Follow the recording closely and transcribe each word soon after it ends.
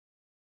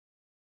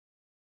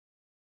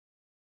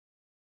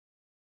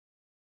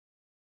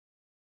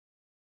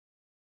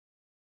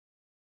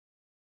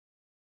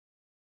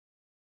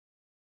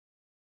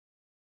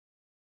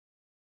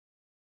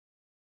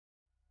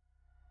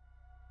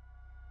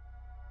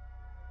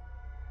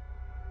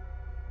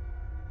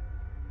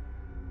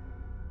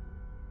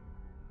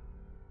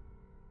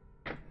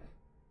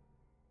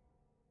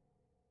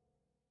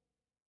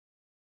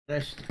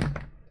Let's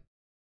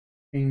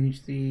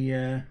change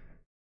the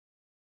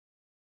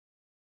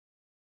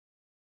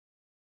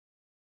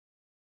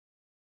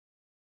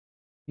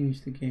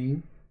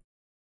game.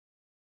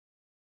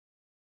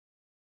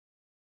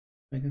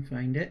 If I can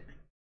find it.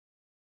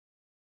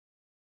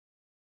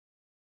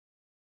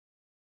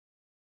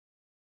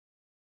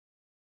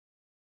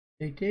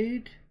 They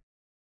did.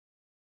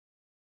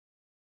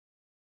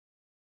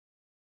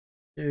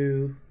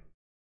 So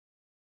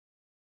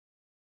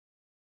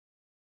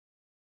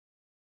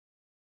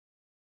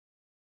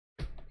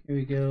here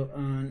we go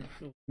on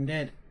Walking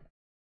Dead.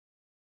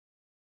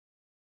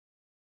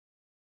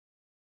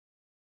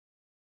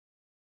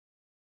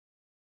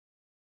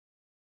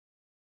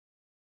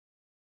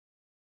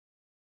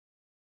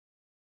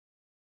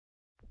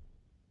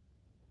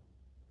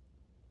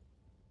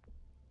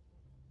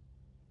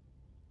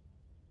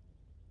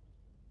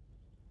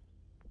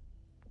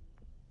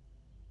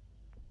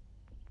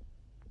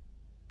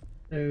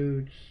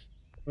 So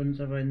ones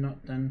have I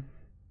not done?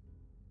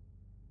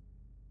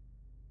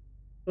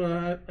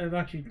 Well, I've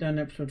actually done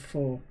episode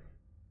 4.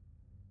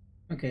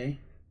 Okay.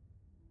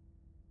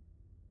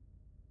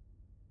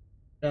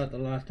 Start the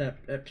last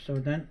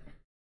episode then.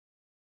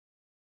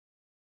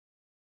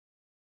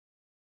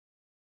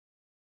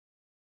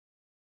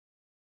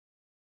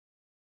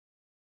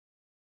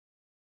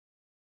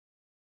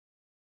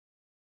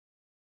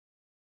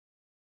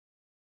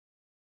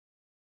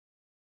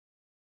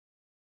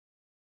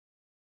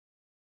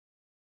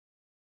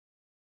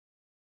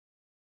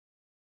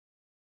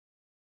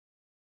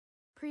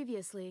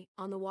 Previously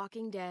on The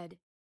Walking Dead.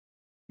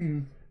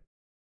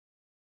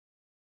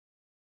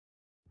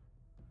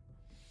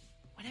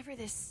 Whatever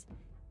this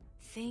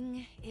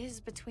thing is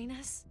between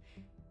us,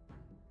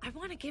 I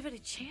want to give it a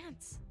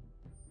chance.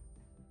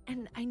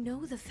 And I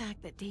know the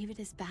fact that David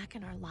is back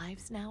in our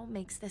lives now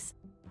makes this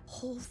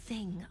whole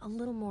thing a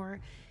little more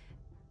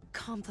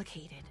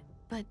complicated.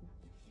 But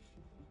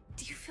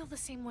do you feel the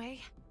same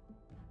way?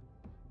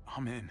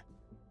 I'm in.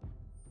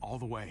 All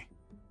the way.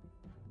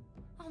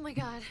 Oh my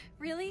god,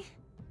 really?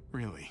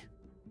 Really.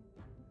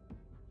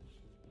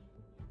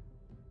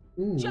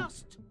 Ooh.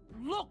 Just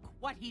look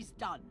what he's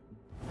done.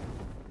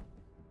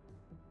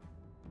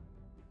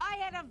 I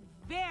had a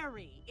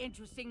very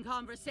interesting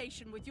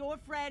conversation with your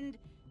friend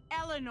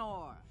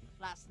Eleanor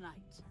last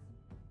night.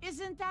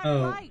 Isn't that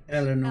right,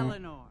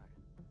 Eleanor?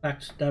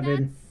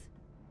 Backstabbing.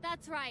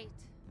 That's right.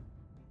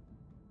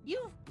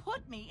 You've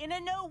put me in a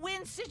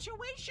no-win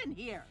situation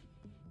here.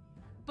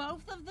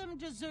 Both of them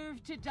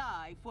deserve to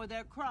die for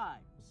their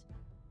crimes.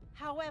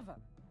 However,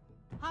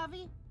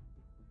 Javi,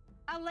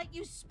 I'll let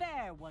you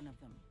spare one of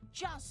them.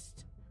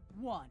 Just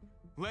one.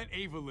 Let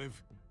Ava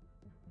live.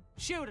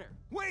 Shoot her.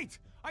 Wait!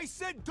 I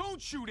said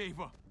don't shoot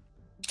Ava!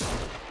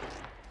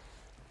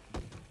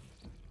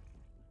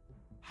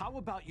 How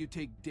about you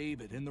take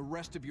David and the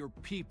rest of your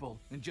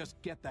people and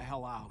just get the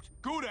hell out?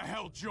 Go to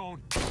hell,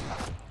 Joan!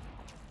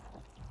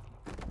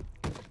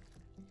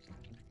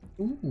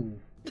 Ooh.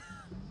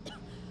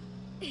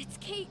 It's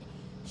Kate.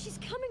 She's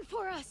coming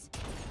for us.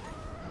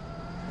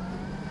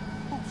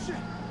 Oh, shit!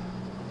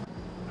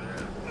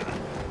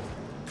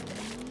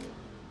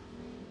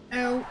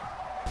 Ow.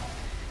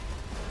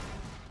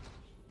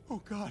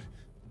 Oh, God.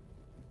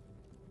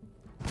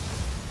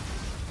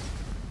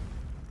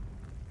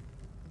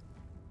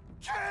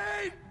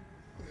 Kate!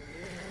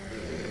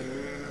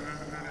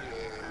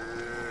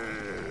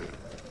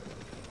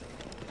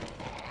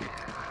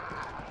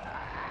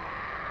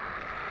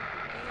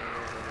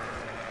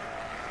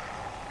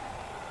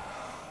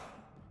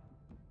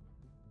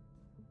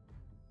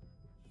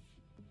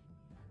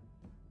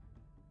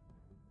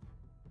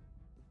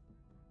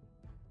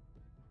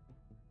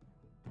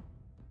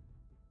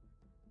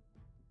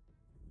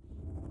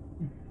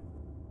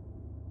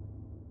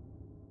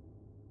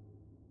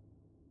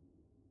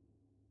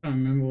 I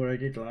don't remember what I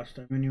did last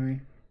time anyway.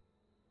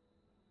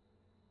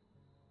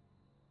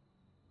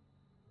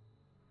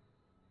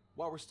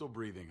 While we're still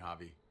breathing,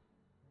 Javi,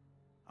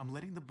 I'm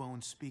letting the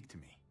bones speak to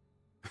me.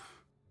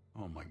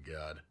 Oh my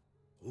God.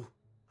 Oh,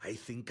 I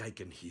think I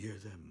can hear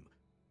them.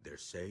 They're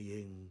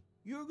saying,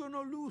 "You're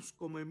gonna lose,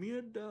 come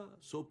mierda,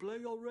 so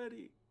play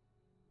already."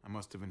 I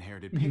must have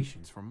inherited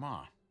patience from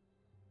Ma.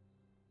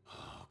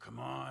 Oh, come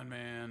on,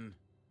 man.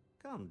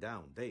 Calm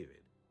down,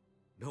 David.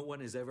 No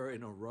one is ever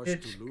in a rush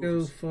Let's to go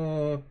lose.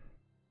 for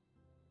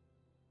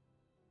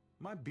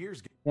My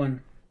beer's getting...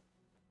 1.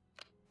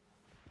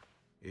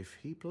 If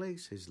he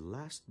plays his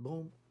last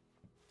bomb,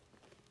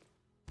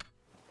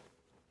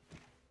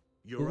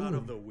 you're out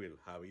of the will,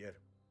 Javier.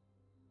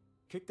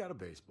 Kicked out of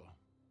baseball.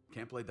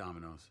 Can't play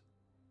dominoes.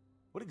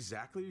 What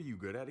exactly are you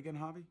good at again,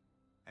 Javi?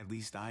 At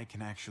least I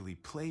can actually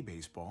play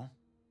baseball.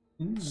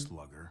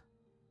 Slugger.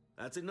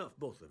 That's enough,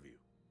 both of you.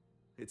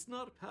 It's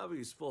not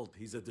Javi's fault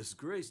he's a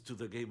disgrace to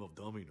the game of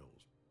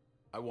dominoes.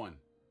 I won.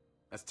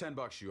 That's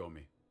 $10 you owe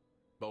me.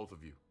 Both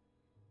of you.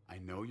 I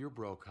know you're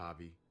broke,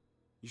 Javi.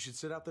 You should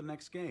sit out the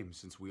next game,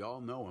 since we all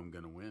know I'm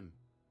gonna win.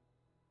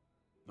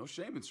 No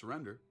shame in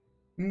surrender.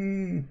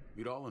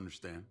 We'd all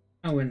understand.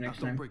 I win Now next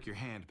don't time. break your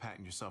hand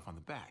patting yourself on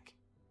the back.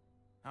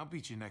 I'll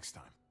beat you next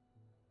time.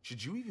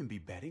 Should you even be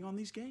betting on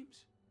these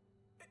games?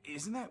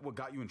 Isn't that what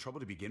got you in trouble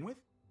to begin with?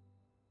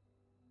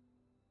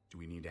 Do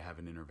we need to have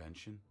an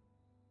intervention?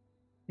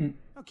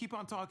 Now keep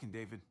on talking,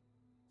 David.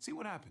 See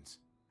what happens.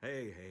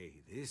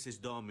 Hey, this is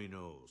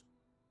Domino's.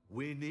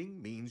 Winning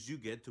means you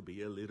get to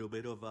be a little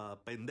bit of a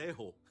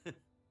pendejo.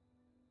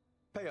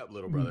 Pay up,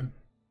 little brother.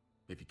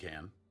 If you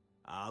can.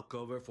 I'll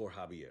cover for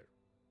Javier.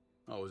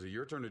 Oh, is it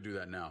your turn to do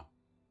that now?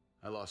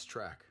 I lost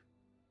track.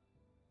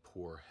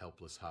 Poor,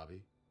 helpless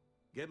Javi.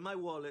 Get my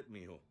wallet,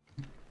 mijo.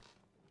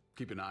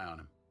 Keep an eye on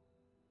him.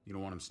 You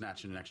don't want him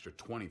snatching an extra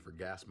 20 for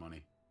gas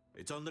money.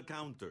 It's on the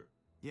counter.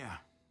 Yeah,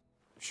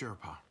 sure,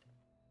 Pa.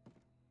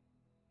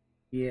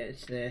 Yeah,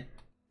 it's there.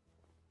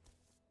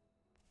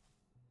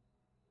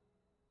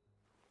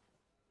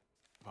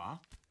 Pa?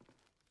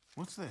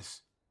 What's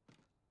this?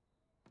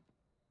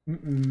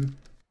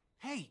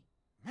 Hey,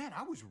 man,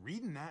 I was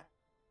reading that.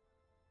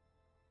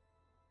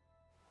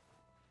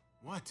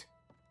 What?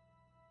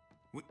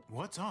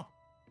 What's up?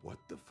 What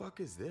the fuck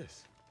is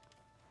this?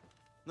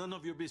 None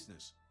of your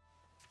business.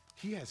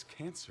 He has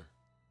cancer.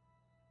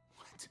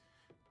 What?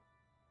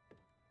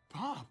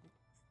 Pa,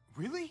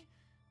 really?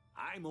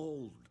 I'm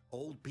old.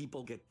 Old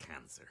people get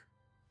cancer.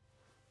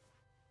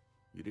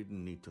 You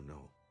didn't need to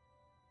know.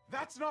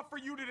 That's not for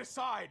you to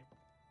decide.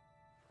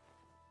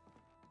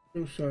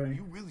 So sorry.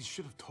 You really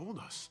should have told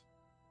us.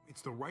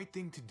 It's the right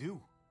thing to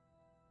do.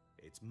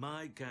 It's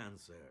my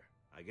cancer.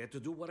 I get to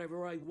do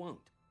whatever I want.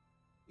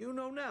 You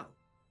know now.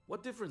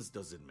 What difference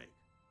does it make?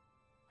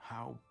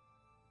 How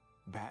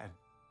bad?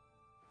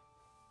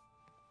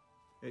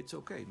 It's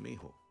okay,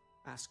 mijo.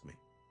 Ask me.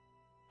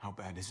 How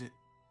bad is it?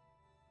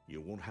 You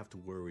won't have to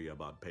worry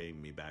about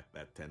paying me back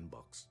that $10.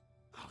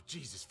 Oh,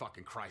 Jesus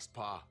fucking Christ,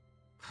 Pa.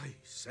 Hey,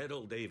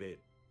 settle, David.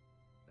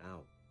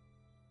 Now.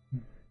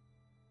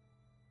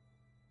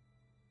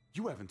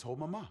 You haven't told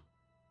Mama.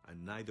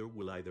 And neither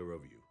will either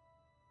of you.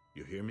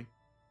 You hear me?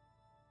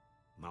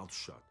 Mouth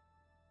shut.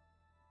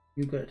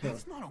 You got to tell.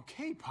 That's not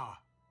okay, Pa.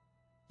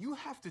 You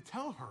have to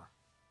tell her.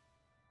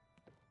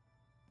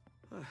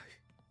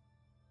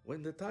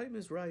 When the time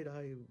is right,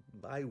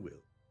 I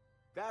will.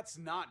 That's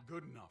not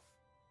good enough.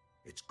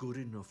 It's good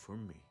enough for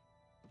me.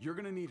 You're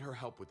gonna need her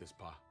help with this,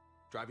 Pa.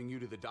 Driving you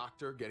to the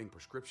doctor, getting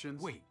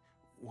prescriptions. Wait,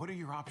 what are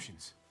your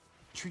options?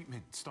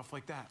 Treatment, stuff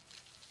like that.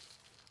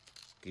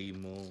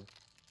 Chemo,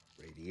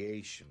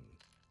 radiation,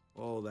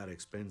 all that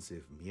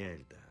expensive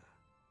mierda.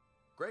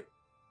 Great.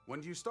 When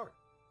do you start?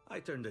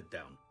 I turned it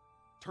down.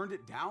 Turned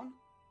it down?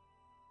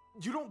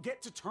 You don't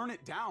get to turn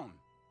it down.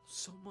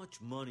 So much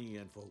money,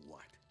 and for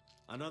what?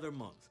 Another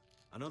month.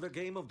 Another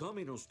game of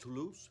dominoes to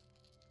lose?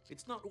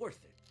 It's not worth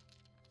it.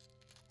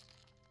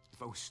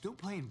 If I was still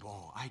playing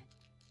ball, I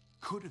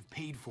could have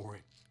paid for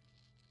it.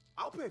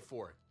 I'll pay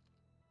for it.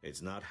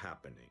 It's not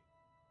happening.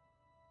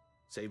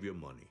 Save your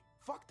money.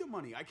 Fuck the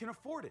money. I can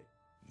afford it.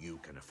 You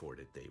can afford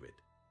it, David.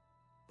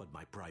 But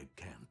my pride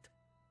can't.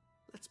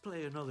 Let's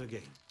play another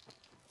game.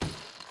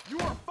 You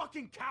are a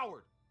fucking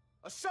coward.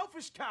 A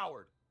selfish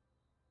coward.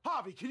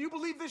 Javi, can you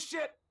believe this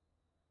shit?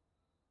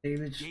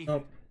 David, David,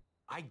 stop.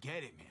 I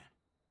get it, man.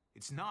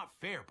 It's not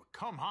fair, but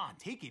come on,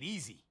 take it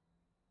easy.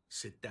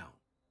 Sit down.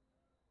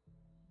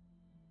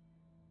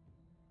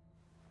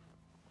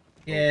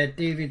 Yeah,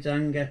 David's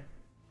anger.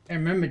 I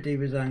remember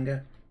David's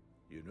anger.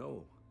 You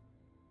know,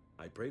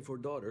 I pray for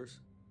daughters.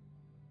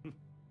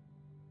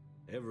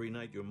 Every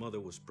night your mother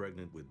was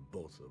pregnant with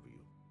both of you.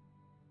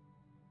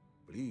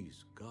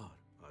 Please, God,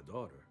 a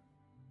daughter.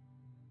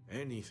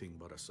 Anything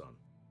but a son.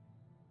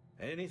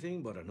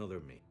 Anything but another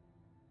me.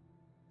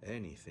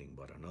 Anything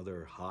but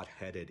another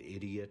hot-headed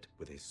idiot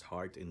with his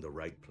heart in the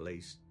right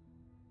place.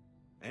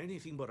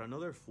 Anything but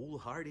another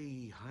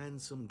foolhardy,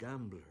 handsome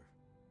gambler.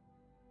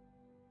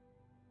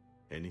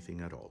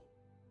 Anything at all.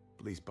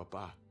 Please,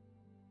 Papa.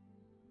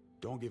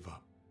 Don't give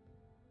up.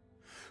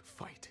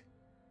 Fight.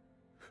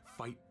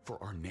 Fight for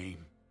our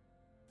name.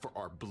 For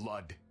our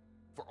blood.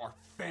 For our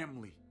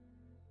family.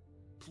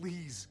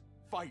 Please,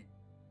 fight.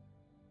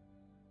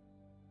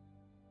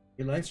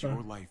 Your life, It's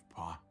your life,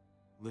 Pa.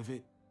 Live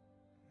it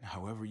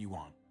however you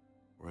want,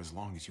 or as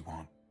long as you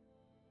want.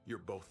 You're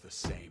both the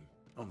same,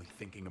 only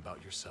thinking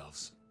about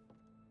yourselves.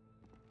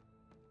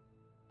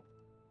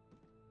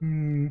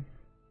 Like,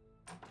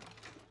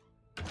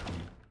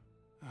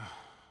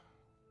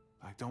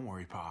 don't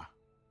worry, Pa.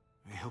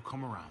 He'll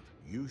come around.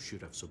 You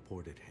should have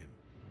supported him.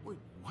 Wait,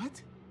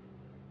 what?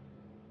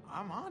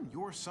 I'm on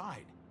your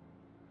side.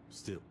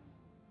 Still,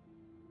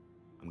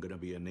 I'm gonna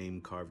be a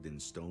name carved in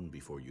stone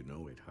before you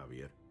know it,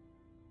 Javier.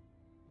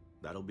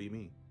 That'll be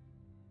me.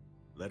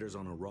 Letters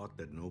on a rock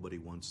that nobody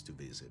wants to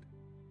visit.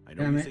 I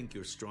know Damn you it. think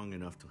you're strong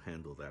enough to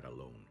handle that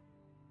alone.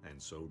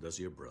 And so does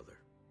your brother.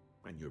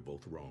 And you're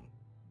both wrong.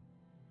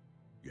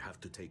 You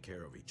have to take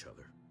care of each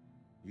other.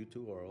 You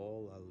two are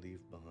all I'll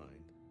leave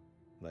behind.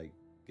 Like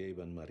Gabe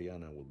and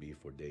Mariana will be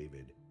for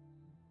David.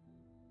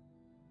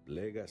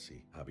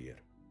 Legacy, Javier.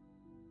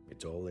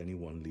 It's all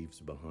anyone leaves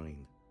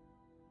behind.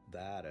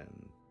 That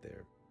and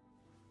their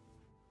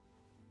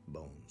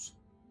bones.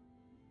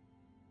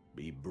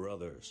 Be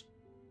brothers.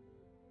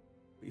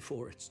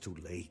 before it's too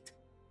late.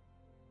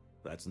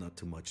 That's not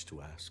too much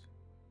to ask.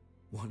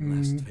 One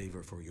last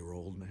favor for your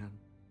old man.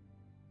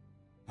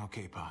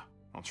 Okay, Pa.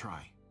 I'll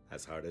try.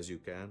 As hard as you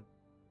can.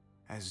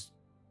 As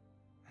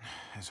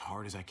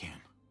hard as I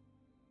can.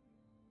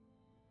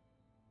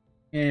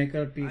 Yeah,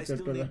 gotta be I good, still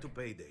brother. need to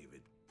pay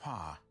David.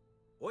 Pa.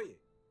 Oye,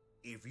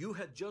 if you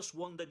had just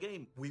won the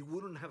game, we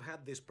wouldn't have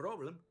had this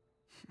problem.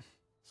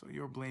 So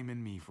you're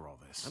blaming me for all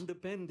this? I'm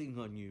depending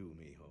on you,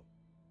 mijo.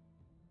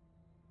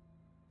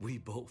 We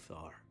both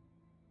are.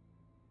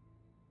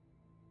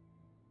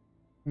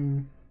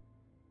 Hmm.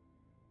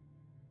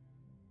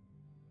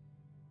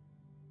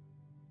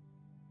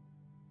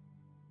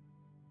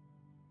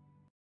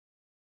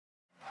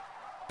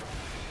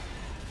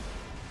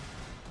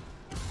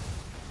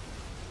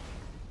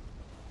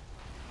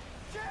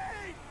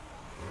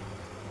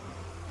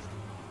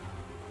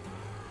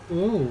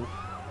 Ooh.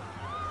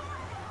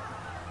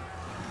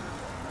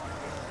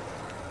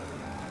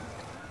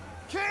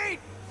 Kate!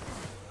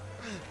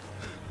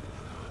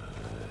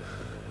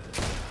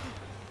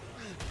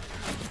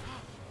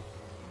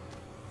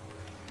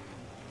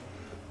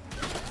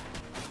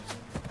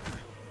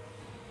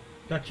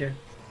 Gotcha.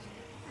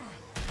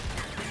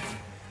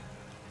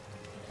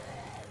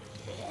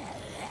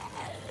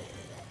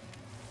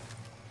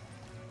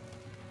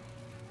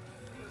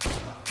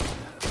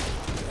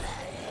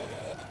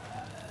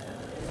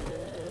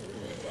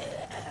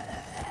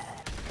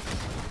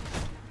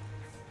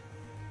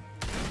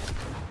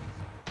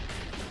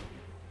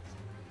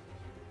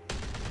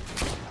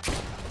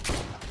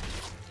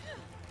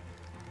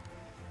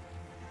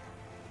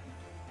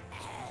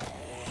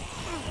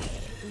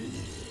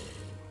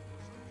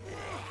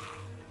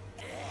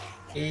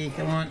 Hey,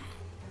 come on.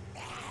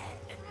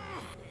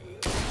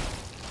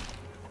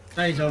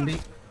 Die, zombie.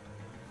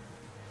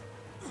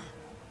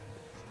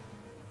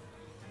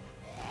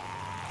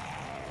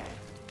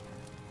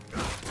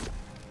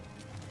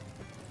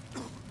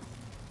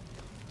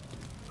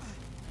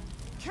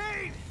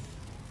 Kate!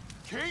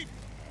 Kate!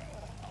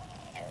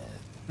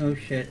 Oh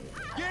shit.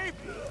 Gabe!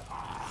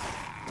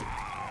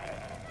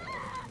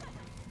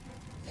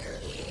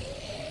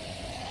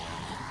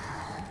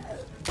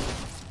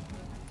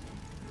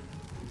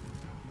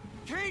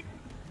 Kate!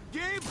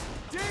 Gabe!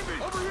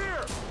 David! Over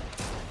here!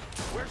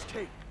 Where's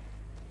Kate?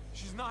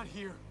 She's not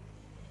here.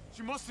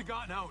 She must have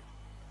gotten out.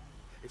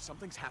 If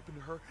something's happened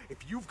to her, if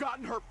you've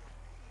gotten her,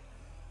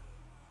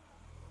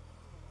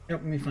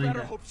 Help me you find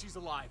better her. hope she's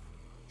alive.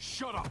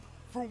 Shut up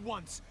for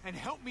once and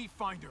help me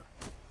find her.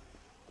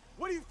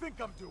 What do you think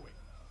I'm doing?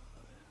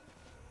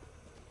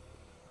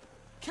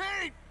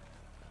 Kate!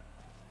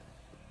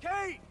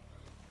 Kate!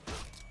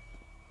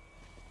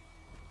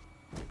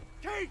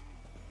 Kate!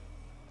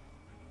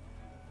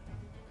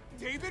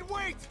 David,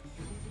 wait!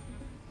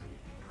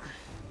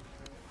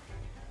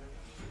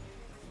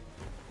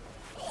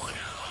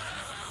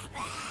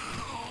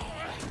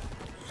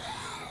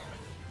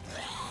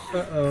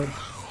 Uh-oh.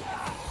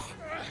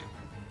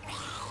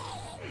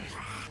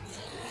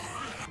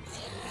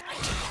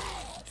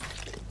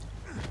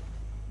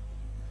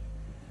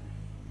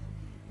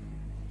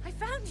 I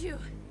found you!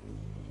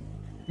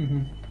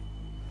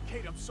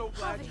 Kate, I'm so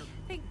glad Javi, you're...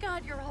 thank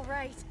God you're all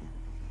right.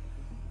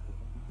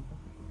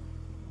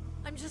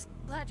 I'm just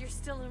glad you're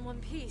still in one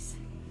piece.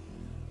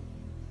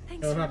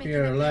 Thanks So for happy making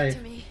you're it back alive.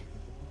 to me.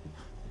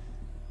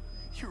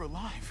 You're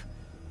alive.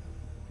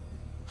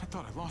 I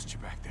thought I lost you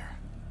back there.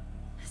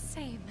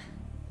 Same.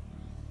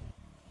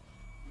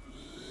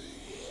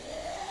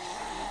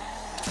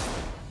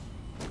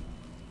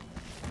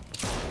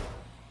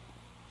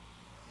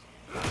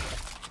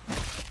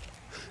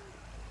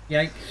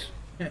 Yikes.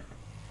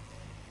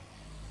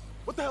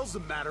 What the hell's the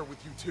matter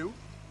with you two?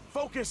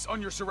 Focus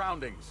on your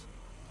surroundings.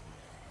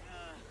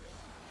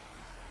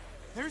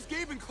 There's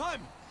Gabe and Clem.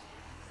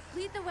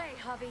 Lead the way,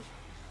 Javi.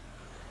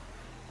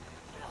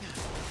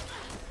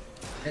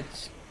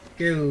 Let's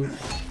go.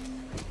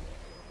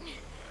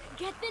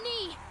 Get the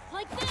knee,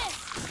 like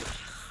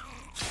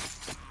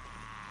this.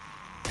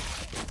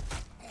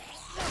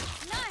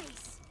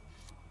 Nice.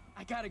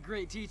 I got a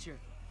great teacher.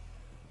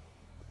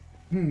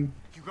 You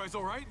guys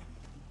all right?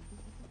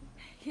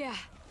 Yeah.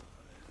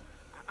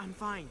 I'm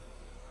fine.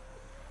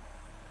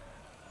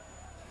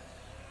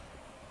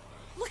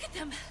 Look at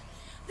them.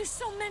 There's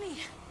so many.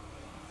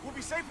 We'll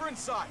be safer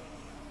inside.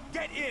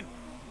 Get in.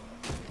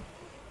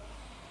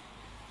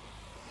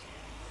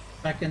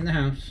 Back in the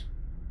house.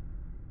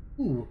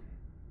 Ooh.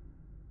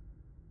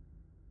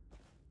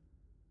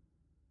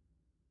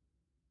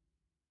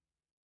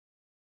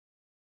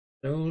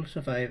 Sole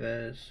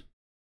survivors.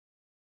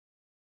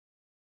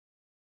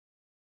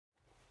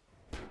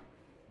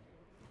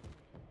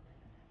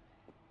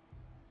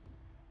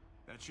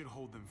 That should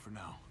hold them for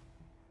now.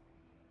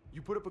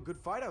 You put up a good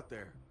fight out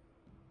there.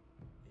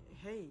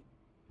 Hey,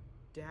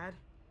 Dad.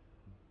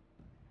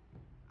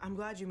 I'm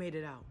glad you made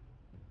it out.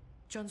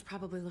 Joan's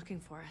probably looking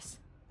for us.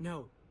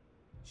 No,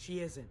 she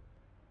isn't.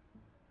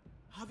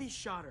 Javi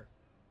shot her.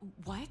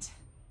 What?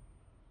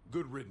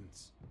 Good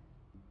riddance.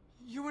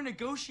 You were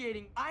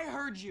negotiating. I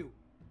heard you.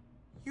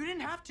 You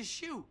didn't have to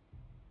shoot.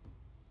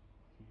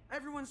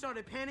 Everyone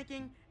started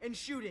panicking and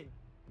shooting.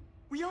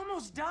 We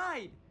almost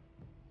died.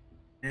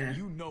 Yeah.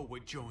 You know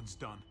what Joan's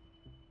done.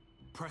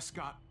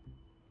 Prescott,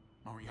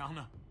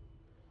 Mariana,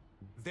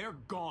 they're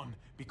gone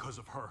because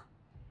of her.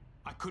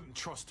 I couldn't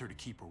trust her to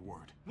keep her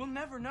word. We'll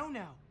never know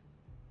now.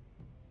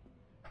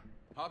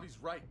 Javi's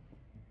right.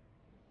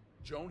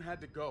 Joan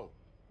had to go.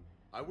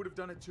 I would have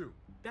done it too.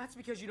 That's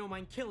because you don't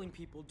mind killing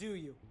people, do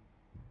you?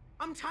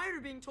 I'm tired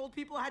of being told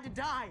people had to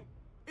die.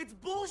 It's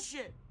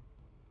bullshit.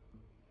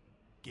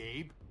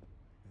 Gabe,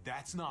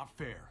 that's not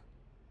fair.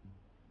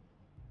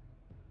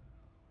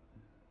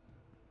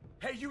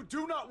 Hey, you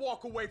do not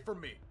walk away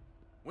from me.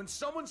 When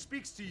someone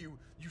speaks to you,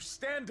 you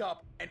stand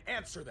up and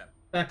answer them.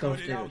 Back off, Cut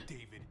it dude. out,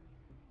 David.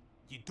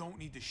 You don't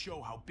need to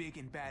show how big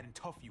and bad and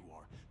tough you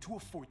are to a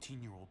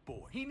 14-year-old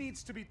boy. He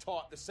needs to be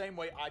taught the same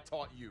way I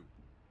taught you.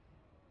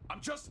 I'm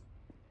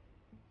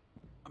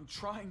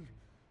trying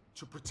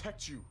to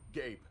protect you,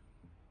 Gabe.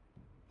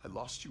 I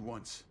lost you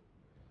once.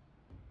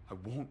 I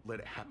won't let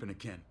it happen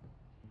again.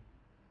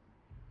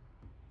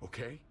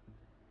 Okay?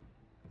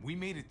 We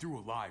made it through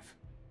alive.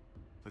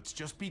 Let's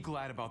just be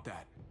glad about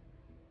that.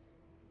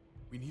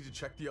 We need to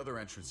check the other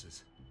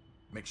entrances.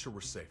 Make sure we're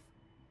safe.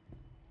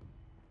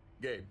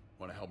 Gabe,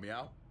 want to help me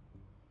out?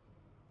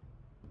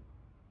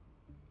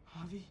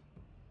 Javi?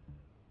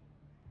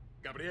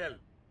 Gabriel.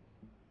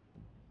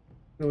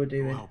 Go with Go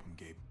David. help him,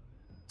 Gabe.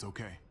 It's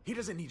okay. He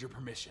doesn't need your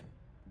permission.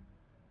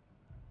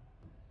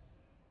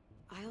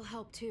 I'll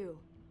help too.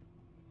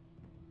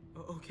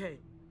 Okay.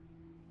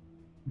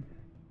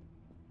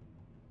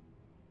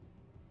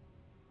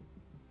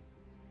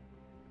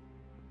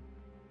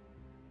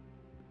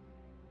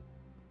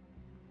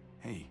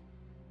 Hey,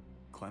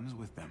 Clem's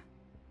with them.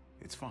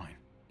 It's fine.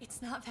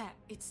 It's not that.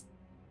 It's...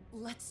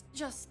 Let's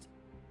just...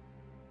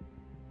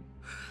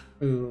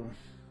 Ooh.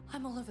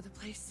 I'm all over the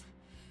place.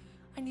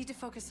 I need to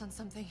focus on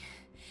something.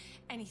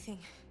 Anything.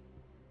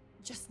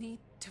 Just need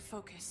to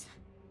focus.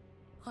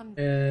 On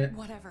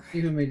whatever. See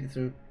who made it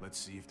through. Let's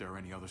see if there are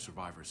any other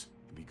survivors.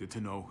 It'd be good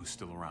to know who's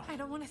still around. I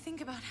don't want to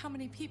think about how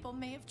many people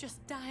may have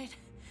just died.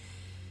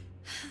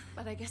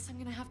 But I guess I'm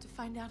gonna have to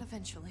find out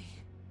eventually.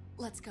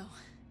 Let's go.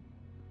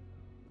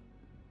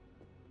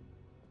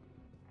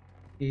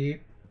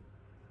 Yep.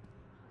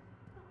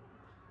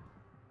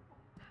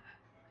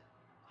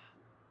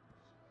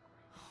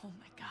 Oh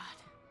my god.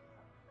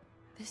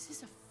 This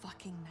is a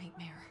fucking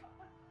nightmare.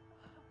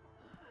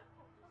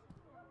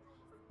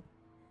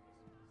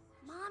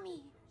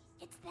 Mommy,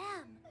 it's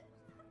them.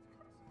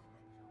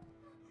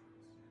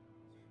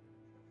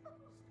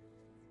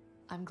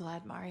 I'm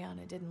glad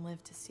Mariana didn't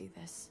live to see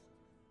this.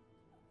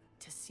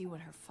 To see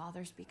what her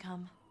father's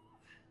become.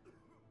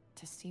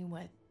 To see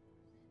what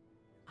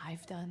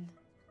I've done.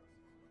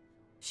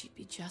 She'd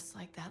be just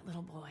like that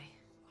little boy.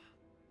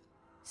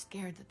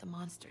 Scared that the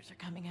monsters are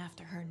coming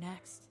after her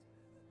next.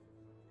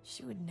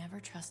 She would never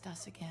trust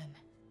us again.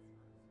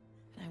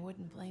 And I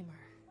wouldn't blame her.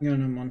 You're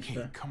no Hey,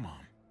 monster. come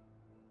on.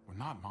 We're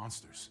not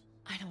monsters.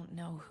 I don't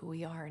know who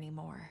we are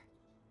anymore.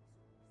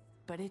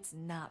 But it's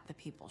not the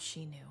people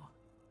she knew.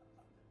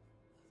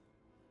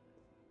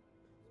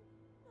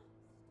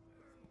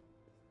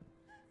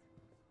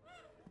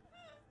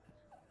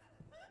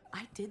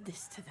 I did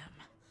this to them.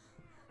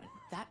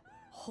 That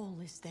hole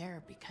is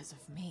there because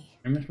of me.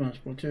 I'm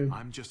responsible too.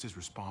 I'm just as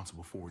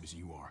responsible for it as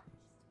you are.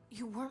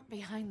 You weren't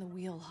behind the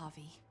wheel,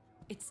 Javi.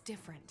 It's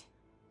different.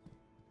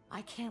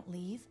 I can't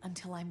leave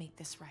until I make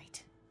this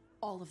right.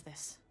 All of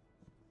this.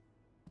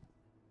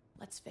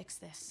 Let's fix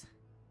this.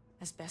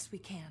 As best we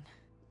can.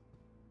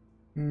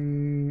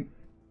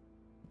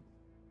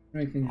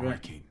 Make things All right,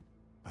 right. Kate.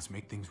 Let's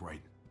make things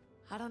right.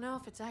 I don't know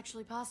if it's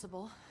actually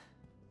possible.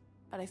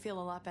 But I feel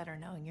a lot better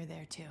knowing you're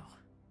there too.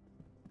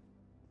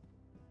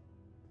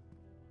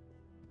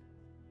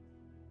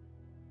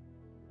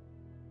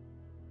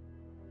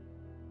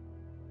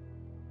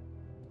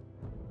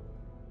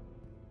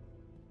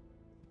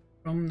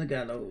 From the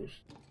gallows.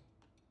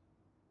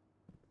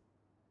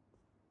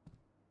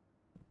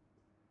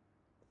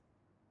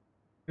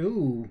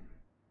 Ooh.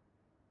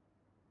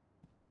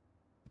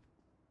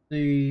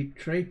 The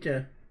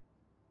traitor.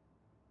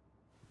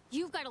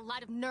 You've got a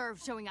lot of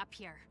nerve showing up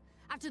here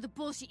after the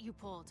bullshit you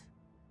pulled.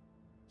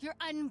 You're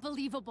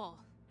unbelievable.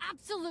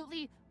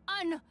 Absolutely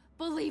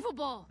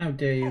unbelievable. How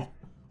dare you?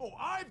 Oh,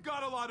 I've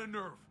got a lot of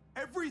nerve.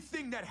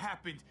 Everything that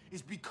happened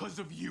is because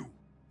of you.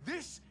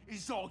 This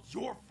is all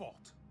your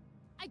fault.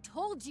 I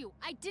told you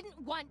I didn't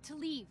want to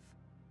leave.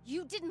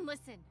 You didn't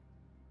listen.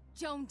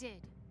 Joan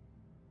did.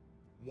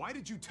 Why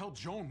did you tell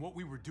Joan what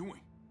we were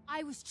doing?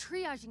 I was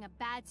triaging a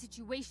bad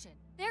situation.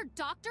 Their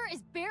doctor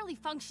is barely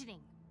functioning.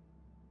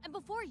 And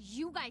before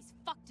you guys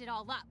fucked it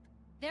all up,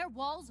 their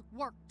walls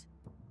worked.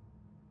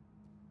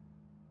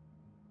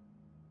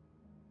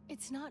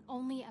 It's not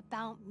only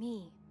about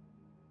me.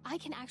 I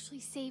can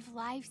actually save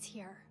lives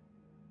here.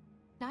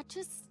 Not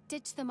just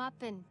stitch them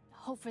up and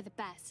hope for the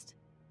best.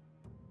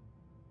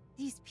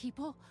 These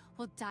people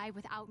will die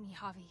without me,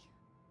 Javi.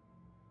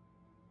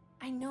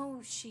 I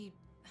know she...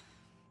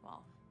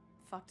 well,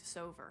 fucked us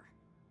over.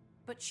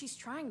 But she's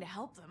trying to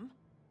help them.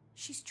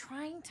 She's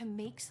trying to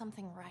make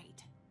something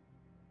right.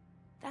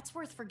 That's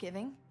worth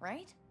forgiving,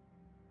 right?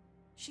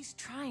 She's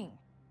trying.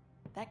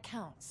 That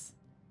counts.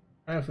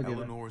 I forgive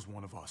her. Eleanor is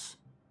one of us.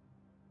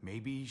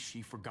 Maybe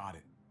she forgot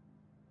it,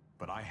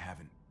 but I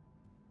haven't.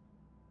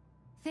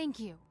 Thank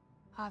you,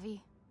 Javi.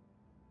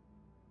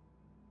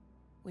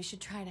 We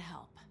should try to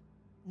help.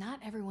 Not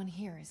everyone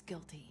here is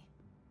guilty.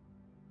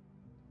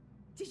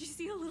 Did you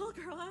see a little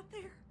girl out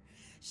there?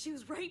 She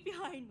was right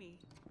behind me.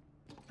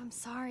 I'm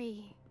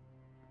sorry.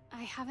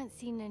 I haven't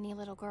seen any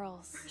little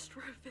girls. First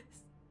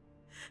Rufus.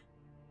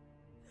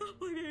 Oh,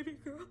 my baby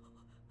girl.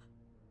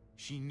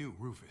 She knew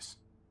Rufus.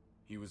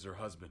 He was her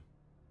husband.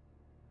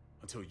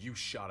 Until you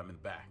shot him in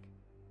the back.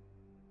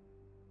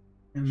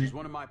 She's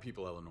one of my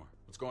people, Eleanor.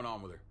 What's going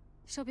on with her?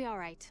 She'll be all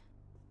right.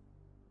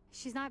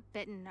 She's not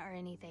bitten or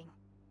anything.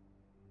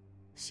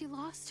 She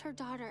lost her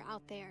daughter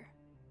out there.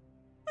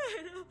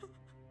 I know.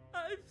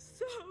 I'm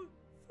so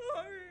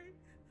sorry.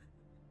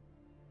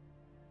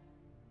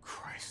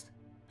 Christ,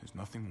 there's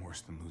nothing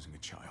worse than losing a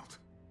child.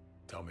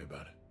 Tell me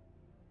about it.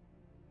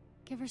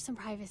 Give her some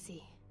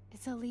privacy.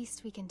 It's the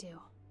least we can do.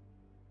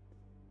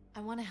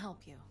 I want to help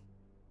you.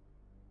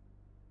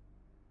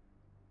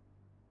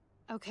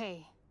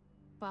 Okay.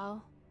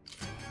 Well...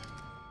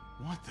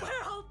 What the?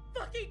 We're all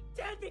fucking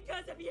dead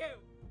because of you!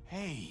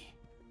 Hey,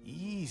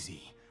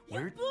 easy.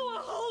 You blew a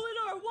hole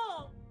in our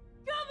wall!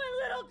 Got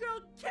my little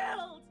girl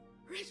killed!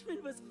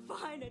 Richmond was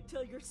fine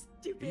until your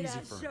stupid Easy,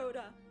 ass Fern. showed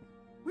up.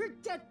 We're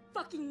dead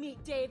fucking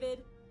meat,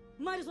 David.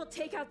 Might as well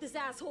take out this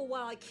asshole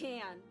while I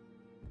can.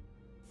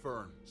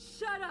 Fern.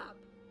 Shut up!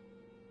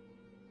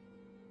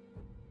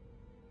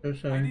 So I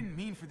sorry. didn't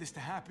mean for this to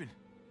happen.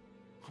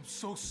 I'm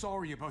so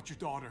sorry about your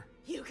daughter.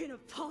 You can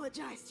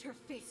apologize to her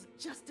face in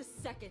just a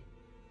second.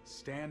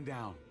 Stand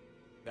down.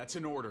 That's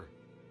an order.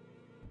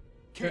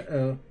 Kate,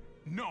 Uh-oh.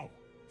 no.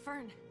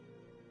 Fern,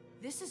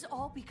 this is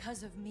all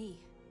because of me.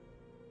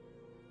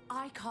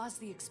 I caused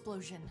the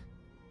explosion.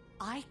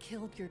 I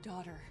killed your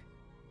daughter.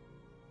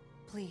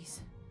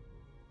 Please,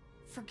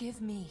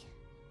 forgive me.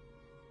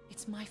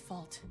 It's my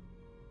fault.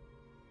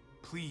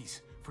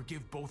 Please,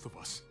 forgive both of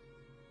us.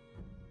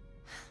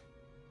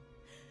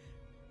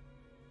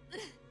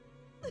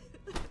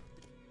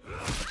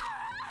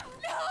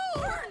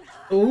 No! Fern!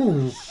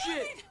 Oh,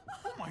 Shit!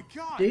 Oh my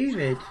God!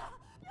 David.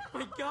 Oh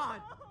my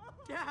God!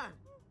 Dad!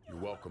 You're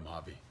welcome,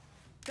 Javi.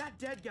 That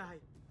dead guy!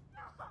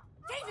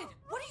 David,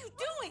 what are you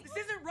doing?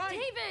 This isn't right!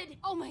 David!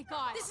 Oh my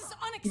god! This is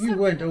You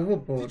unacceptable. went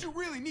overboard. Did you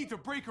really need to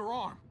break her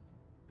arm?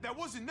 That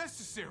wasn't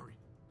necessary.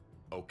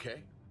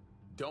 Okay?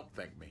 Don't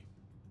thank me.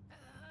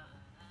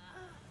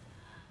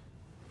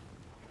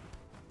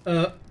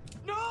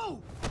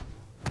 No!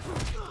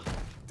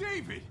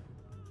 David!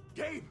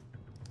 Gabe!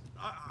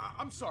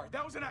 I'm sorry,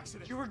 that was an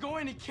accident. You were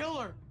going to kill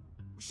her!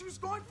 She was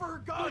going for her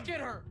gun! Look at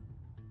her!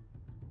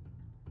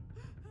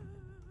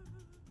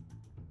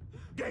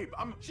 Gabe,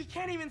 She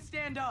can't even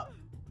stand up!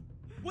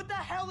 What the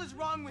hell is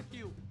wrong with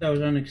you? That was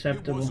It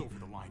unacceptable. was over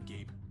the line,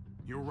 Gabe.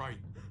 You're right.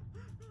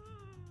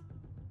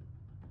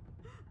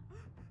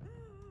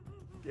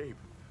 Gabe.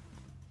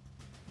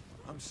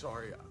 I'm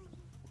sorry.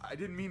 I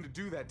didn't mean to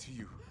do that to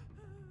you.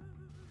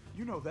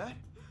 You know that.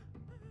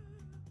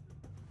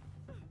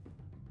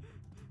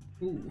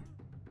 Ooh.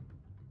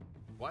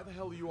 Why the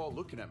hell are you all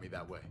looking at me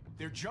that way?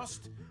 They're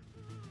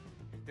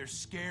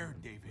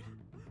scared, David.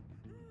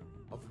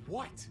 Of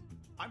what?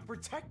 I'm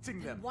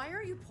protecting them. Why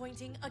are you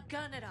pointing a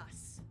gun at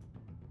us?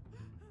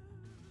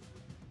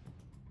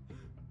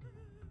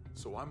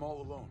 So I'm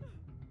all alone.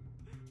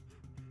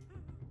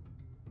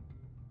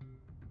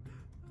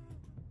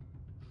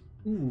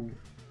 Ooh.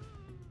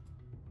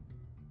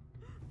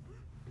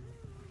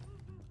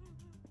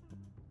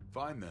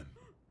 Fine then.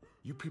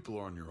 You people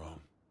are on your own.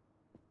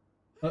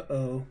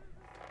 Uh-oh.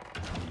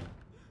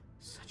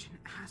 Such an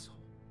asshole.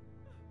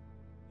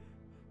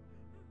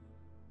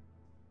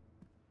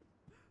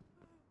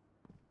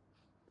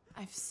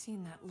 I've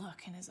seen that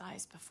look in his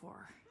eyes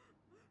before.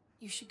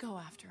 You should go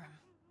after him.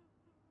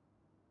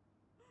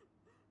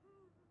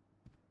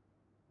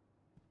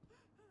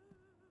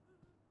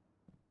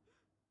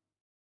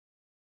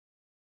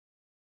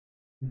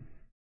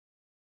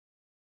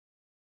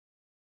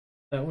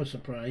 That was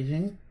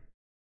surprising.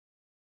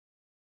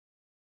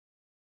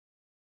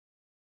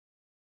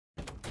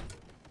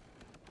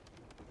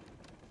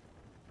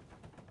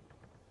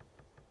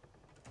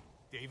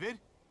 David?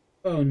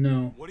 Oh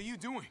no. What are you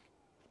doing?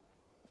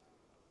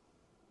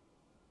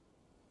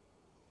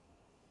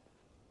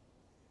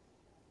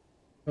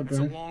 Hold It's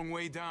a on. long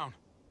way down.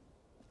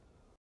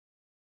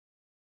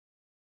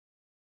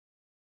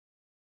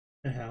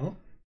 The hell?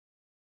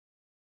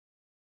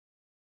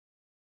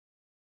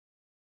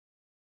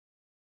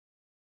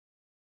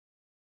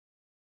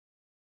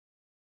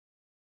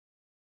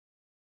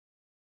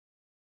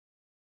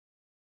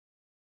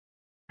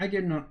 I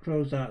did not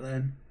close that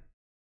then.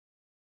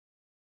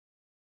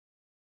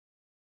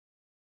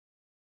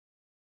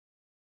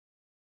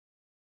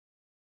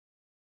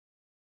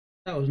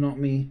 That was not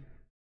me.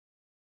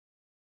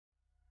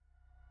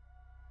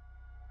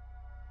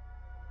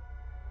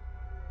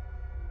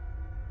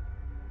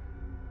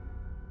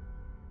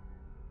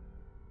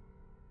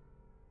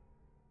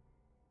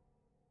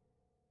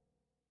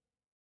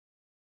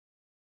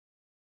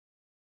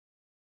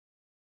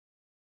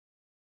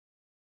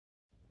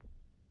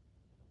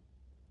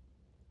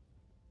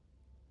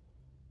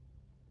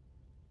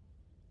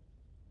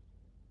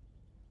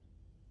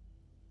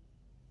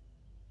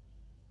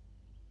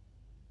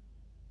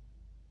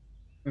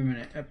 Wait a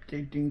minute,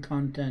 updating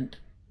content.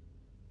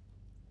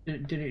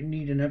 Did it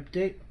need an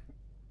update?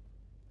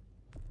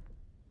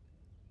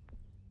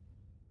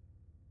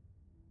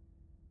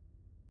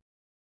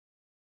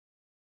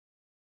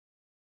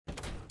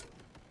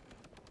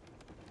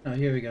 Oh,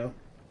 here we go.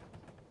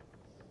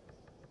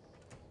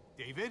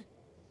 David?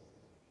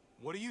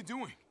 What are you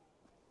doing?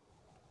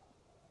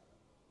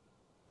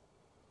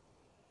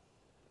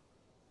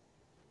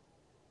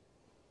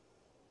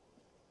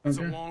 It's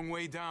a long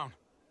way down.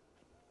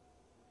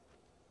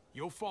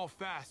 You'll fall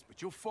fast,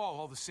 but you'll fall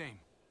all the same.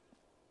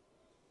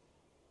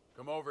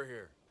 Come over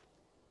here.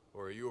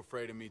 Or are you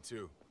afraid of me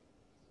too?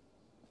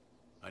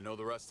 I know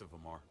the rest of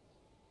them are.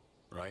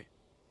 Right?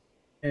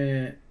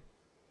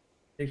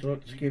 Takes a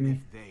lot to scare Even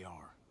me. if they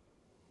are,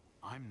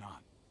 I'm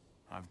not.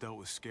 I've dealt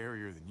with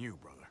scarier than you,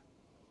 brother.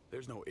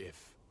 There's no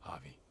if,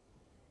 Javi.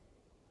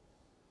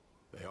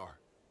 They are.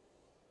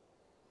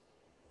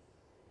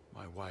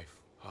 My wife,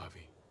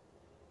 Javi.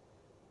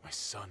 My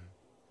son.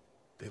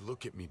 They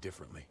look at me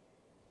differently.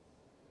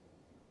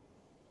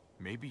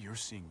 Maybe you're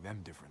seeing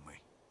them differently.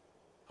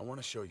 I want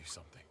to show you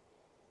something.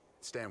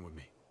 Stand with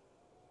me.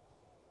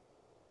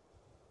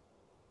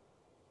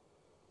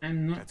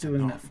 I'm not That's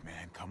doing enough, that.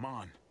 man. Come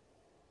on.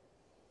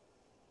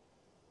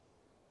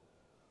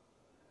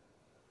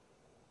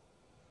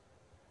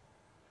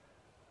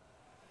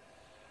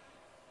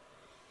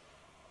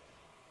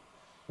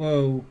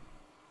 Whoa.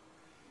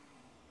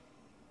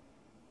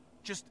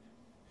 Just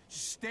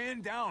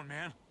stand down,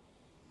 man.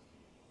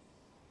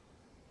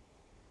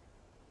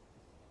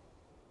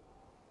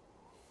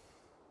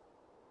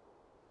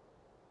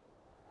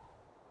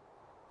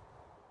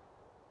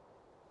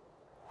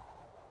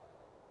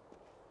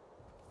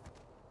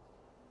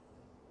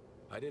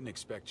 I didn't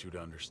expect you to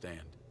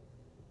understand.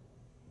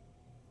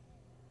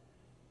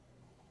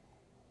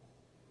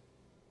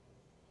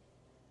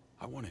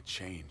 I want to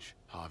change,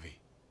 Javi.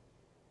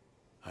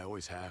 I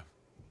always have.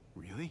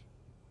 Really?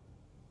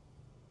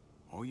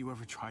 All you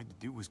ever tried to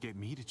do was get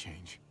me to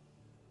change.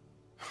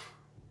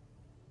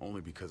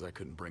 Only because I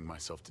couldn't bring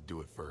myself to do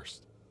it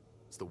first.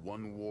 It's the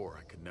one war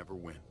I could never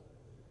win.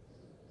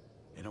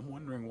 And I'm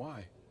wondering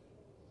why.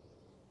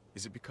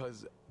 Is it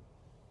because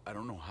I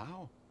don't know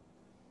how?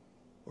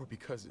 Or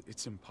because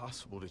it's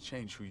impossible to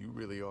change who you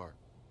really are?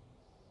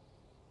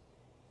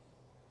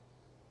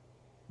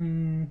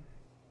 You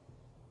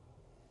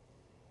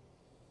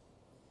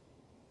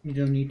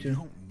don't need to. You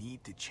don't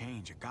need to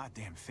change a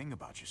goddamn thing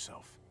about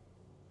yourself.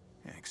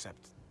 Yeah,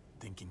 except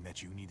thinking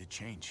that you need to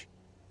change.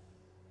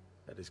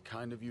 That is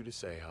kind of you to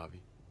say, Javi.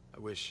 I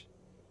wish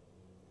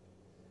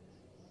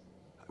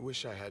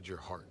I had your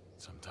heart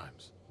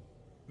sometimes.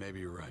 Maybe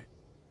you're right.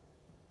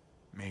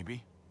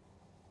 Maybe.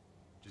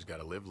 Just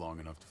gotta live long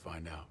enough to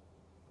find out.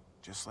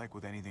 Just like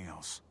with anything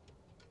else.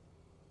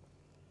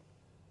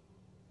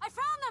 I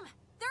found them!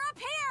 They're up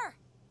here!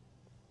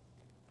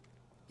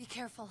 Be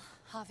careful,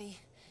 Javi.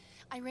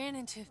 I ran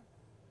into...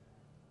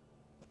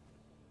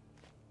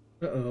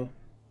 Uh-oh.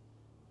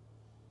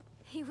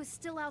 He was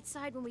still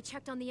outside when we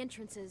checked on the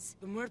entrances.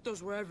 The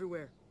muertos were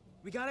everywhere.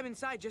 We got him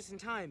inside just in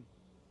time.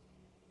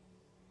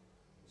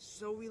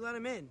 So we let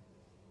him in.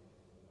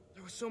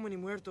 There were so many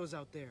muertos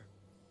out there.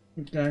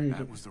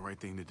 That was the right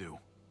thing to do.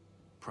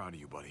 Proud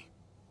of you, buddy.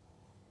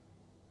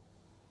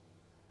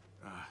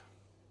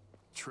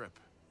 Trip.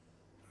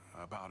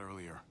 About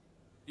earlier.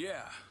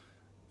 Yeah,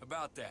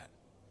 about that.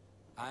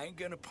 I ain't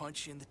gonna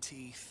punch you in the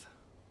teeth.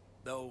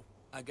 Though,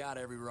 I got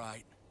every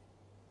right.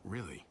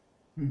 Really?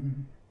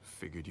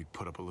 Figured you'd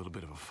put up a little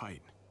bit of a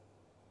fight.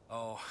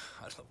 Oh,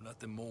 I'd love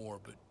nothing more,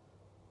 but...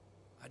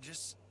 I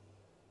just...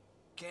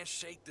 can't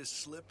shake this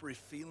slippery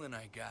feeling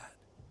I got.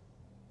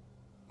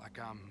 Like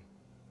I'm...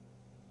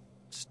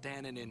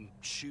 standing in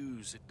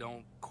shoes that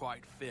don't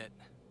quite fit.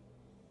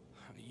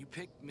 You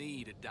picked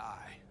me to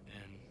die,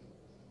 and...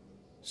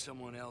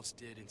 someone else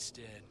did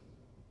instead.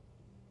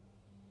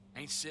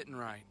 Ain't sitting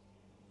right.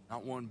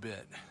 Not one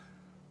bit.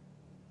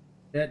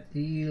 That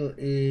deal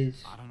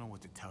is... I don't know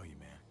what to tell you,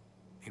 man.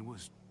 It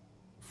was...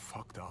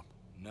 fucked up.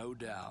 No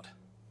doubt.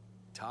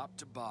 Top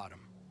to bottom.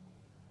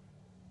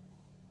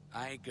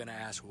 I ain't gonna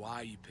ask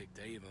why you picked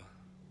Ava.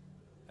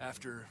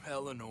 After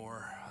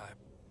Eleanor,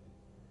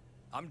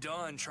 I'm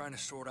done trying to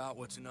sort out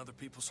what's in other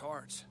people's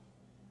hearts.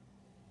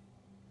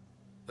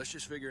 Let's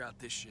just figure out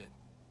this shit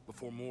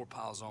before more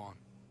piles on.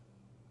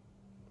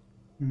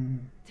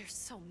 There's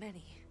so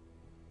many.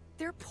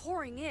 They're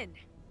pouring in.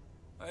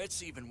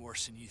 It's even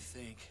worse than you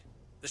think.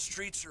 The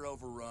streets are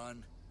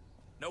overrun.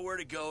 Nowhere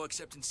to go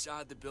except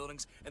inside the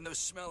buildings, and those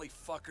smelly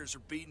fuckers are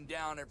beating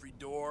down every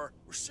door.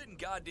 We're sitting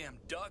goddamn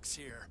ducks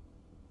here.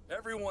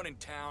 Everyone in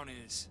town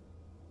is.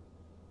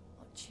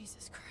 Oh,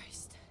 Jesus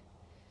Christ.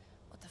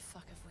 What the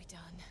fuck have we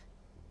done?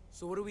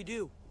 So what do we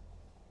do?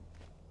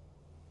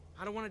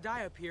 I don't want to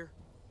die up here.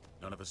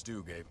 None of us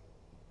do, Gabe.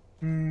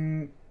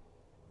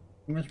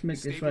 Let's make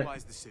this right.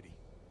 Stabilize the city.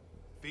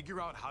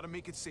 Figure out how to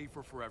make it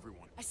safer for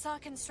everyone. I saw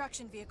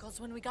construction vehicles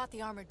when we got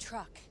the armored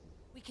truck.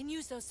 We can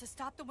use those to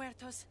stop the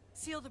muertos,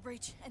 seal the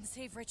breach, and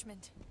save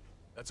Richmond.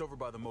 That's over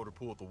by the motor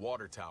pool at the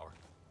water tower.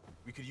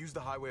 We could use the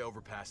highway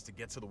overpass to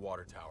get to the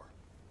water tower.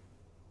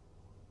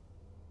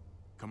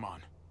 Come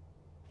on.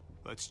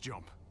 Let's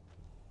jump.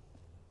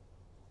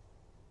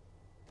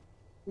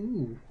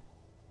 Ooh.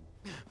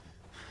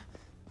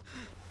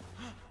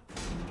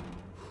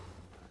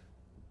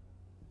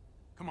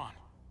 Come on.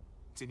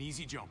 It's an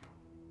easy jump.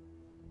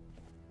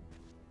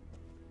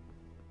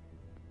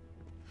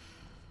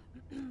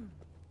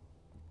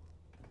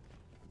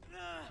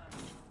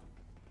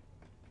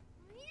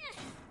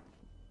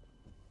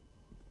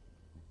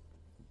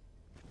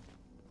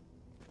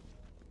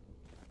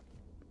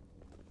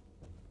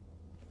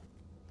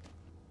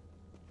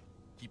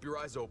 Keep your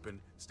eyes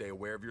open, stay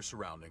aware of your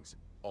surroundings,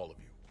 all of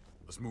you.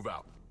 Let's move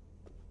out.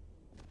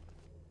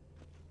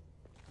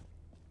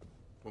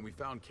 When we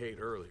found Kate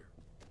earlier,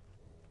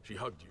 she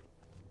hugged you.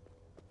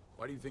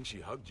 Why do you think she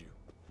hugged you?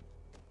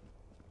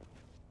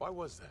 Why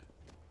was that?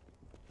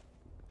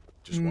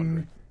 Just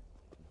wondering.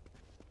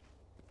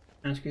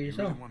 Ask her yourself.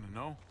 You really want to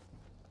know?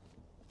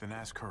 Then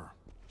ask her.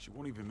 She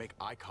won't even make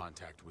eye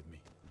contact with me.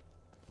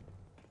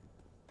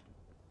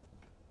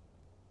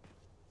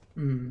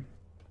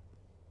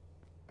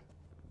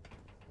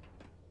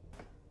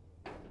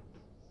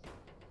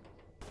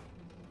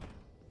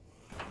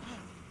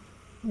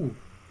 Ooh.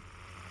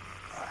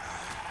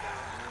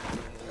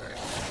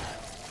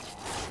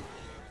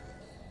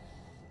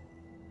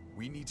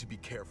 We need to be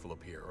careful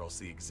up here, or else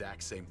the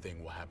exact same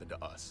thing will happen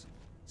to us.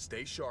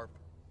 Stay sharp,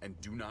 and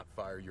do not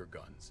fire your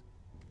guns.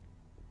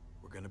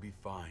 We're gonna be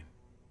fine.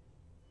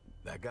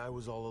 That guy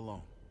was all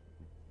alone.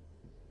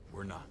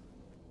 We're not.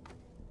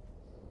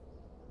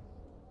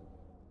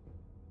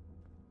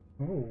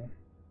 Oh.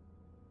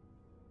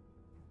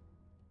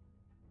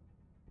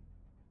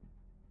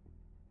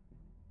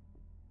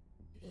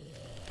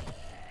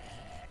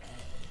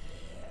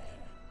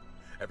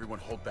 Everyone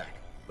hold back.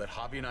 Let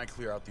Javi and I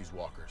clear out these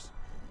walkers.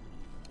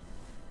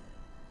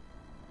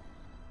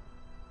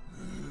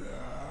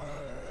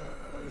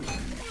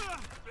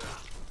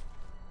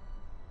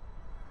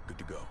 Good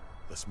to go.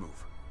 Let's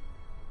move.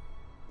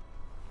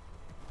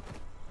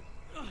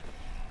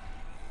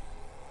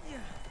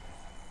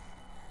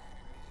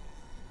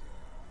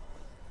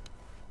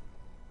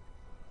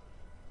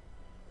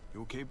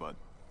 You okay, bud?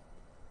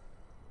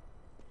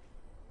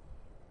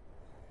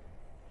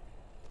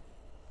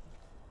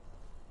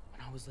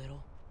 When I was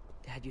little,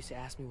 Dad used to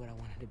ask me what I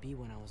wanted to be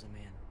when I was a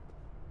man.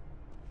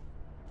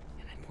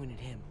 And I'd point at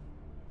him.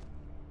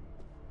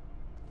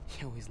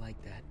 He always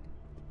liked that.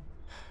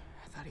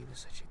 I thought he was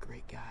such a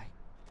great guy.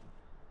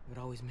 It would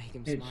always make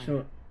him smile.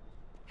 So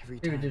every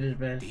David time. did his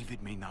best.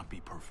 David may not be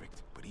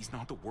perfect, but he's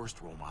not the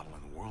worst role model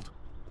in the world.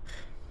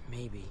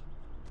 Maybe.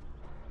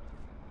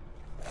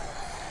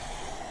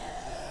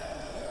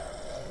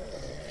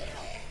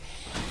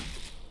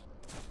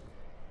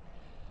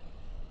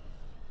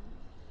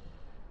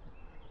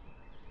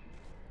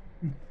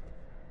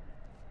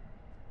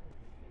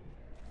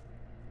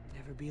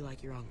 Never be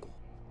like your uncle.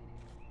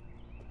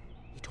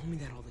 He told me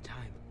that all the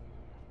time.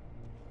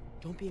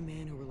 Don't be a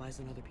man who relies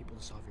on other people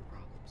to solve your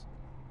problems.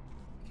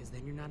 Because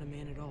then you're not a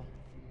man at all.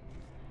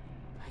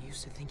 I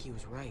used to think he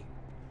was right.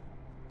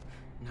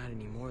 Not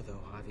anymore, though,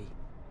 Javi.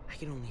 I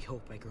can only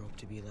hope I grow up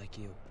to be like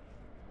you.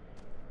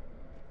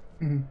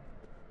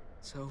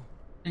 So...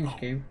 Thanks,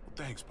 Gabe. Well,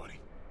 thanks, buddy.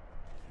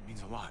 It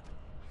means a lot.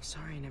 I'm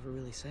sorry I never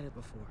really said it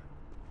before.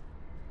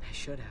 I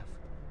should have.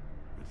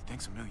 Really,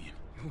 thanks a million.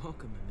 You're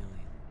welcome, a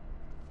million.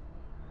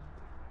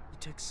 You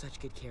took such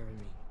good care of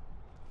me.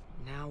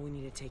 Now we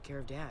need to take care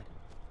of Dad.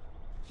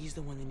 He's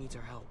the one that needs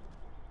our help.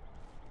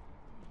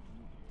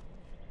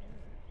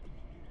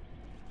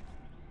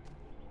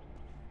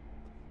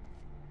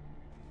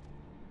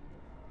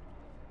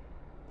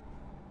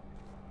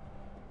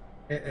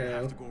 We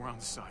have to go around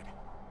the side.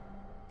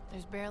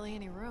 There's barely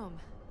any room.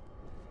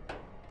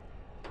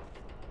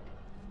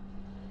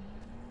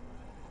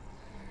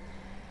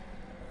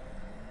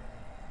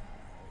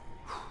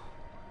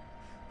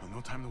 Well,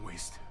 no time to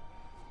waste.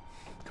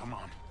 Come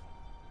on.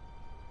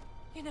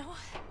 You know,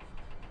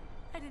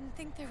 I didn't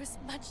think there was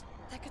much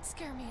that could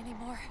scare me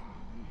anymore.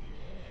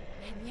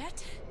 And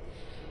yet,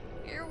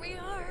 here we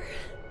are.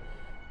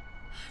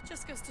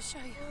 Just goes to show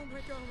you. Oh my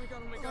god, oh my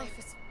god, oh my god. Life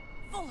is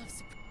full of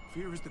surprises.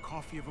 Fear is the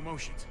coffee of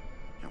emotions.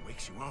 It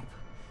wakes you up,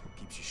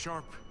 keeps you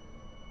sharp,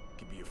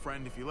 can be your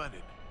friend if you let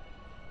it.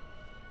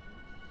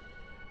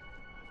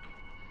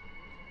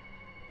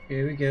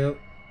 Here we go.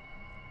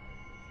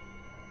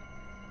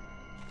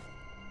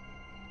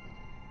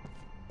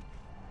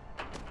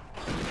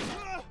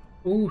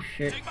 Oh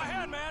shit. Take my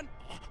hand, man!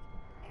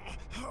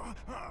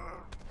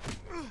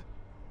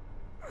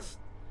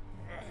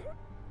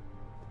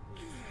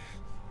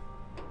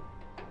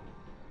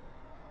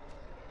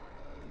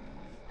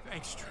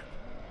 Thanks, Trip.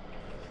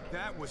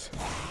 That was...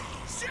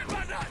 Shit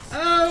my nuts!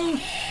 Oh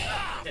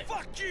shit!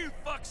 Fuck you,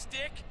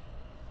 fuckstick!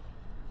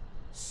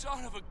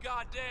 Son of a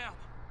goddamn!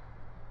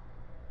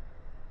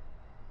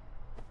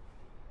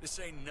 This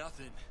ain't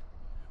nothing.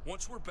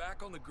 Once we're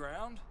back on the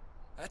ground,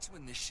 that's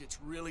when this shit's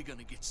really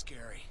gonna get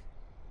scary.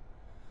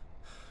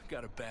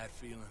 Got a bad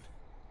feeling.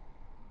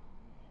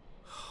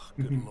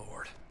 Good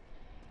lord.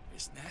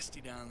 It's nasty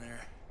down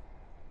there.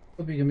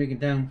 Hope you can make it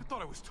down. I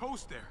thought I was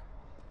toast there.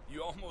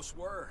 You almost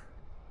were.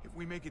 If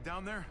we make it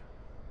down there,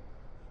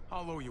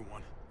 I'll owe you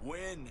one.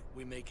 When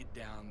we make it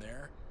down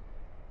there,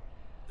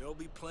 there'll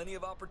be plenty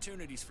of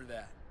opportunities for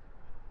that.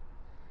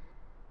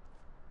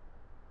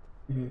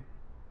 Mm-hmm.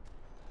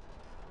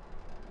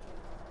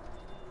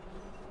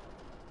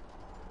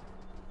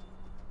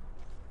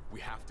 We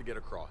have to get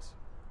across.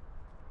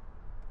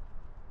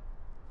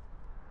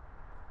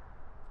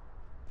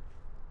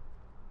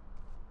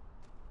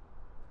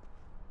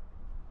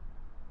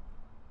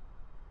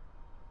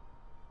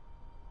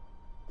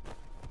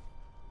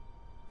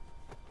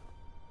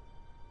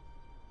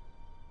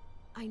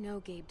 I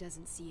know Gabe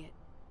doesn't see it,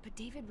 but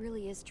David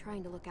really is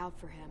trying to look out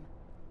for him.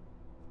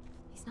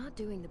 He's not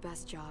doing the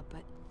best job,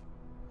 but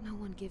no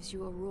one gives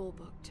you a rule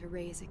book to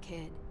raise a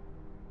kid.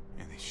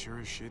 And they sure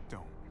as shit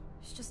don't.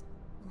 There's just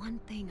one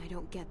thing I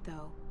don't get,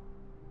 though.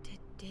 Did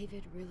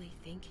David really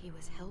think he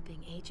was helping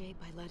AJ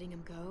by letting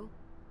him go?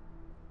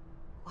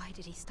 Why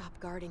did he stop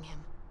guarding him?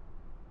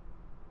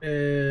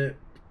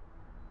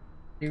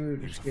 He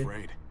was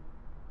afraid.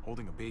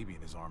 Holding a baby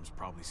in his arms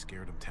probably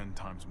scared him 10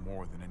 times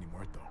more than any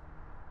muerto.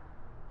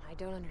 I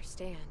don't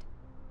understand.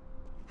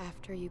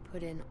 After you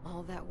put in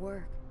all that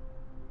work,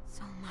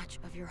 so much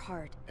of your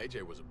heart.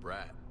 AJ was a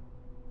brat.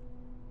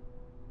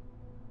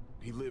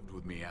 He lived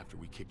with me after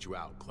we kicked you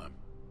out, Clem.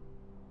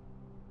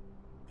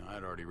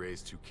 I'd already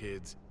raised 2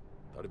 kids.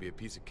 Thought it'd be a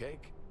piece of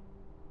cake.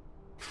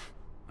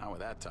 Not with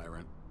that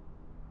tyrant.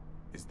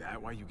 Is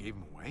that why you gave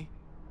him away?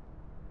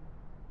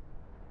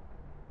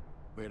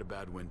 We had a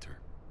bad winter.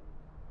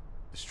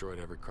 Destroyed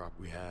every crop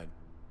we had.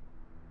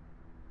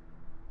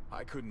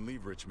 I couldn't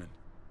leave Richmond.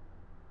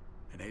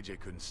 And AJ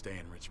couldn't stay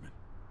in Richmond.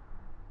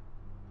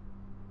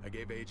 I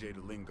gave AJ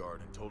to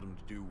Lingard and told him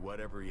to do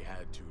whatever he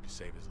had to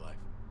save his life.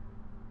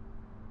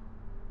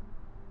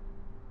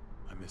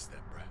 I miss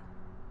that brat.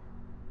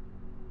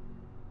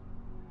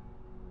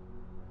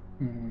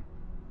 Mm-hmm.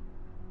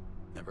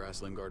 Never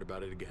asked Lingard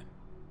about it again.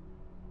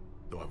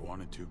 Though I've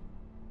wanted to.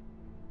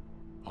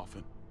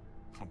 Often.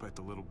 I'll bet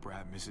the little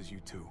brat misses you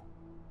too.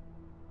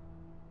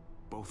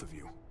 Both of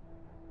you.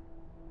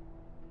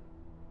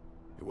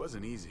 It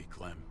wasn't easy,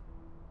 Clem.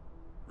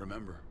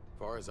 Remember,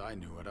 far as I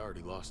knew, I'd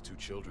already lost 2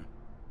 children.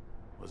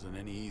 Wasn't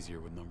any easier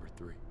with number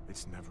 3.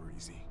 It's never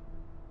easy.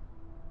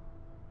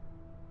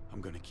 I'm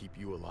gonna keep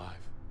you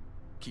alive.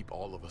 Keep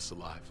all of us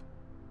alive.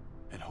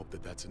 And hope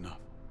that that's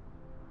enough.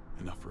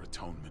 Enough for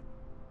atonement.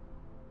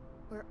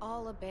 We're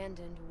all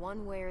abandoned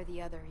one way or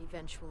the other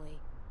eventually.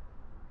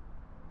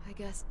 I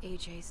guess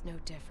AJ's no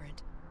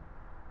different.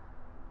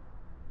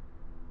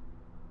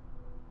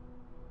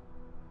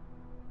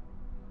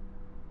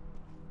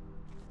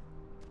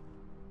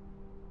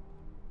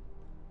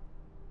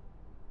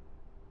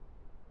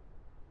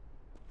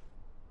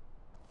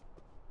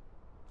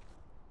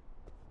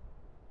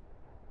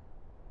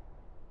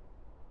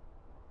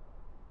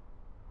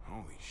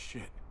 Holy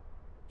shit.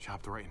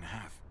 Chopped right in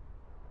half.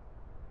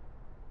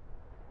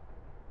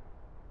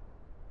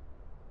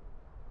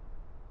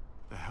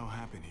 The hell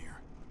happened here?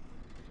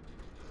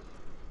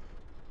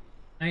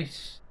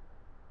 Nice.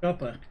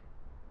 Chopper.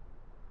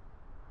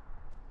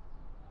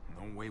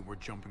 No way we're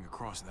jumping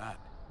across that.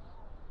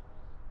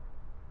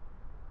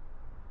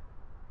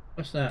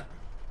 What's that?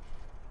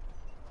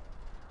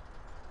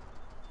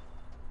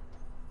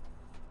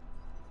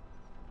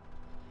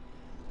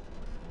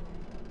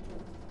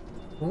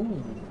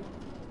 Ooh.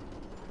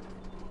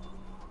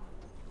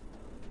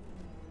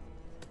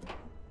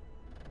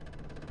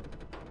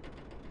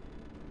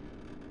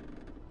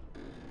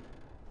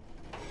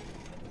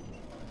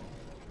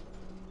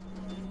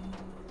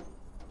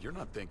 You're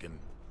not thinking...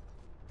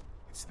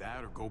 It's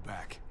that or go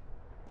back.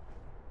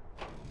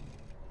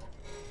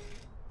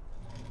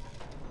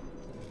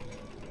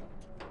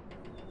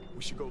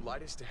 We should go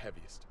lightest to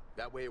heaviest.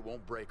 That way it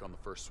won't break on the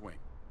first swing.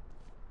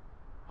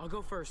 I'll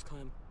go first,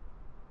 Clem.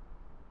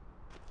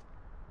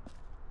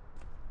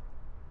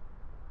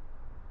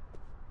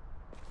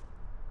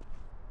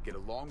 Get a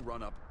long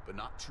run up, but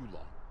not too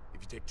long.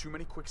 If you take too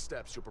many quick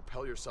steps, you'll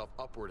propel yourself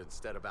upward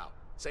instead of out.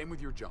 Same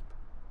with your jump.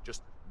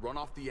 Just run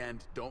off the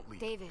end, don't leave.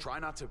 David. Try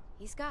not to...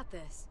 He's got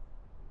this.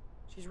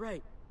 She's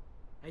right.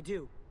 I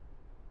do.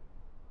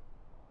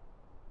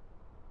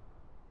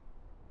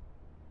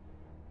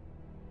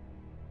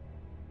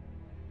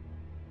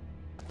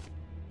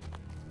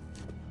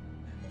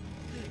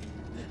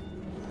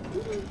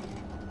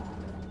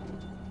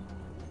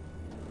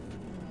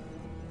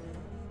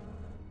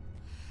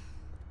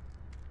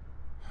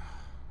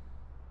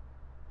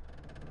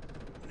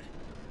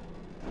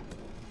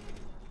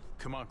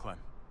 Come on, Clem.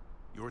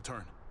 Your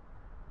turn.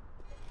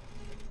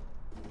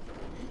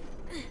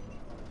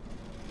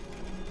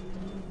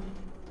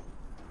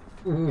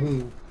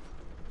 Ooh.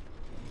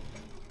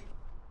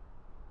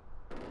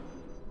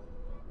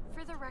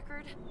 For the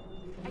record,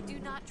 I do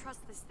not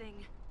trust this thing.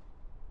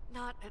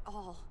 Not at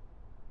all.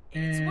 Eh.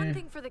 It's one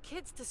thing for the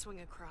kids to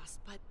swing across,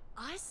 but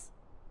us?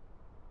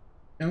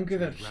 Don't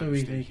give up You'd so rather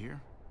stay easy.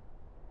 here?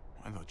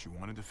 I thought you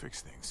wanted to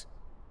fix things.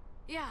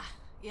 Yeah.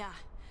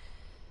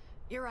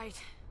 You're right.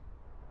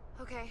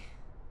 Okay.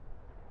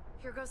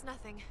 Here goes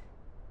nothing.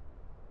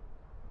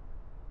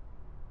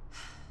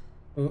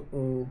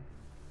 Uh-oh.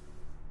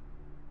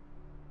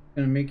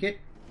 Gonna make it?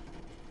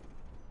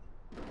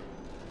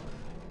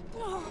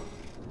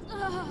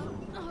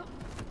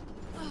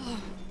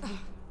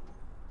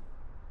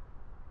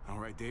 All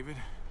right, David,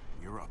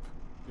 you're up.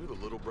 You're the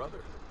little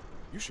brother.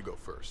 You should go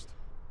first.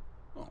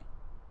 Oh,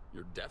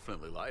 you're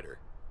definitely lighter.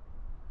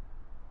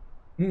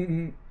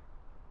 Age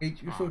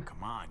before. Oh,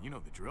 come on, you know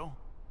the drill.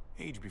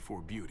 Age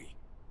before beauty.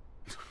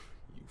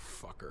 You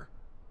fucker.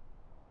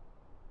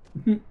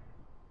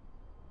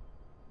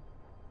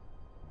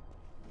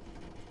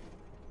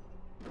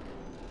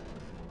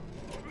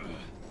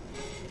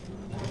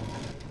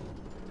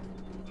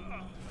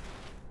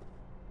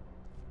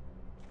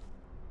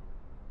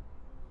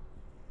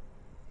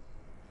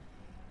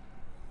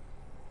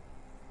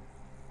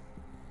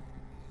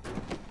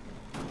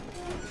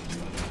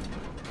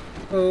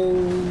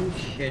 Oh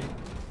shit.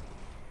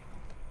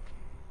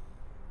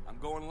 I'm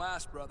going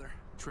last, brother.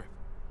 Trip,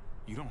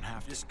 you don't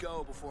have to. Just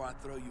go before I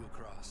throw you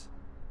across.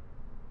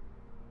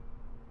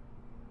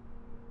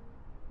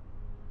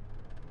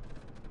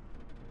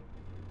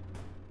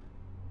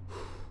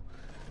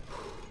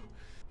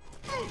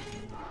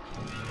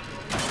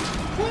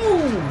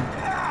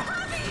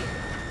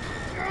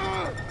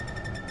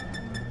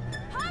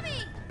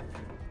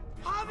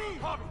 Javi,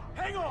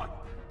 hang on!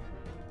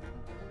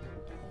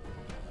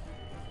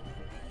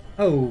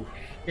 Oh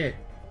shit.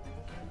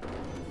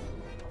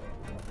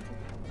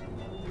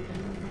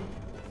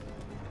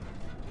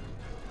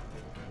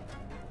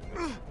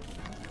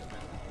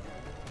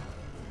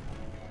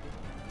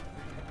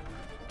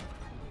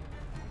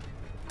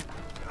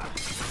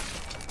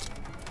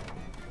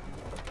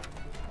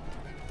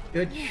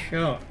 Good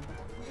shot.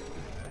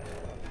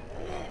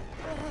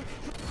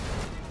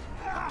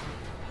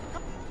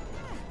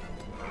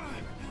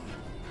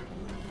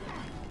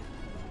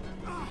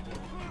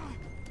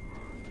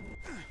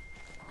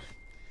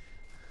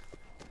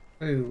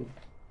 Oh.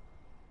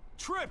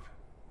 Trip!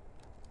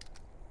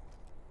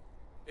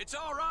 It's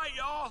all right,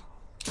 y'all.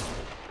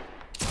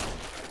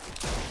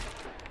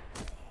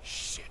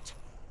 Shit.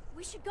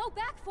 We should go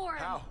back for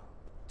him. How?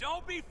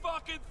 Don't be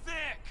fucking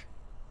thick.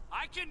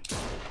 I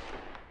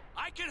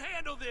can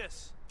handle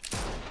this.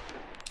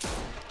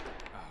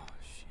 Oh,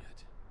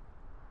 shit.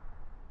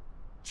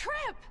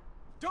 Trip!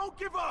 Don't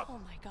give up! Oh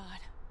my god.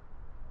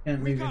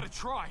 Can't We leave gotta it.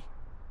 try.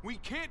 We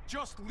can't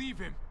just leave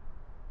him.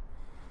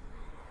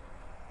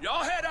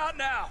 Y'all head out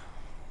now.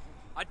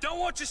 I don't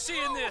want you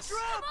seeing this.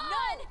 Come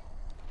on!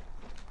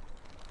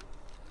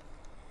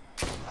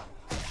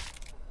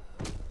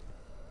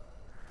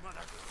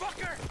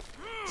 Motherfucker!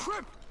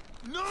 Trip!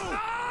 No!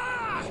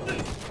 Ah!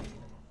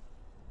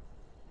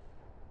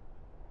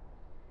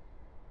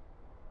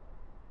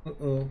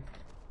 Uh-oh.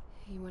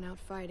 He went out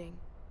fighting.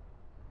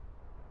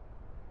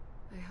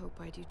 I hope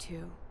I do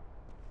too.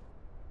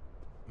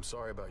 I'm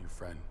sorry about your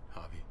friend,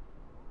 Javi.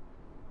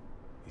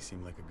 He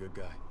seemed like a good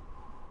guy.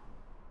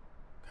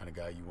 Kind of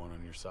guy you want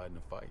on your side in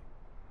a fight.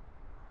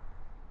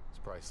 It's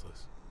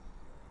priceless.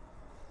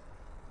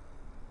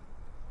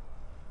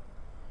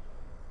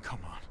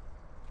 Come on.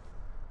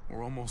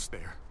 We're almost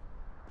there.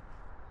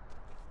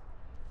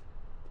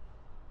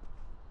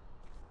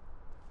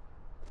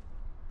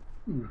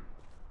 Ooh.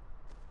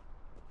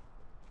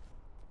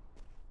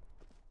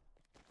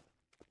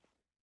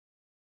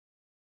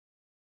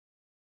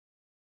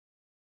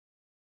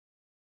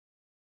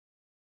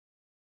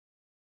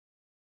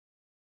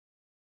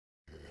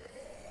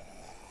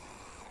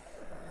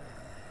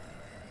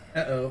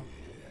 Uh-oh.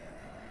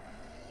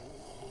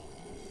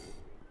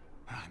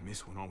 I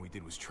miss when all we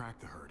did was track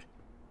the herd.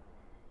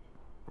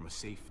 From a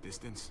safe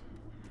distance.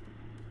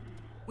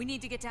 We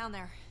need to get down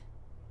there.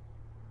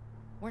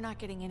 We're not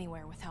getting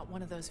anywhere without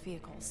one of those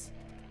vehicles.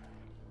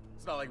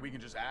 It's not like we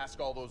can just ask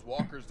all those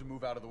walkers to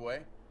move out of the way.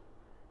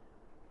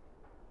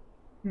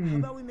 How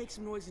about we make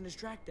some noise and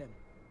distract them?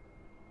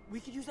 We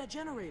could use that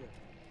generator.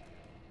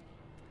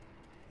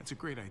 That's a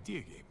great idea,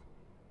 Gabe.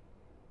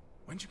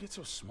 When'd you get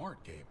so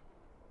smart, Gabe?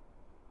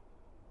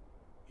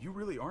 You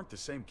really aren't the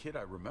same kid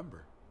I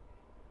remember.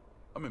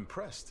 I'm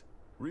impressed,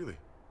 really.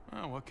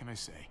 Oh, what can I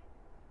say?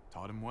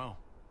 Taught him well.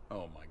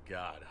 Oh my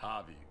god,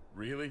 Javi,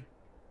 really?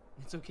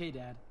 It's okay,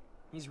 Dad.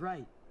 He's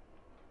right.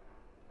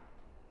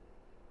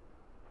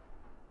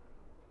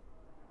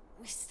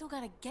 We still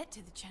gotta get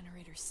to the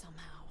generator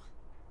somehow.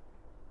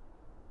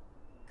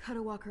 Cut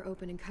a walker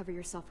open and cover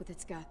yourself with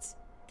its guts.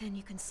 Then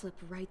you can slip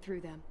right through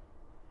them.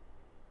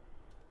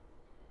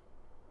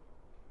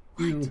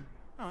 Ew.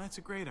 Oh, that's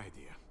a great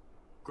idea.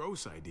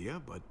 Gross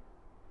idea, but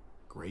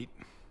great.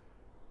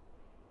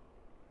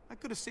 I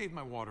could have saved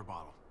my water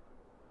bottle.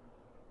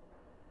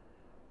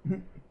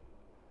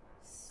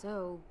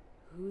 So,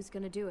 who's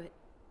gonna do it?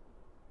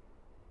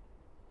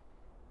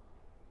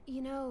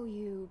 You know,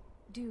 you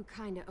do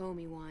kinda owe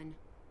me one.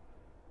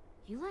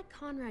 You let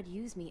Conrad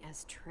use me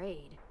as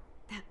trade.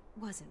 That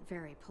wasn't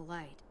very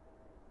polite.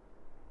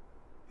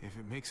 If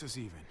it makes us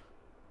even.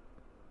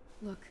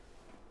 Look,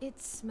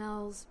 it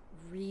smells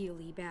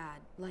really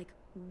bad, like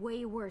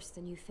Way worse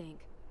than you think.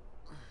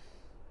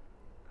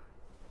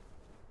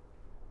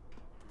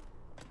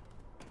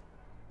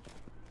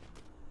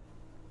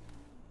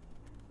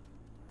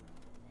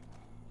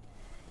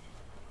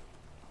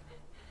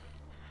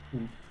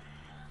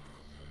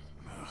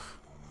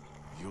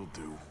 You'll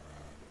do.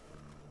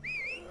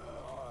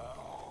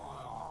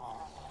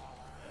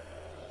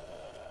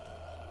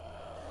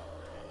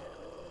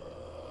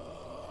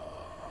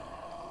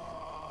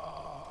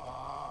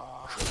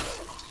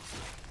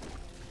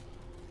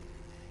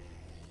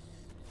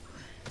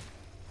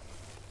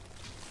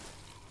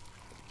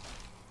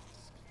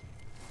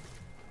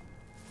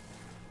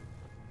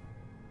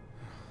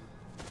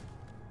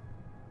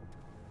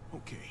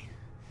 Okay,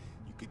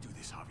 you could do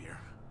this, Javier.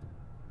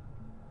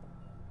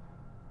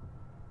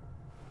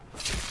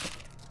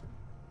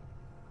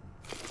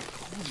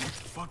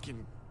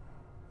 Fucking...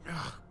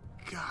 Oh,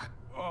 God.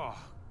 Oh,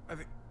 I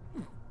think...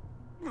 I'm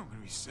gonna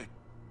be sick.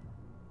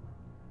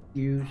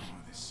 Use.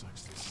 Oh, this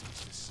sucks, this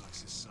sucks, this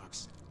sucks, this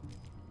sucks.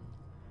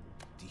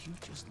 Do you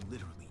just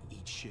literally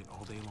eat shit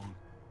all day long?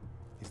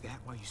 Is that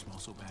why you smell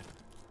so bad?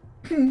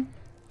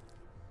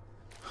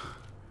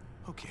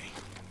 Okay,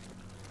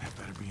 that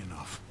better be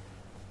enough.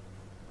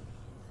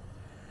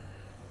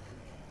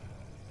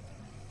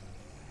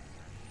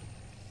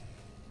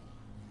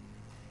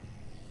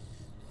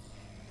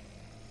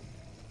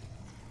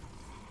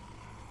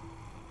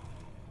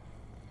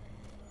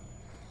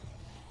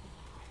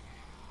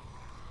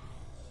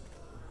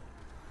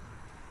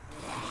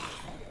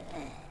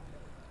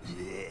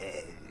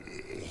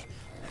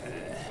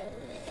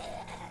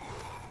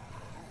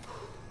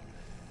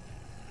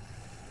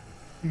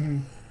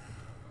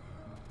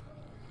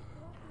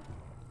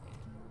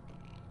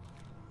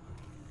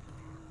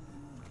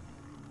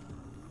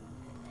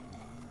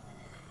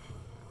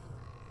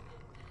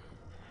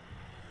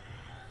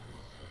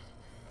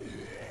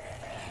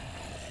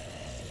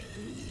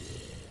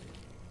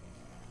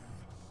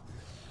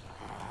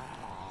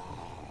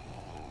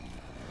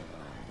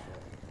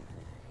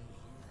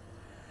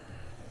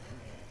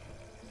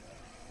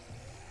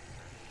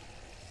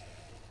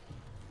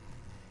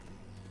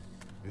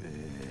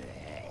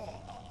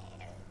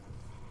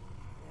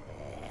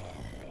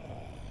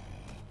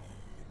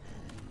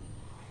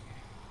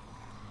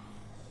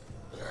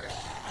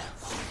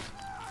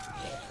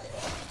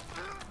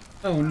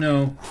 Oh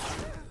no.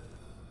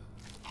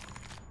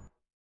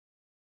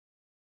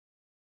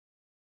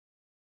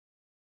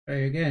 Try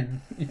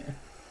again.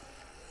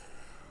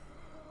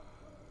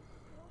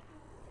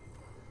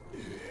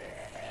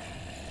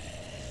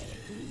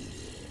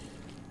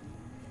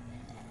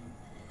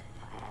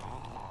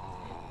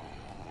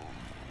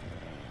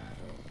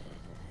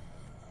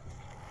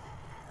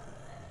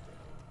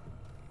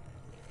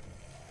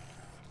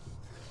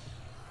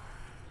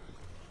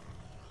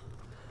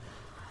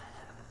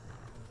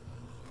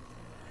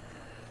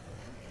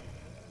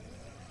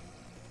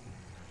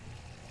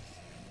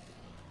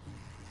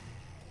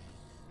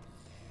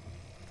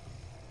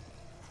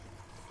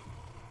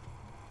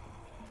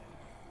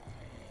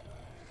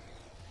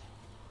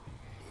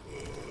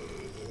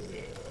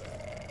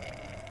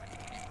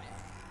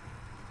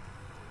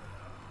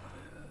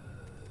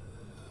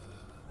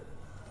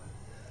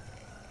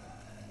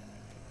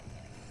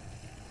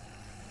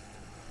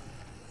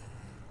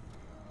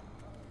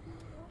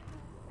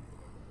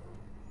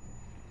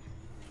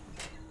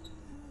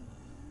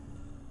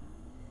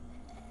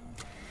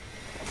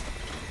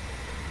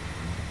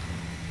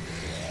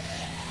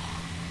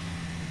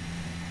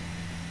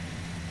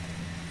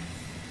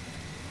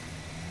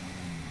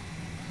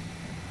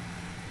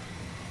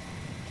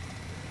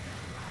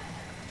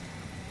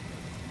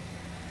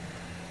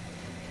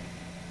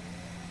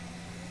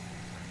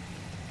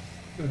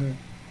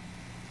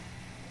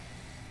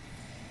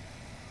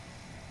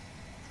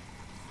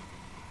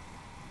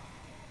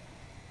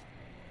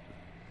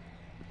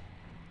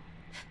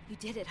 You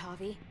did it,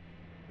 Javi.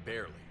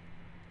 Barely.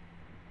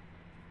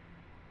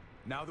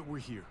 Now that we're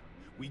here,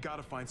 we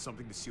gotta find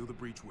something to seal the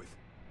breach with.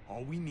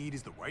 All we need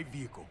is the right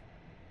vehicle.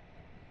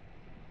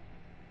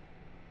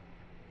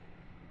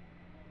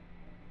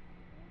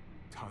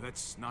 Oh,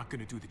 that's not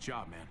gonna do the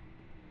job, man.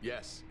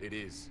 Yes, it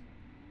is.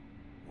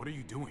 What are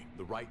you doing?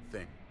 The right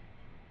thing.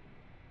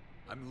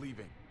 I'm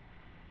leaving.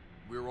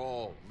 We're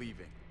all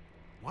leaving.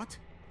 What?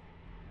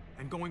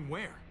 And going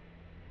where?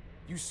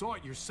 You saw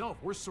it yourself.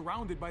 We're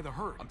surrounded by the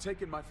herd. I'm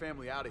taking my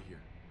family out of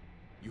here.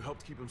 You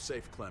helped keep them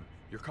safe, Clem.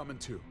 You're coming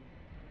too.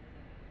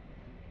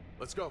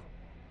 Let's go.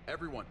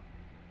 Everyone.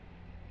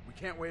 We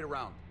can't wait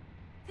around.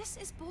 This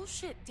is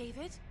bullshit,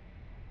 David.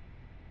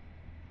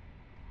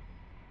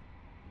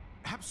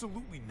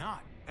 Absolutely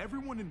not.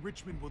 Everyone in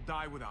Richmond will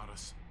die without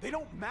us. They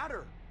don't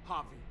matter,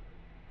 Javi.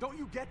 Don't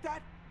you get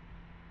that?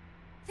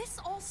 This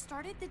all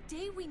started the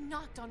day we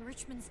knocked on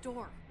Richmond's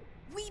door.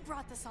 We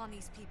brought this on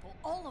these people,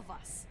 all of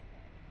us.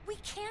 We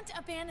can't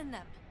abandon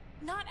them.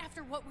 Not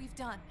after what we've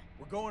done.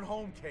 We're going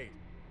home, Kate.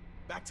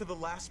 Back to the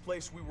last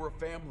place we were a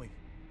family.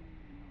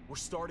 We're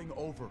starting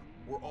over.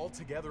 We're all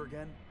together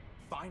again.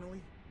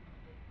 Finally.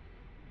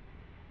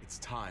 It's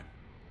time.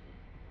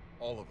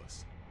 All of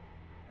us.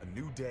 A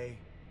new day,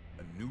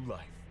 a new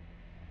life.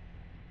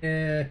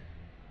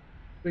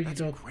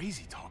 That's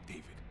crazy talk,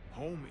 David.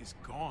 Home is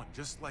gone,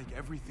 just like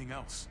everything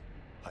else.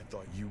 I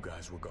thought you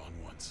guys were gone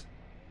once,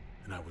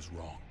 and I was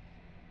wrong.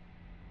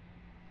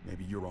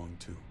 Maybe you're wrong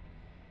too.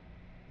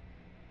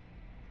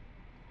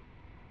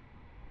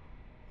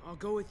 I'll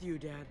go with you,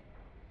 Dad.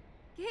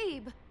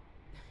 Gabe!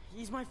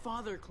 He's my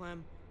father,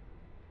 Clem.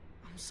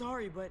 I'm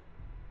sorry, but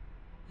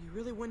you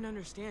really wouldn't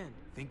understand.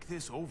 Think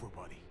this over,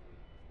 buddy.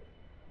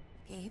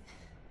 Gabe?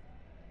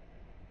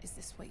 Is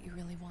this what you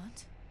really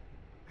want?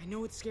 I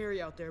know it's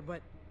scary out there,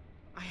 but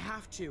I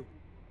have to.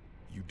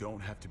 You don't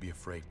have to be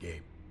afraid,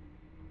 Gabe.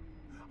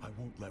 I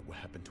won't let what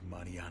happened to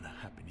Mariana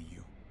happen to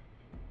you.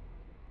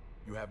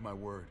 You have my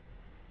word.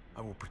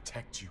 I will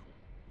protect you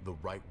the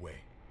right way.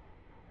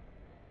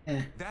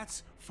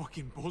 That's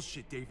fucking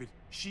bullshit, David.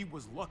 She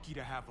was lucky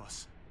to have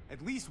us.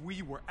 At least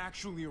we were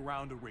actually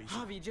around to raise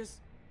her. Javi, just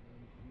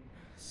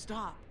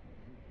stop.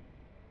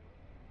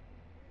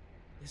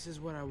 This is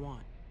what I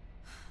want.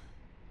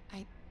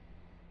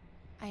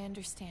 I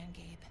understand,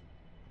 Gabe.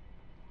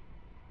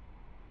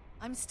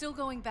 I'm still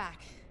going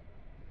back.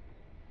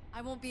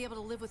 I won't be able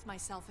to live with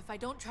myself if I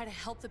don't try to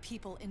help the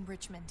people in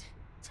Richmond.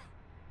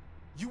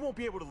 You won't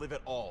be able to live at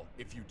all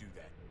if you do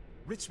that.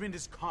 Richmond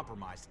is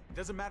compromised. It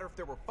doesn't matter if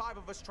there were 5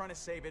 of us trying to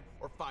save it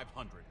or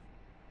 500.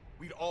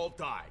 We'd all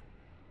die.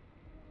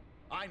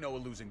 I know a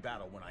losing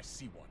battle when I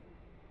see one.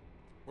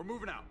 We're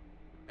moving out.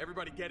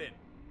 Everybody get in.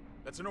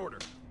 That's an order.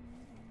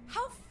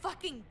 How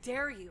fucking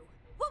dare you?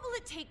 What will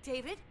it take,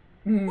 David?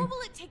 What will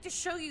it take to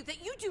show you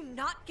that you do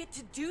not get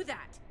to do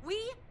that? We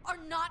are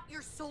not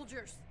your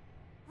soldiers.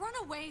 Run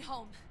away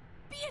home.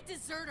 Be a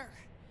deserter.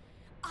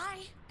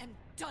 I am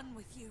done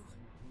with you.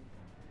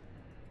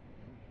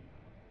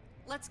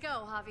 Let's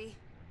go, Javi.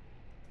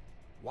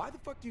 Why the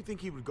fuck do you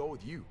think he would go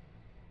with you?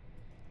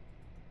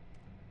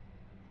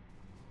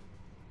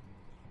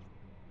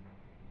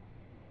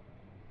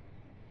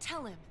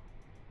 Tell him.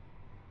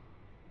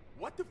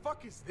 What the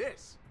fuck is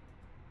this?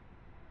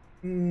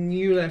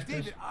 You left us.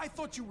 David, I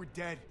thought you were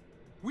dead.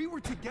 We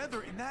were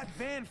together in that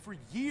van for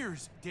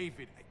years,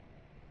 David.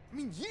 I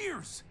mean,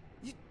 years!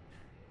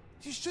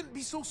 You shouldn't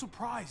be so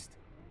surprised.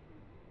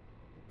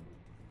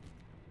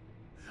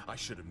 I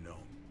should have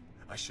known.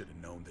 I should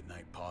have known the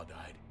night Pa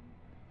died.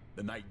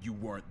 The night you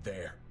weren't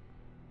there.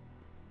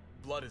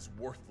 Blood is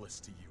worthless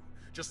to you,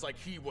 just like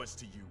he was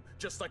to you,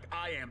 just like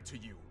I am to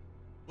you.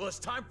 Well, it's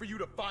time for you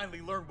to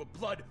finally learn what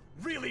blood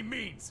really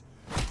means.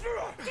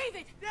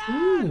 David!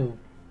 Ooh.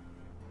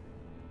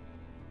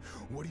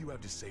 What do you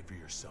have to say for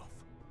yourself,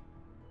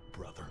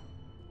 brother?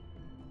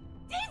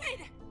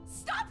 David!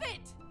 Stop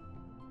it!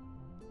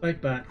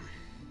 Fight back.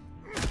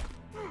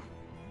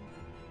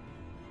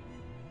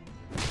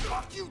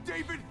 Fuck you,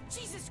 David!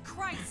 Jesus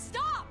Christ,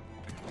 stop!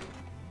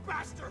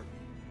 Bastard!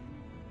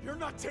 You're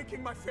not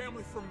taking my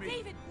family from me!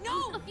 David,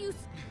 no!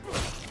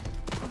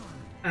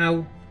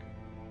 Ow.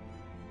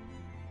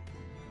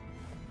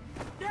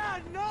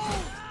 Dad, no!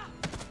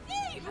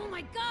 Dave! Oh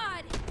my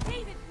God!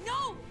 David,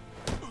 no!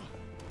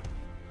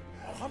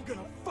 I'm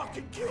gonna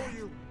fucking kill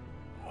you!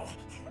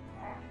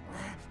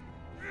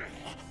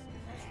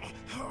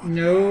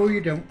 No,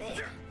 you don't.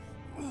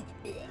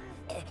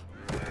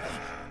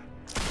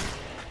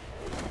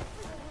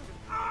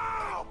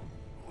 Ow!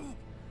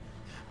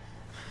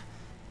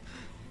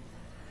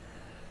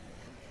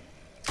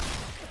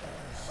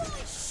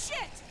 Holy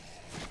shit!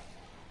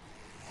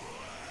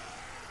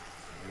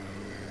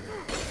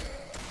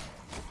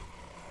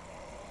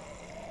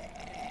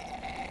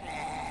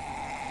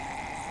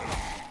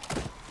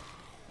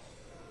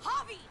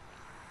 Javi!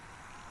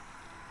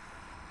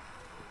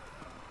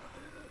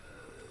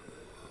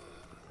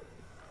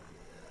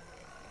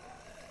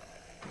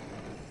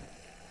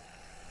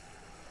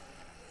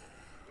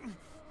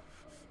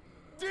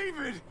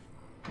 David!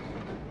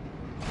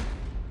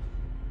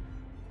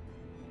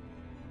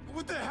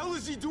 What the hell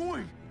is he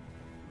doing?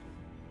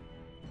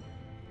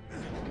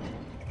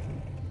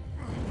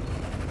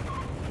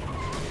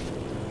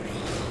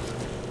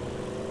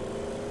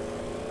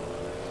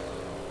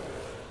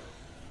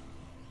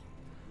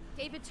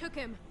 David took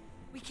him.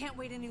 We can't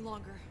wait any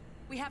longer.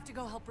 We have to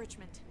go help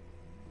Richmond.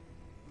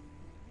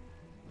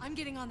 I'm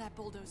getting on that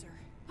bulldozer.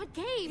 But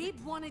Gabe!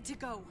 Gabe wanted to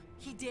go.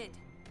 He did.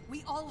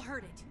 We all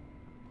heard it.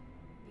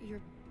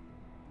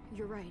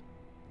 You're right.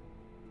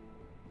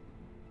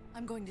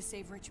 I'm going to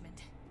save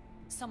Richmond.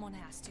 Someone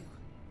has to.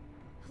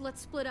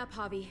 Let's split up,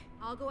 Javi.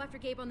 I'll go after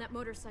Gabe on that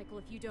motorcycle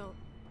if you don't.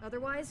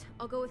 Otherwise,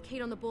 I'll go with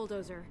Kate on the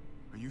bulldozer.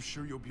 Are you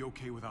sure you'll be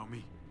okay without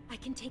me? I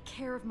can take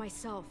care of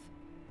myself.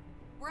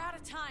 We're out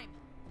of time.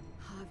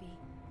 Javi,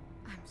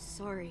 I'm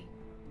sorry.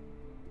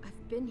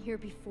 I've been here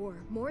before,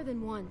 more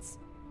than once.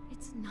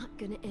 It's not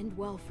gonna end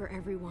well for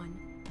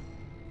everyone.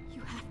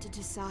 You have to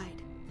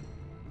decide.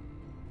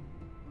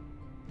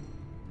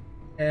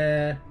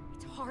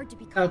 It's hard to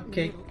be caught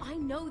Okay. in the middle. I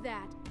know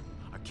that.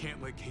 I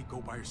can't let Kate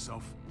go by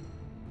herself.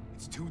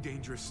 It's too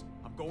dangerous.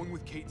 I'm going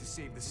with Kate to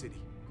save the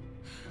city.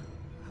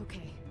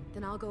 Okay,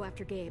 then I'll go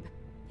after Gabe.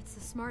 It's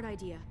a smart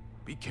idea.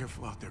 Be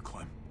careful out there,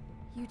 Clem.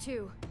 You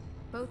too.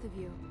 Both of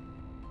you.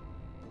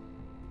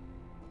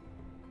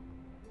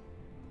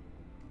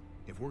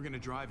 If we're gonna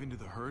drive into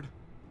the herd,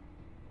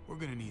 we're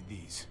gonna need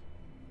these.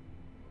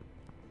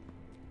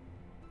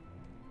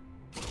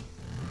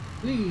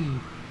 Whee!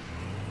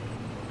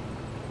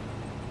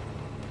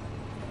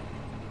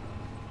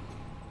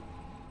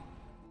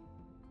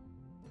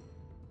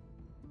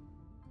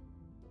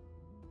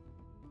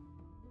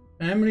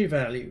 Family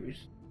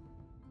values.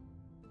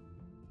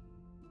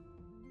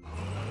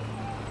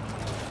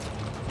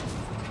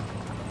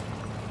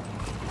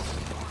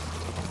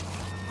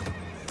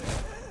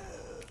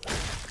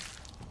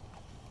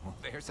 Well,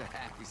 there's a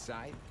happy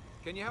sight.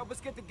 Can you help us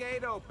get the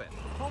gate open?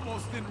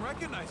 Almost didn't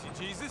recognize you,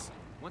 Jesus.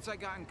 Once I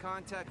got in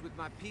contact with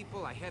my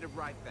people, I headed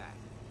right back.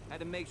 Had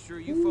to make sure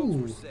you folks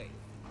were safe.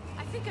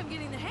 I think I'm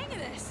getting the hang of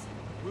this.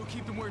 We'll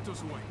keep the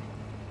muertos away.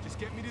 Just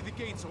get me to the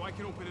gate so I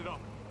can open it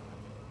up.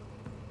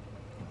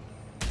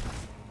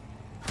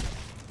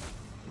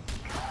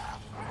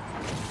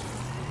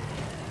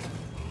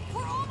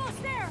 We're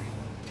almost there!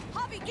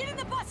 Javi, get in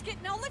the busket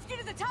and I'll lift you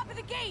to the top of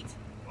the gate!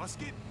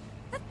 Busket?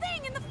 The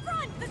thing in the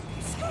front! The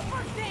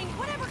scooper thing!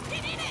 Whatever!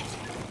 Get in it!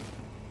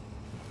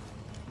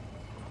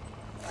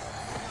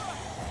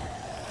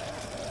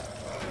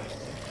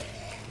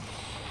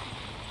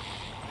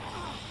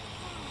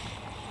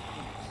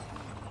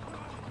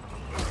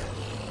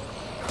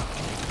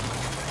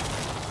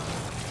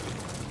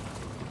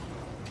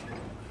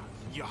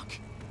 Yuck.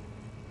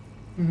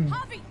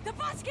 Javi, the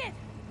busket!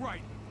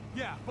 Right.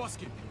 Yeah,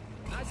 busket.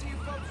 Nice of you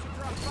folks to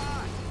drop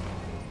by.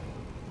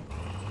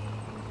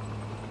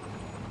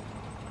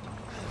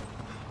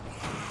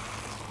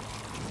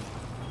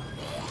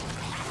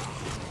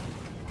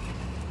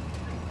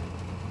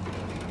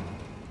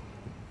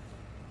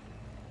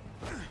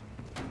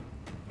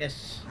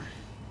 Yes.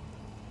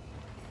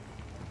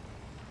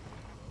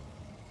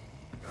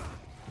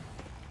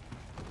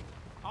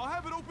 I'll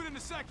have it open in a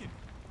second.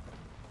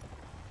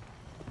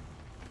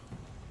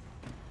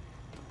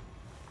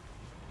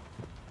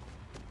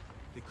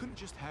 They couldn't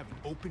just have an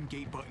open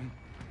gate button.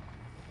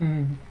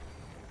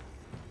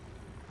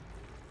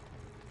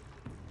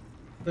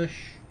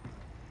 Push.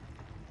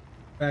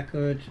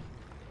 Backward.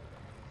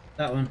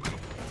 That one.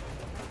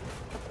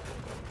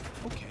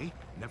 Okay,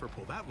 never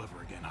pull that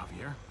lever again,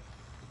 Javier.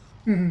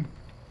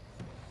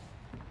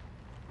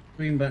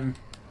 Green button.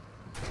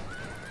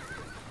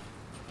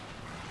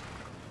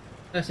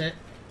 That's it.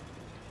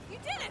 You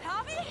did it,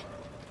 Javi!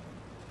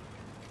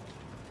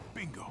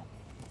 Bingo.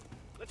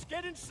 Let's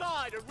get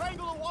inside and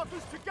wrangle the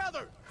walkers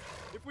together!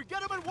 If we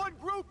get them in one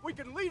group, we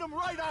can lead them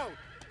right out!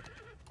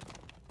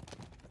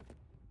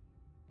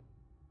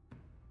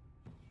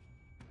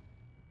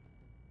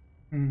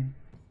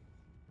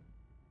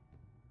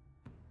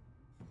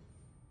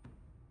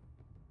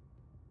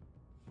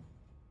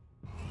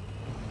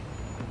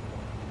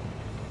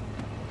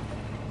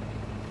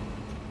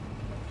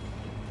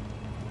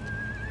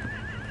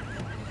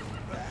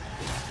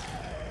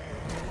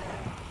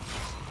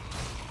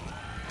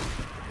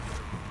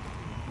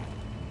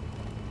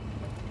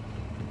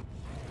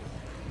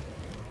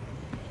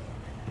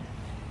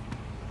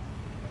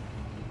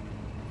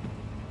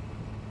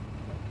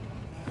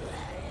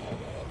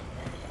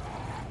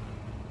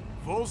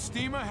 Full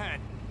steam ahead.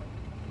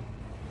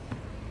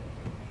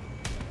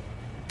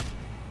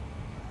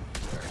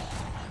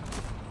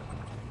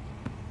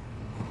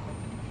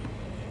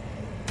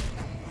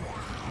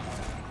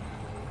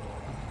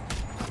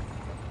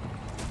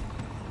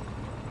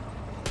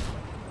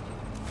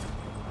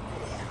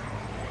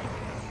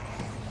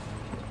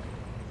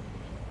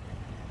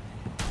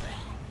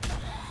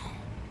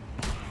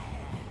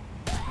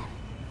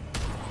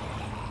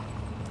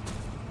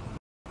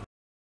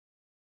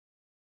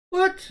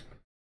 What?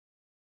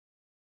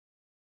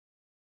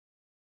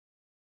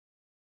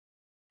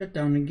 Shut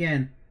down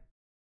again.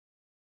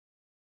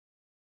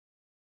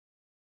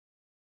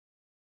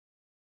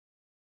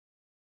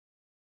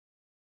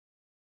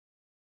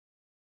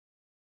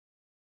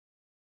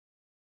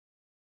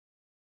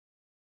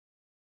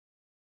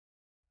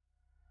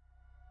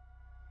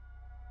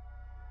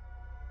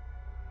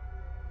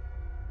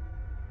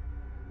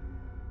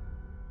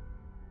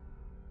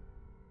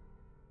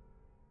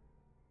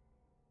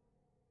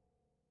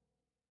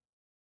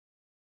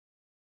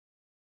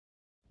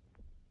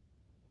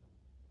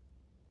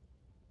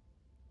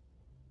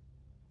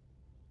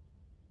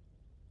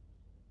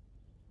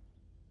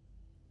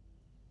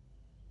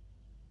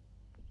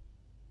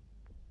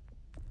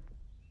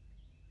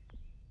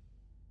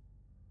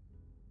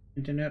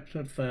 Into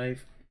episode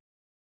 5.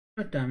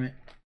 God damn it.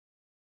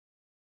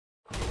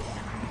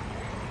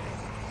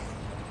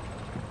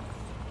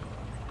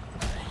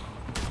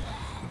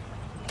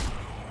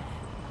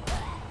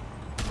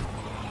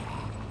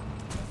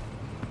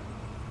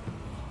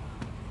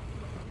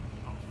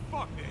 Oh,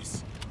 fuck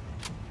this.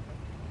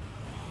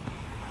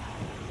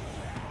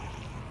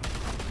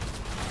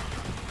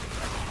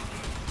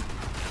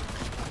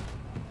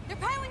 They're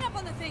piling up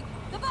on the thing!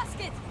 The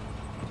busket!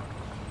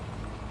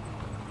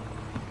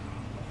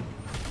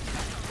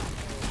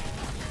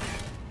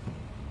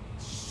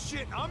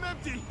 Shit, I'm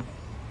empty.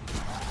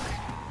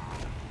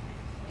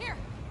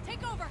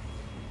 over!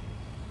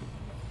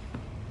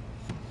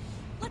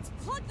 Let's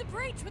plug the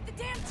breach with the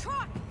damn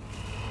truck!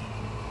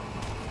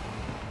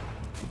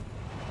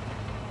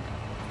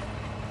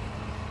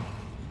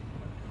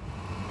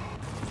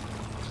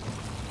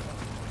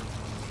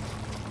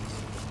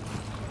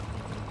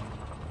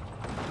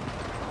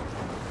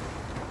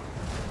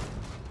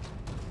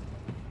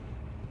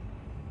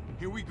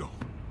 Here we go.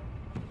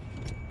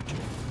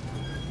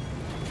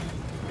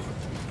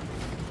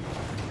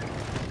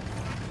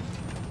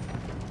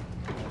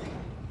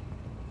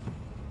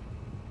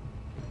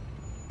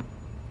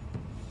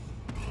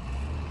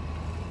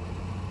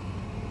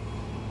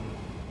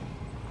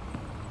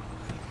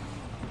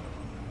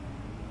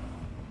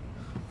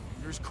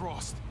 Fingers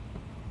crossed.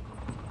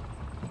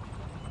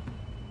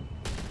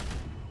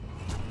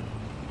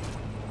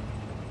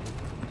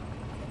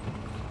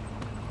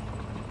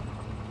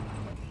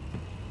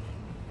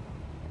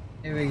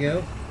 Here we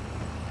go.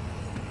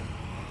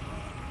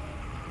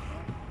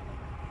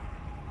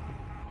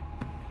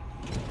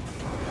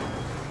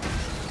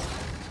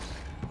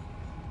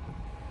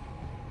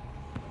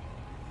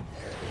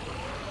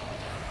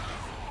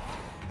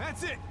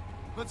 That's it.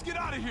 Let's get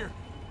out of here.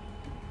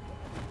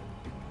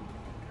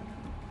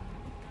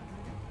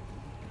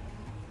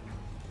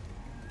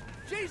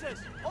 Jesus!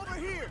 Over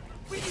here!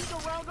 We need to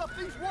round up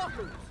these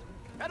walkers!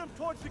 Head them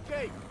towards the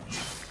gate!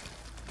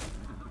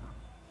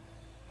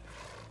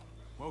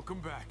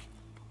 Welcome back.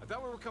 I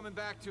thought we were coming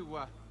back to,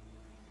 well,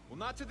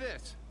 not to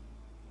this.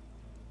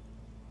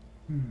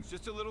 It's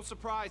just a little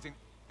surprising,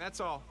 that's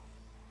all.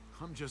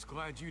 I'm just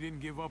glad you didn't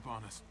give up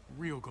on us.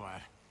 Real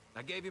glad.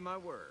 I gave you my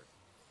word.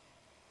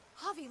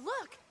 Javi,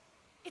 look!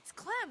 It's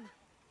Clem!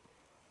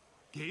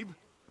 Gabe?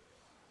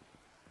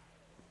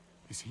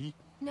 Is he?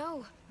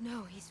 No,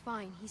 he's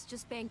fine. He's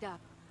just banged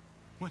up.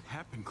 What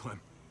happened, Clem?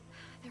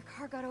 Their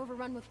car got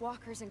overrun with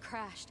walkers and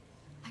crashed.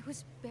 I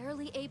was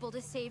barely able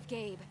to save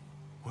Gabe.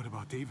 What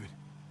about David?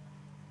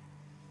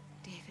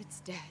 David's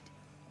dead.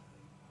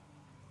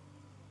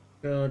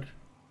 God.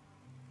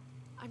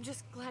 I'm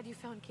just glad you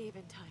found Gabe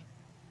in time.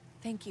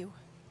 Thank you.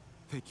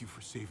 Thank you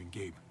for saving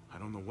Gabe. I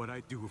don't know what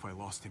I'd do if I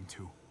lost him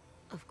too.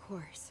 Of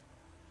course.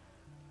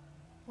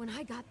 When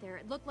I got there,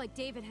 it looked like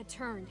David had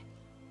turned.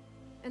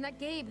 And that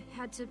Gabe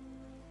had to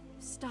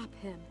stop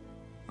him.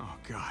 Oh,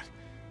 God.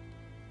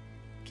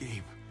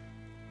 Gabe.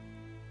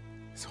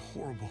 It's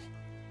horrible.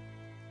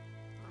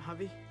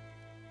 Javi?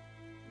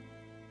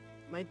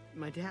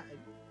 My dad,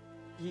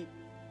 he...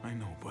 I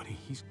know, buddy.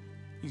 He's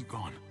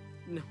gone.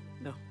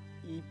 No.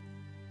 He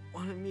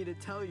wanted me to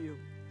tell you.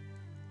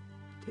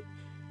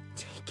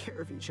 Take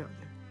care of each other.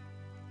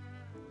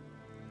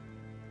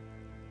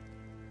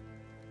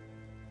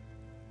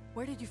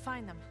 Where did you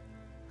find them?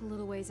 A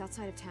little ways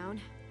outside of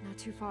town. Not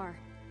too far.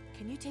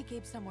 Can you take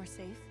Gabe somewhere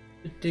safe?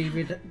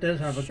 David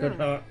does have a good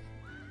heart.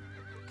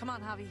 Come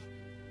on, Javi.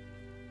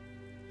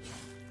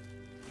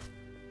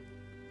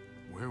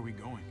 Where are we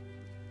going?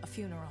 A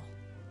funeral.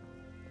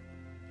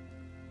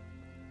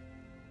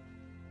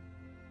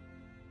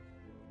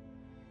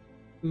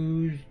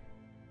 Who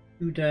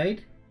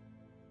died?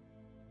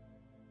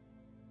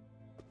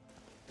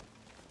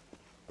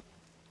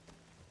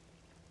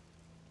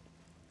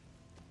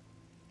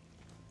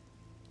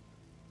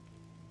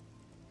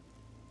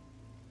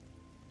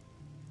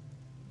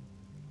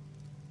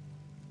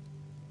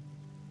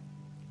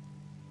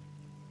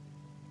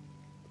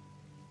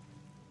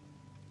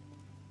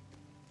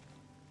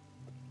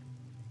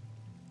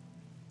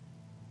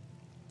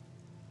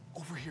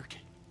 Over here,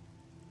 Kate.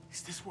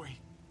 It's this way.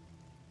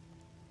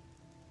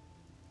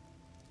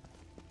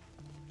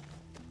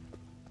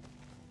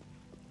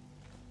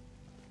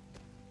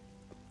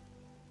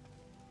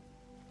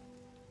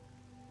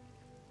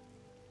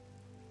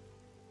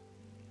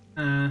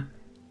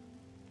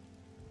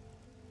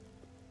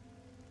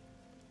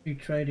 You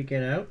try to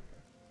get out?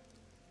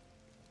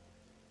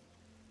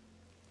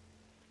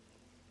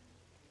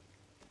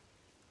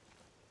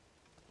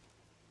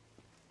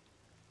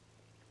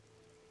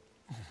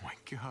 Oh my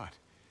God.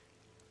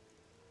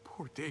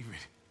 Poor David.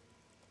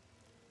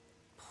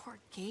 Poor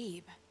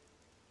Gabe.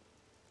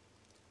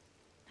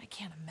 I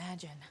can't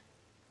imagine.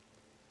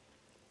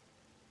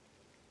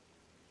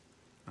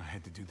 I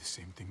had to do the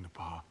same thing to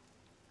Pa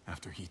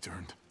after he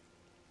turned.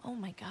 Oh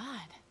my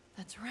God,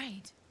 that's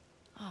right.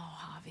 Oh,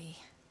 Javi,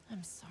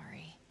 I'm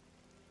sorry.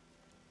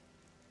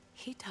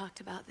 He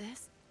talked about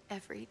this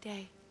every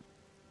day.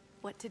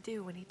 What to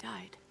do when he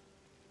died.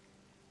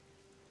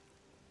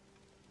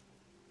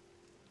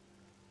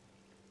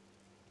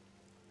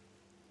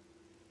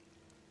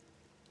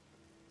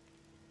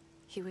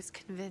 He was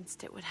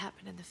convinced it would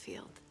happen in the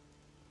field.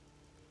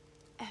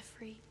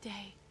 Every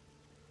day.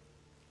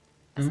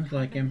 Sounds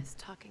like him. Is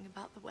talking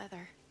about the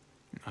weather.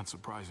 Not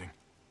surprising.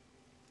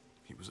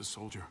 He was a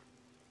soldier.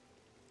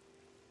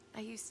 I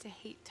used to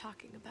hate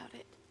talking about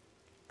it,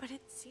 but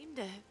it seemed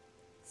to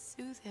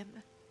soothe him.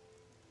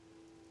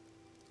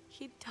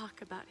 He'd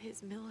talk about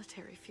his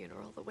military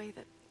funeral the way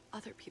that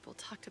other people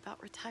talked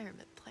about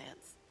retirement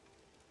plans.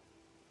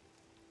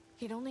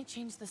 He'd only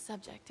change the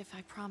subject if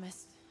I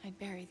promised I'd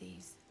bury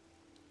these.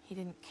 he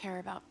didn't care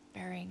about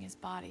burying his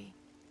body.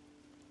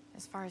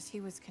 As far as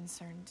he was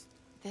concerned,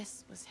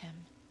 this was him.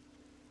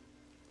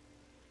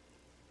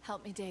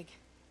 Help me dig.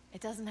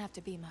 It doesn't have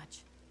to be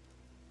much.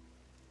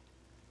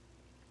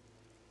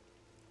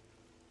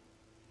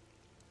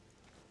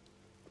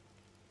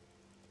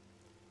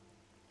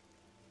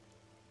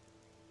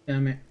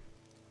 Damn it.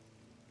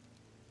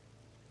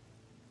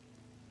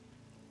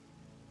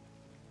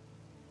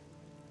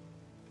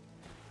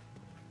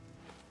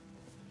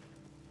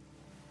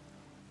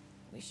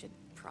 We should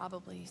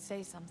probably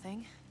say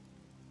something.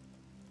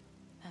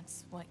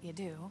 That's what you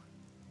do.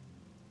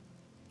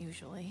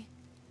 Usually.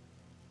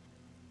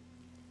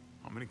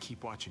 I'm gonna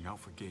keep watching out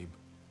for Gabe.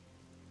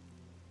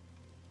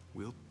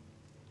 We'll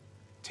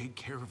take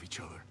care of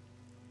each other.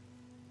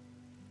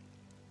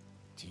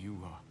 Do you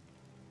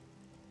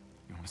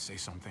want to say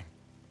something?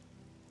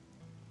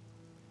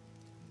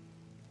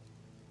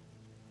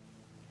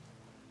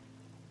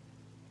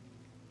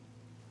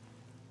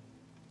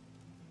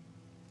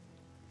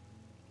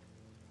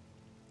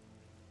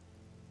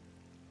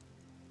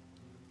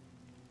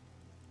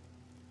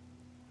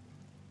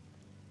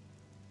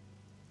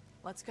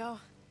 Let's go.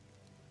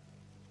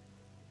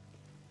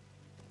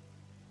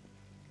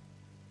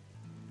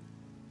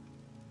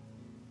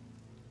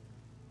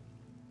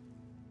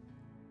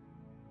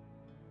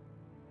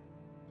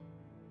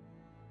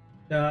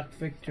 Dark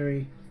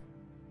victory.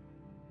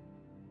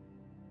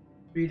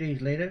 3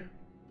 days later.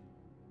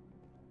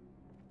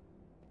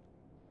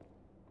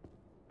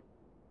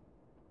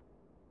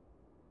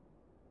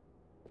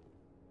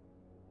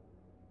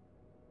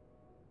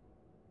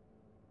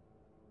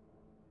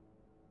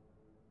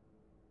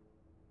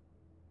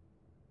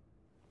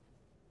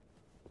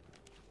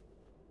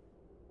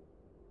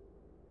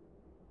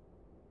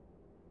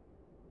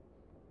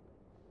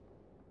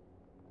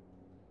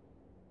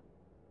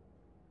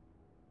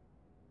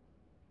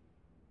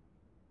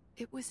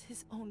 It was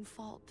his own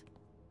fault.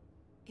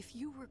 If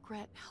you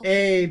regret helping,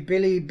 Hey,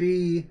 Billy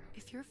B.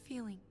 if you're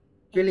feeling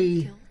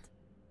Billy. guilt,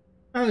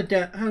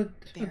 How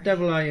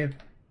devil are you?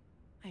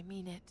 I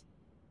mean it.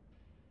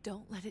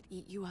 Don't let it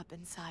eat you up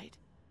inside.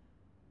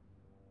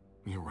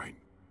 You're right.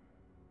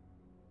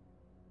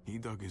 He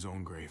dug his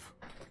own grave.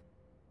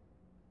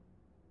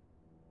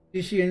 Do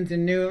you see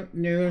anything new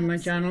in my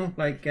channel?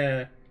 Like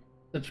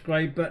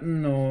subscribe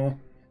button or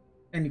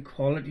any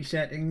quality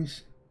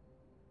settings?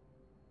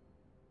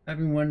 I've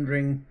been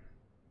wondering.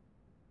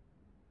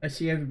 I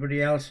see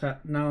everybody else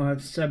now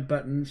have sub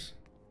buttons.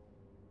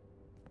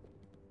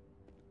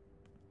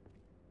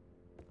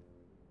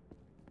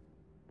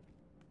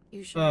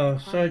 Oh,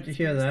 sorry to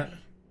hear that.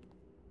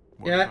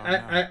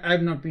 Yeah,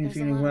 I've not been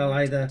feeling well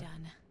either.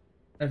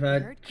 I've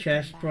had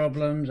chest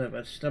problems, I've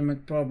had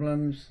stomach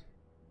problems.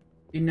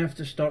 Enough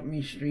to stop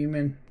me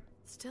streaming.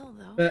 Still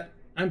though, but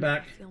I'm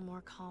back. I feel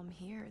more calm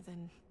here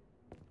than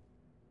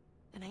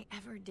I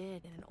ever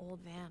did in an old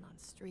van on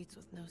streets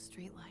with no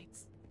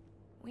streetlights.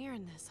 We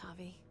earned this,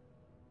 Javi.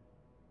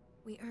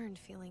 We earned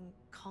feeling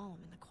calm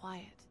in the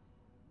quiet.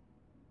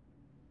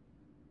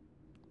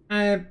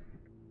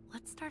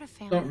 Let's start a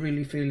family. Not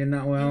really feeling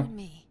that well. You and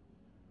me.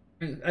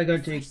 I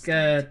gotta take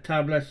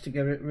tablets to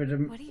get rid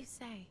of. What do you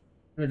say?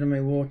 Rid of my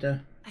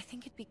water. I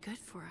think it'd be good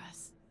for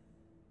us.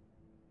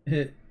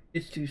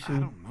 It's too soon. I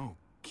don't know,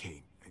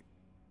 Kate.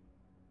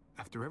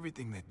 After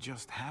everything that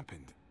just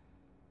happened,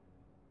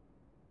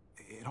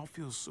 it all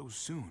feels so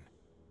soon.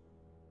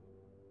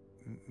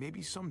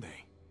 Maybe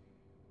someday.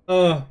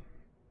 Oh,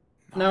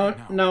 now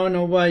I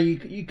know why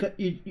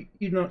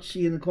you're not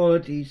seeing the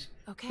qualities.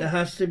 Okay. There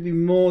has to be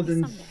more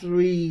than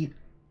someday.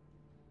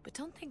 But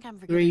don't think I'm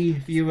three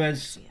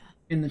viewers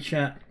in the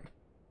chat.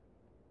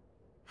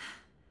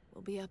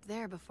 We'll be up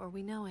there before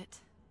we know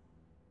it.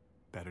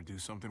 Better do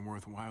something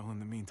worthwhile in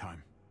the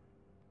meantime.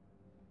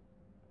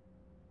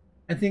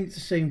 I think it's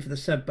the same for the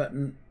sub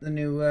button, the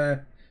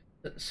new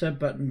sub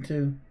button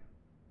too.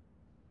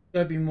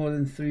 Gotta be more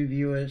than 3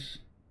 viewers.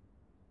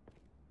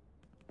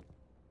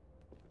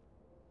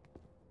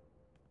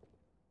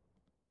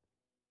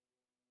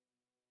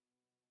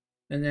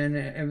 And then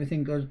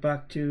everything goes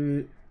back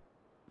to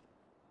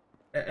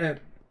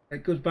it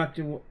goes back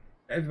to what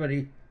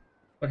everybody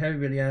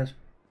has.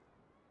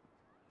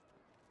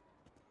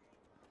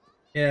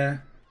 Yeah.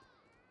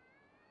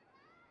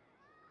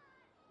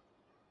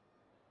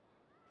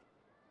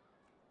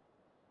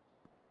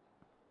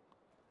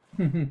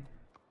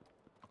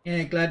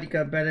 Yeah, glad you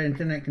got better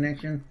internet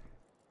connection.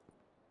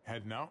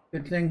 Heading out?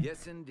 Good thing.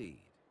 Yes, indeed.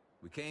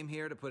 We came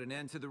here to put an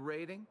end to the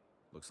raiding.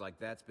 Looks like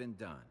that's been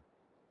done.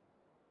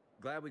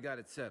 Glad we got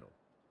it settled.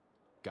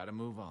 Gotta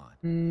move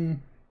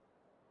on.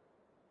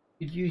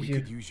 We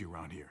could use you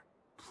around here.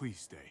 Please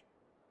stay.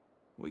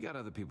 We got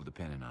other people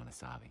depending on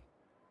us, Javi.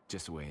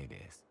 Just the way it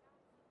is.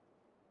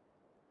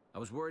 I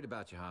was worried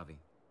about you, Javi.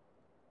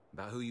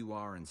 About who you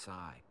are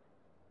inside.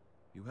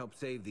 You helped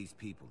save these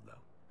people,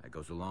 though. That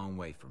goes a long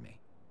way for me.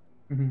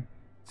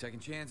 Second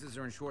chances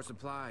are in short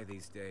supply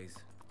these days.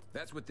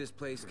 That's what this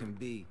place can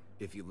be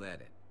if you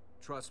let it.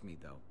 Trust me,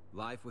 though.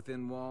 Life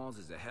within walls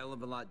is a hell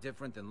of a lot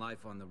different than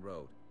life on the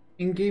road.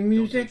 In-game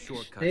music, Don't take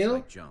shortcuts still?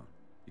 like Joan.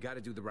 You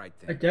gotta do the right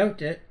I thing.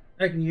 doubt it.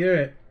 I can hear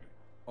it.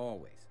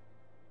 Always.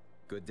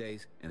 Good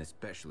days, and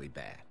especially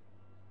bad.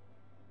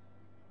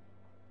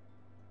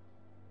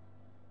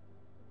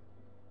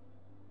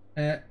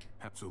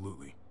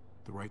 Absolutely.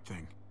 The right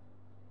thing.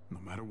 No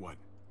matter what.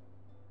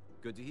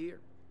 Good to hear.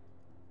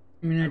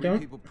 I mean, I read don't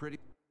people pretty...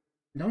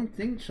 don't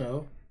think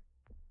so.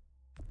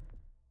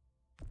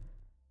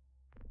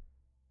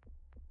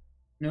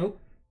 Nope.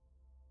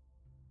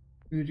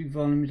 Music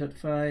volume is at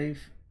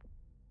 5.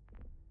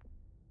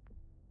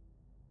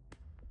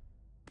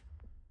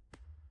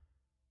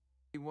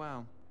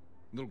 Well,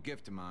 little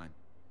gift of mine.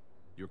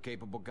 You're a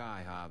capable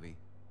guy, Javi.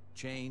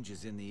 Change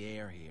is in the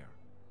air here.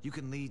 You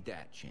can lead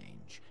that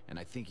change, and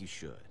I think you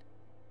should.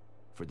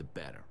 For the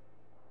better.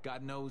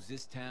 God knows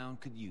this town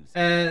could use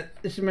it.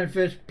 This is my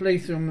first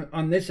playthrough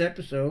on this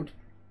episode.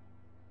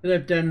 But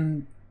I've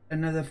done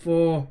another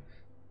 4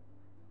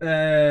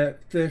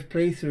 first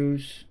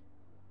playthroughs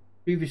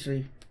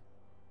previously.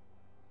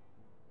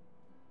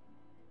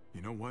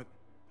 You know what?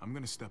 I'm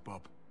gonna step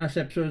up. That's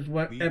episodes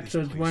Lead this place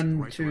in the 1,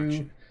 right 2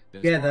 direction. Then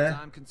as far together, as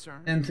I'm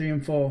concerned, and 3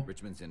 and 4.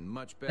 Richmond's in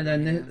much better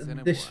And then hands than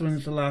it this was.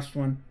 one's the last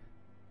one.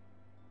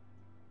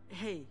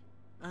 Hey,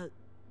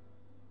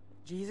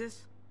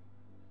 Jesus?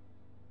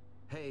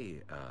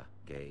 Hey,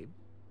 Gabe.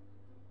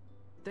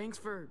 Thanks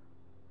for,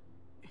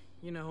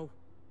 you know,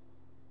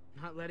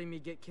 not letting me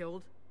get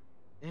killed,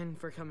 and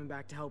for coming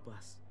back to help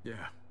us.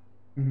 Yeah.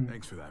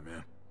 Thanks for that,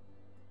 man.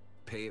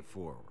 Pay it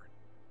forward.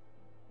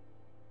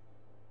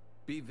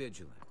 Be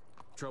vigilant.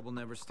 Trouble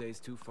never stays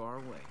too far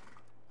away.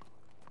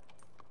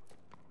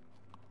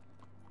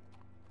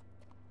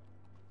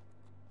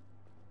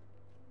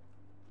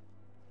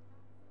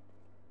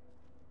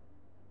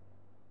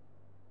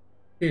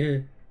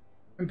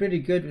 I'm pretty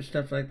good with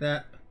stuff like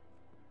that.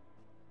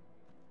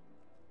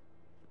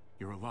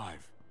 You're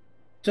alive.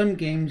 Some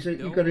games that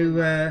you got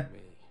to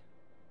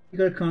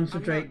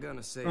concentrate I'm not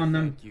gonna say on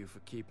them, thank you for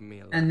keeping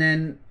me alive. and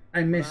then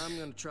I But miss. I'm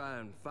gonna try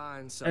and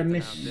find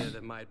something out there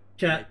that might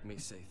chat. make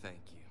me say thank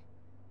you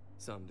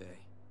someday.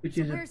 Which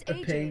So is where's a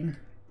AJ? pain.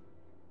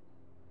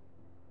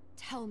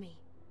 Tell me.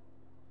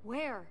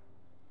 Where?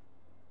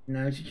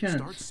 Now's your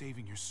chance. Start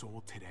saving your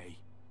soul today.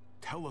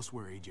 Tell us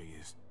where AJ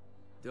is.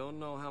 Don't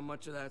know how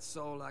much of that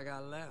soul I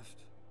got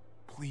left.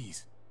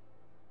 Please.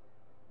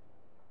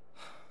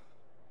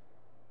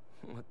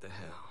 What the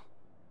hell?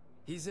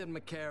 He's at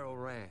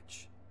McCarroll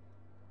Ranch.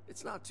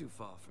 It's not too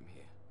far from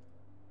here.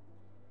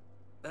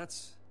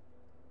 That's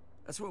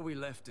where we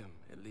left him,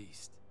 at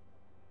least.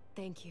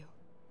 Thank you.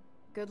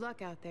 Good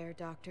luck out there,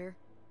 Doctor.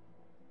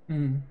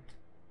 And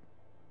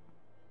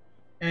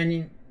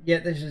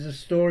yet this is a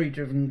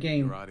story-driven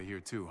game. You're out of here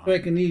too, huh? So I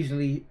can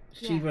easily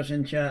see Yeah. what's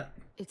in chat.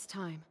 It's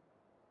time.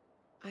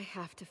 I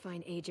have to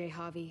find AJ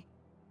Javi.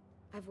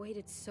 I've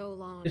waited so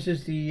long. This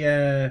is the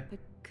But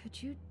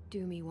could you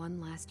do me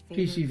one last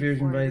favor? PC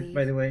version, before I leave?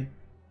 by the way.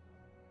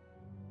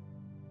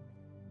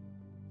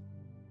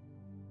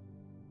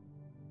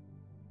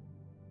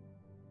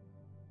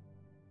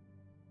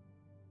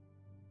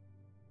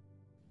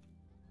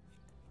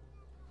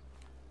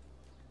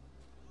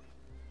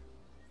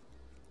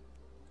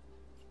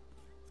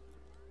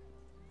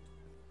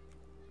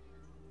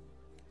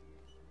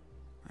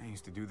 I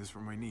used to do this for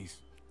my niece.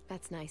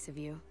 That's nice of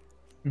you.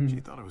 She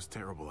thought I was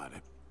terrible at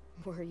it.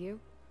 Were you?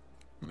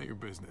 None of your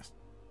business.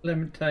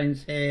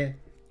 Clementine's hair.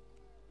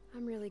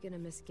 I'm really gonna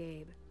miss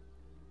Gabe.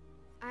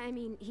 I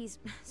mean, he's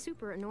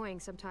super annoying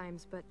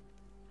sometimes, but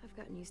I've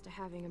gotten used to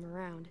having him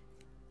around.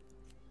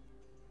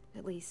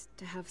 At least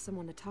to have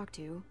someone to talk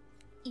to.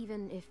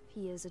 Even if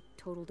he is a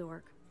total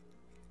dork.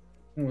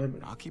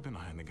 I'll keep an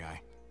eye on the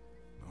guy.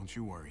 Don't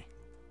you worry.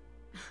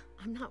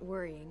 I'm not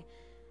worrying.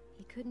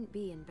 He couldn't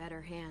be in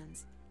better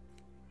hands.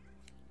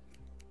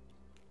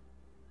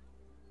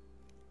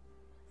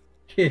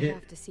 I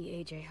have to see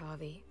AJ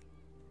Javi.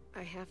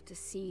 I have to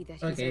see that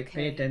he's okay.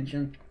 Pay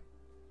attention.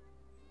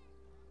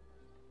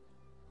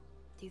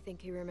 Do you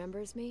think he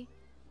remembers me?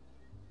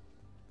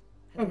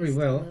 At Probably least a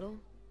will. little?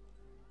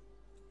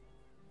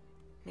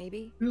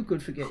 Maybe? Who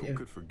could forget Who you?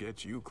 could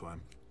forget you,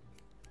 Clem?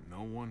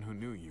 No one who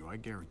knew you, I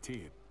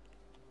guarantee it.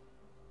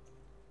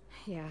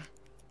 Yeah,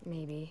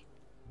 maybe.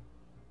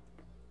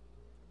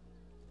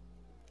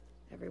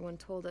 Everyone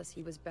told us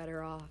he was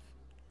better off.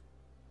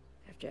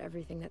 After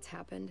everything that's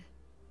happened,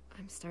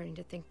 I'm starting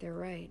to think they're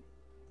right.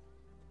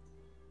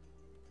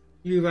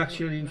 You've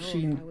actually know if I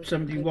seen was a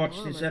somebody good watch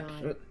mom this or not.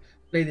 episode,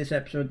 play this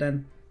episode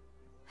then.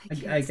 I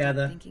can't I stop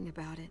gather. thinking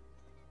about it.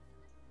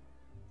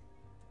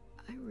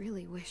 I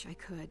really wish I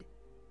could.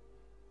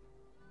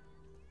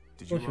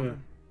 Did you What's love her?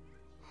 him?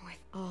 With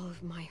all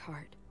of my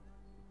heart.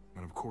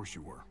 And of course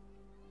you were.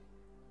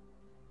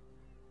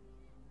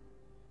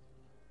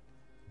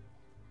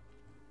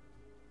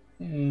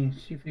 See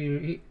if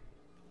you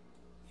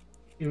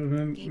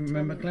remember, Gabe told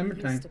remember me he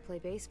Clementine. used to play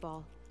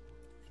baseball.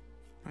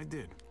 I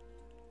did.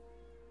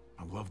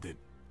 I loved it.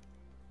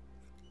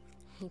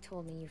 He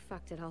told me you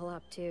fucked it all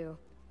up too.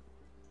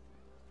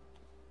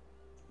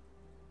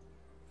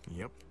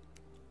 Yep.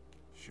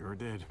 Sure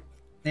did.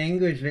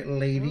 Language, little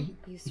lady.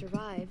 Well, you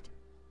survived.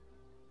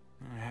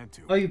 I had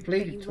to. Oh, you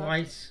played You it loved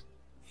twice.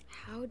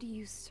 How do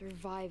you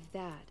survive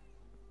that?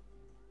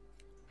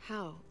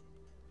 How?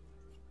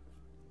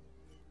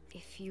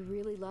 If you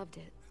really loved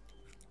it,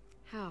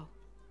 how?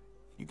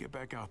 You get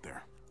back out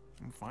there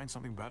and find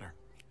something better.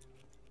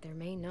 There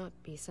may not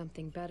be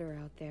something better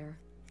out there.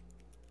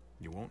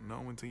 You won't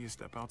know until you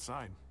step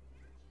outside.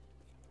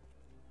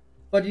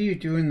 What did you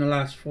do in the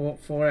last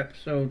four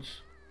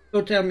episodes?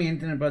 Don't tell me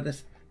anything about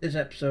this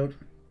episode.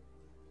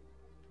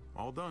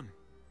 All done.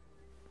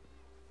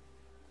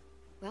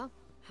 Well,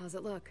 how's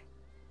it look?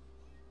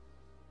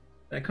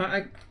 I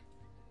kind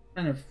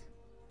of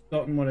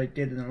forgotten what I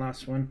did in the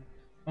last one.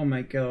 Oh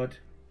my god.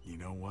 You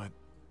know what?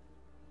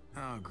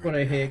 Oh, great. What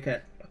a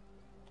haircut.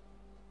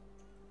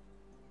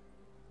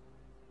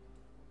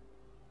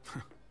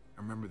 I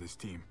remember this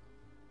team.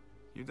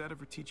 Your dad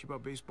ever teach you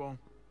about baseball?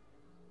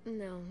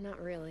 No,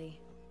 not really.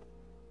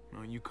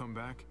 Well, you come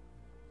back,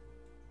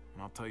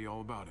 and I'll tell you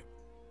all about it.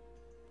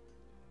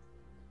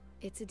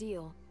 It's a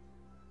deal.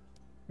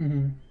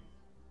 Mm-hmm.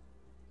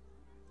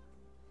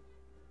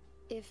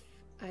 If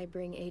I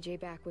bring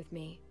AJ back with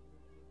me,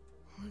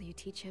 will you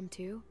teach him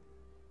too?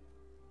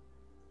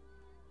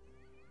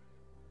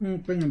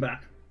 Bring him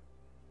back.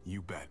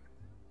 You bet.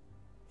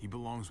 He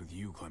belongs with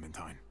you,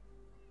 Clementine.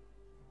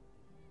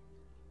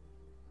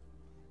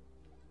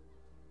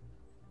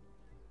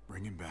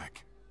 Bring him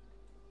back.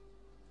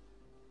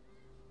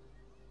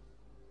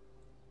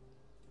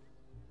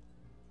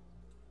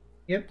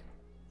 Yep.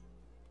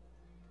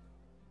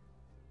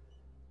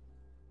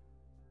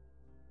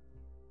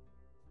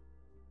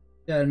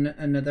 Done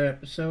another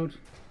episode.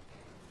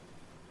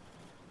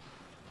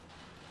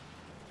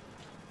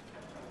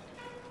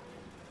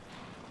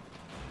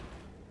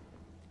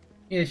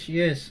 Yes, she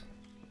is.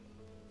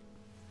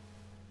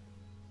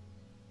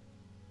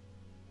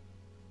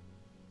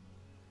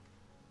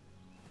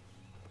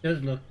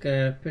 Does look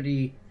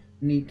pretty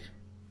neat.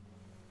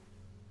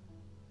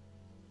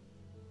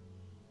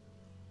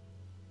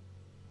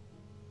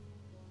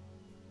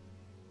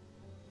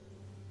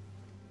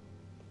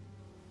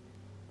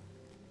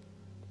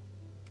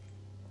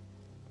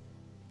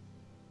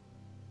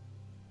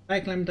 Hi,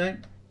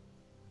 Clementine.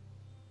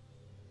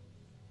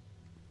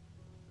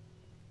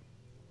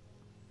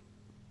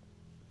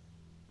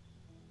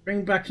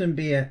 Bring back some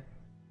beer.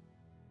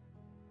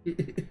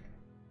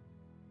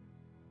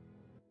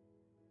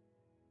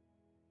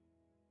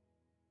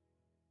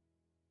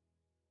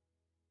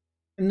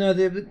 No,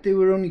 there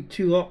were only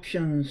two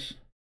options.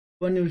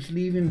 One was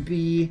leaving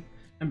B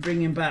and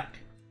bring him back.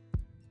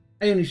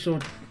 I only saw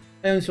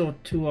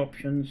two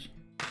options.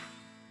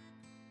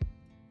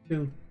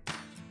 Two.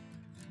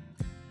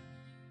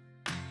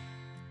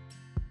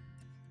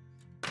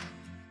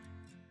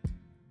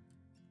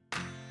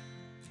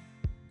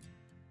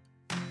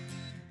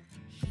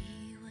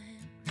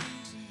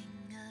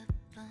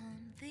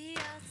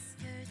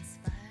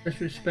 Let's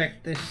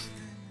respect this.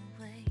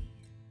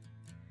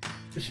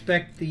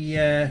 Respect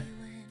the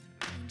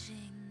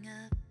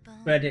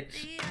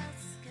credits.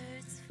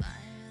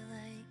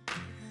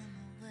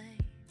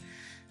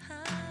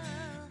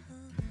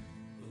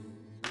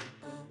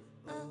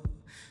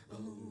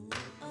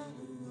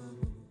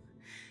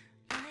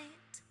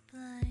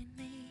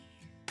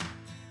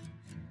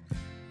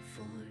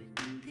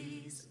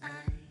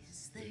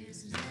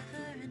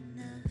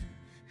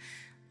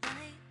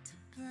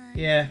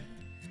 Yeah.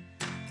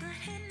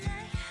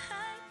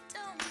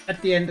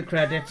 At the end of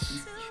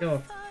credits,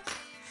 sure.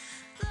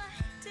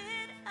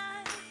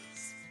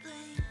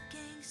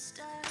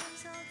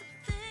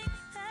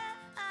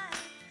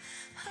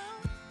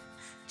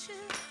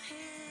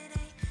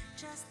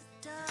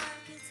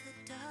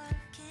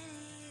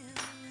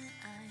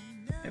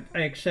 I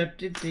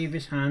accepted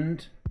David's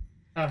hand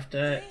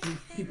after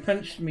he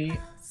punched me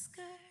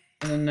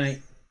on the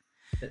night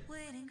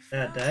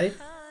that died.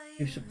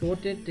 You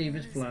supported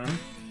David's plan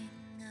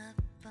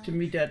to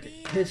meet at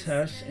his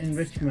house in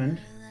Richmond.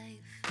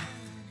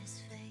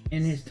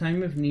 In his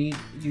time of need,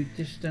 you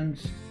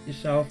distanced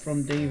yourself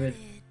from David.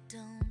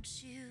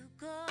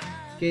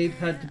 Gabe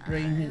had to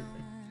bring his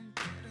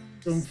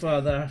own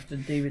father after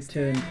David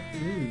turned.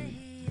 Ooh.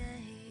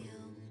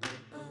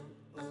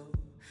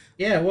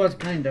 Yeah, it was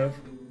kind of.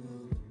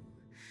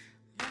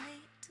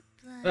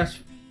 That's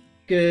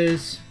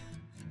because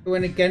I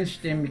went against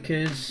him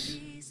because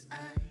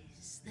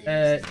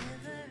I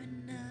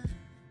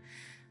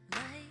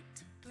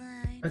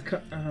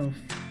can't, oh.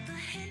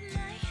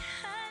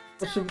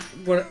 What's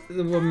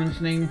the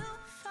woman's name?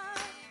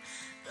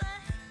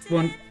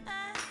 One.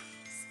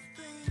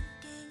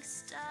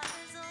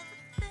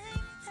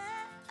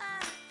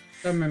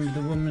 I don't remember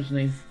the woman's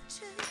name.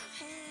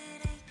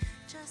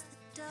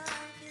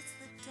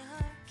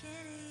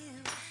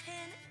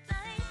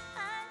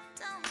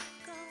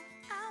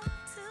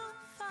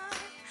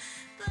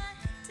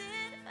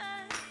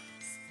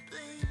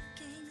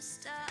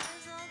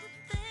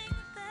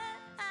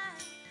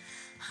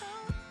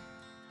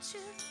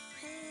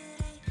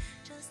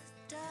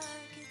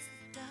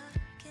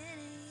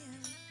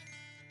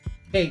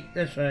 Kate,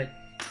 that's right.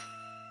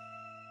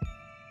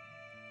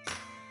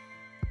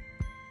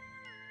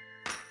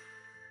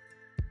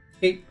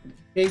 Kate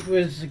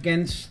was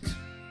against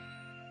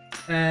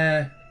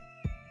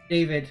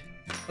David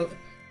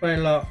quite a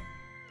lot,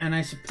 and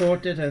I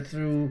supported her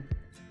through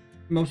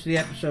most of the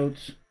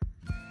episodes.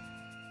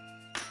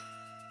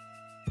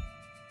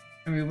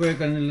 And we were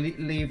going to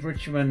leave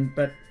Richmond,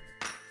 but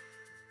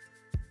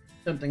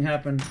something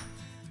happened.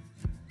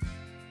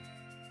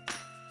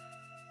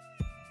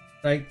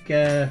 Like,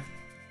 an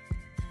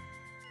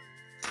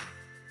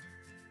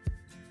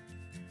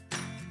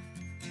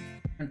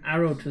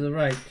arrow to the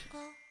right.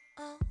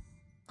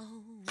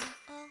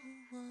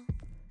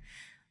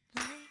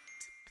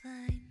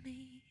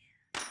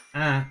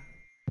 Ah,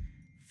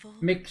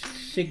 mixed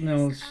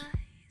signals.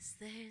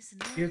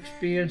 Your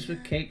experience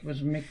with Kate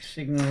was mixed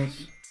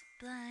signals.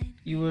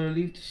 You were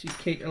relieved to see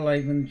Kate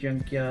alive in the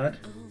junkyard.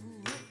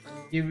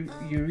 You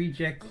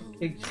rejected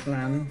Kate's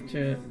plan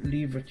to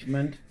leave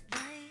Richmond.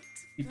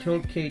 You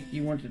told Kate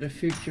you wanted a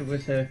future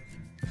with her.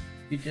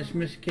 You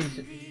dismissed Kate's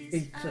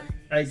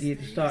idea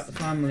to start a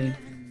family.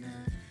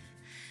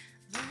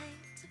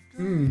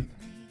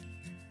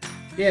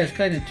 Yeah, it's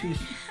kind of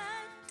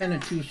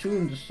too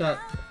soon to start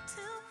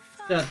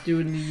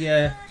doing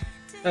the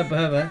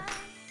hubba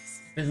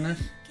business.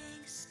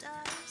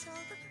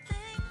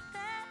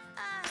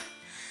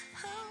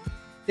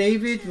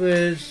 David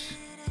was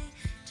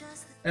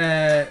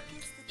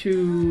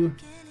too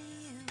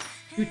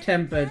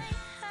tempered.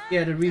 He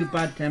had a real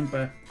bad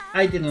temper.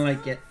 I didn't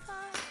like it.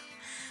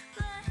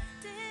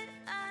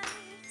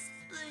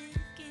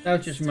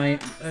 That was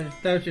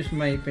just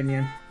my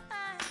opinion.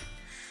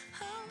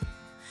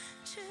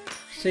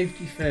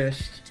 Safety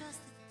first.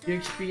 Your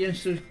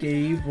experience with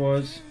Gabe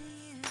was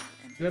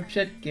you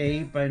upset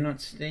Gabe by not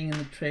staying in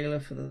the trailer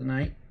for the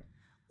night.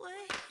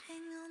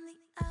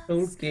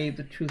 Told Gabe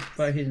the truth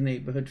about his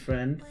neighborhood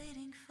friend,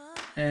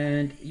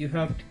 and you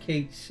helped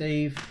Kate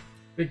save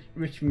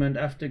Richmond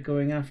after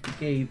going after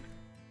Gabe.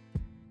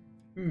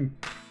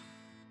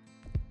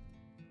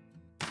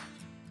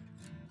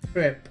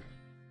 Trip.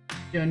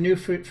 Your new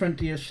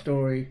frontier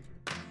story.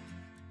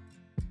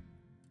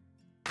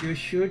 You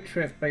assured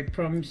Trip by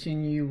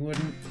promising you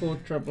wouldn't cause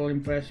trouble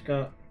in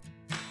Prescott.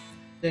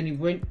 Then he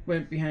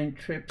went behind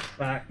Trip's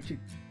back to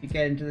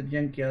get into the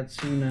junkyard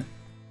sooner.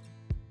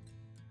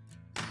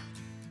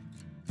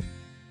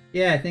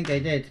 Yeah, I think I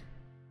did.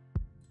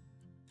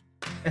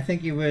 I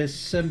think it was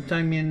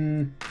sometime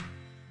in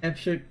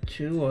episode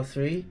 2 or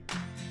 3.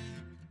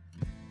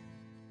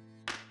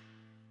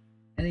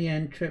 In the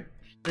end, Trip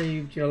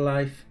saved your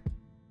life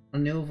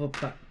on the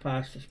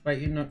overpass despite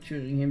you not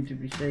choosing him to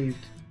be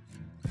saved.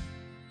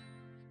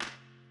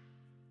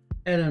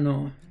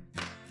 Eleanor.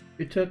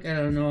 You took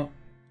Eleanor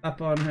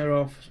up on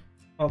her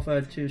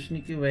offer to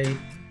sneak away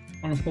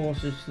on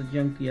horses to the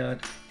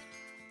junkyard.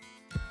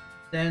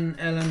 Then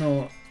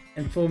Eleanor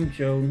informed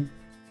Joan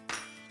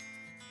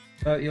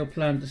about your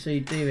plan to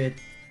save David.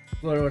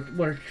 What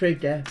a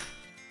traitor.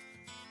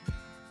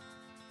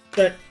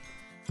 But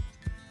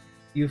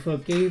you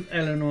forgave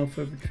Eleanor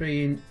for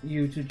betraying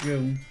you to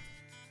Joan.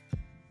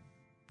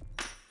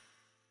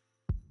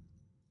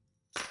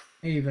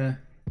 Ava.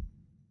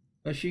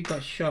 Well, she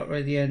got shot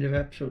right at the end of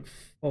episode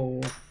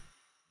 4.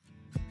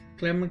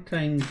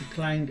 Clementine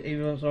declined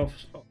Ava's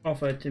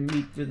offer to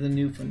meet with the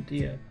New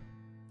Frontier.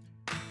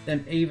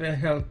 Then Ava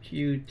helped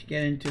you to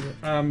get into the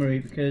armory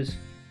because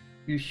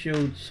you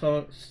showed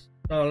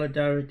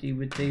solidarity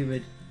with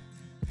David.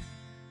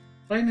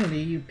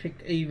 Finally, you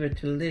picked Ava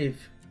to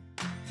live.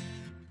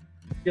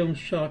 Joan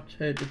shot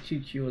her to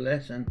teach you a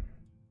lesson.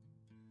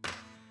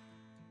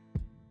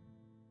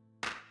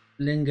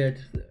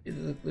 Lingard,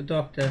 the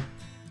doctor.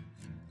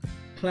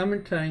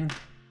 Clementine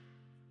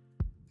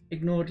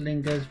ignored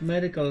Lingard's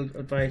medical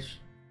advice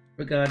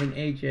regarding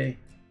AJ.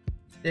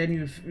 Then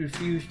you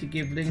refused to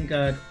give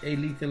Lingard a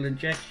lethal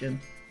injection.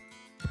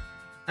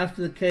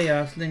 After the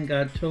chaos,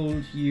 Lingard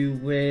told you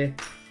where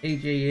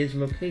AJ is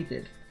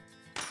located.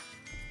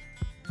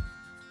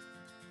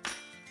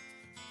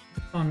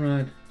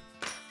 Conrad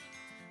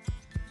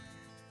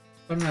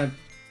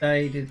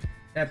died in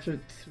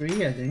episode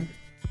 3, I think.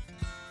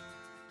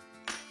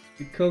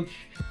 You coached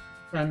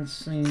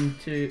Francine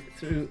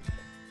through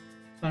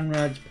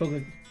Conrad's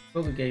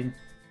poker game.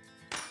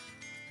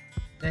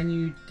 Then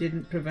you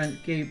didn't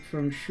prevent Gabe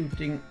from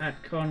shooting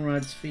at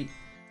Conrad's feet.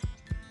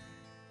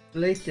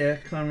 Later,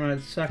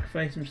 Conrad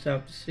sacrificed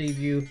himself to save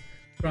you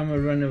from a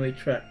runaway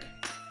truck.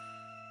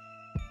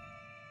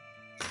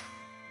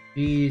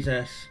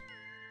 Jesus.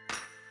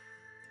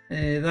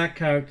 That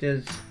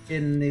character's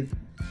in the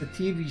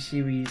TV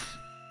series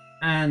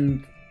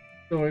and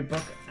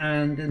storybook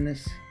and in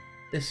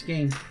this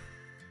game.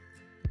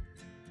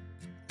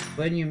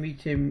 When you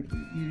meet him,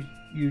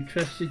 you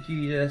trusted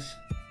Jesus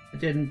but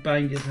didn't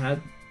bind his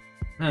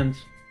hands.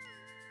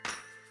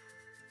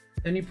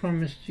 Then he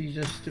promised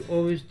Jesus to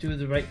always do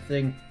the right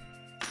thing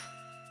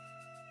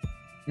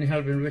in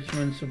helping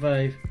Richmond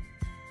survive.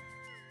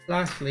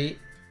 Lastly,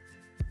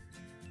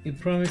 you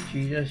promised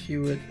Jesus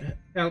you would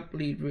help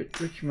lead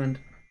Richmond.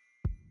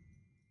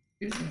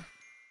 Excuse me.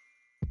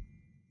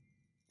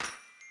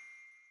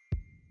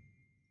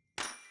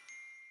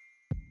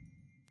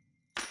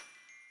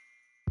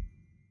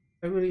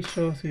 I really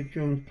saw through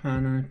Joan's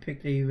plan and I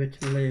picked Ava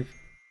to live,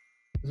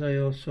 as I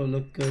also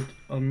look good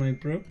on my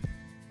bro.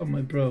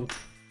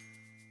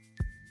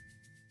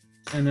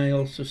 And I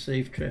also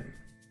saved Trip.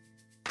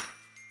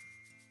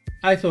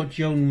 I thought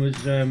Joan was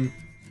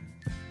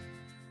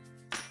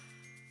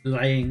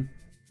lying.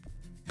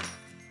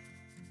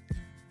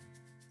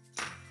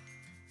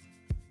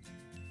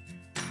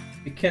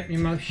 You kept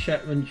your mouth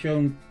shut when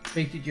Joan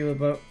baited you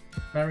about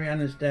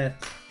Mariana's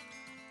death.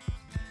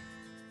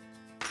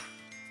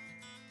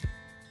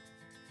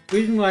 The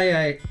reason why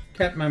I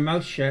kept my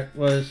mouth shut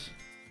was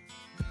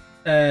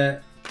I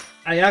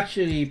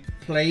actually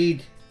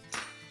played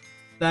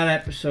that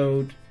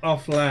episode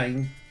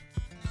offline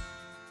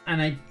and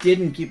I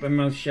didn't keep my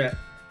mouth shut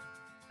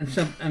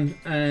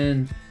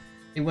and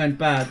it went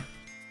bad.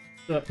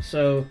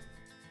 So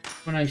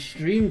when I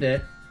streamed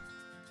it,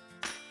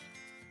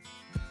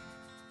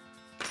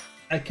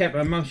 I kept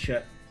my mouth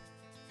shut.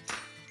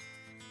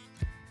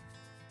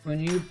 When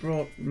you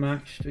brought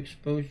Max to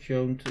expose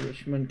Joan to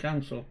Richmond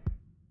Council.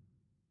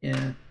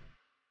 Yeah.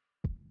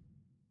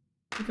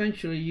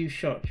 Eventually you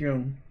shot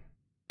Joan.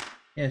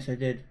 Yes, I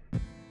did.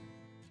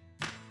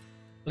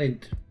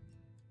 Clint.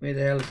 Where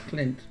the hell is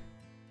Clint?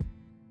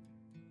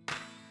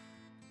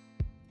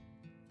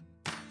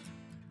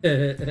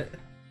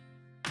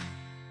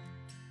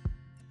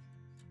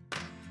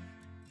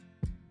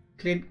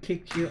 Clint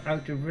kicked you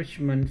out of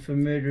Richmond for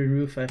murdering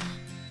Rufus.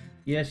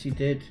 Yes, he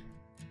did.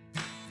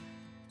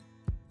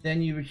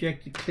 Then you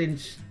rejected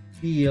Clint's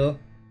deal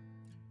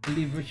to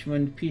leave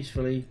Richmond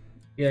peacefully.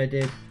 Yeah, I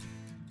did.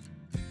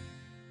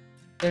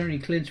 Generally,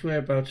 Clint's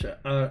whereabouts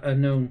are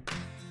known.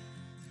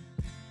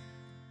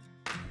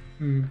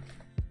 Did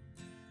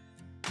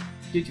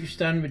you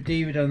stand with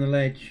David on the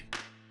ledge?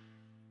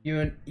 You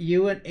and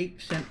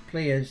 8%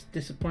 players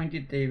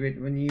disappointed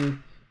David when you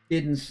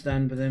didn't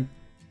stand with him.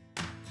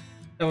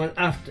 That was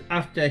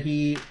after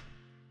he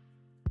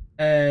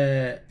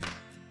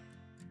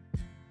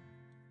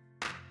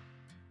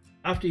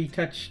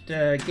touched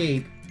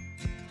Gabe.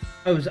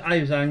 I was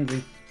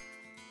angry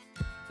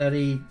that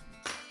he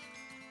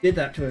did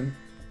that to him.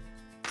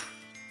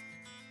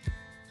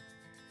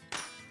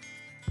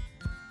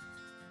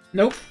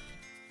 Nope.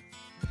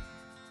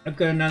 I've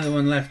got another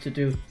one left to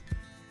do.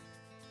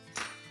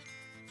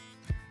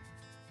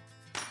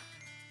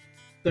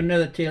 Got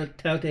another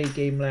Telltale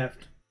game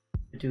left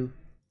to do.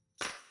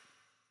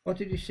 What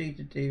did you say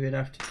to David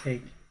after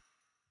Kate?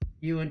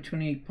 You and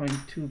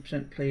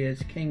 28.2%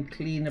 players came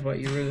clean about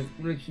your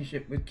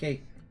relationship with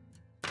Kate.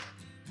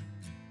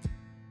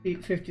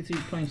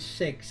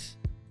 53.6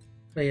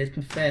 players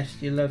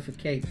confessed your love for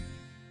Kate.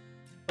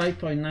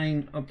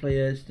 5.9 of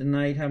players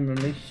denied having a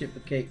relationship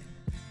with Kate.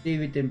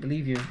 David didn't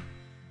believe you.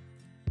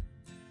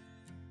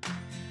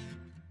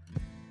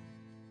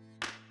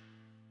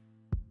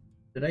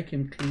 Did I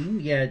come clean?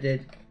 Yeah, I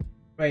did.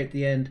 Right at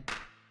the end.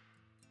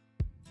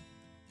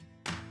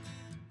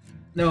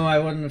 No, I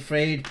wasn't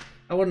afraid.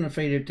 I wasn't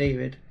afraid of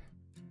David.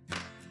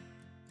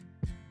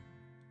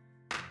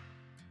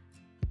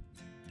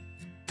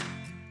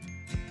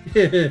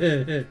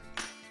 I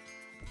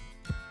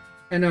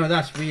know,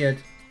 that's weird.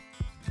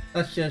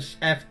 That's just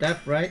effed up,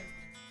 right?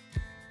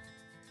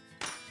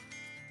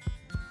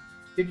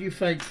 Did you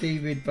fight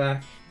David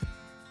back?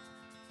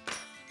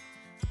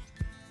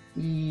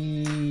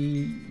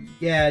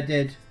 Yeah, I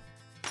did.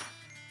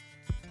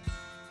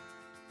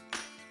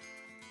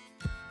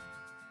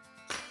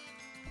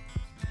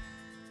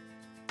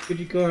 Did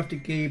you go after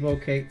Gabe or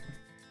Kate?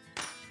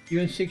 You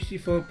and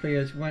 64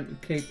 players went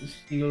with Kate to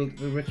steal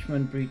the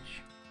Richmond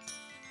breach.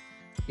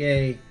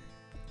 Yay.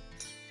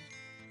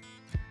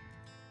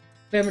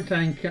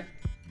 Clementine,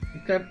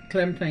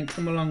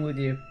 come along with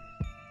you.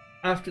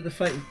 After the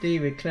fight with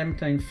David,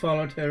 Clementine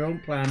followed her own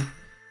plan,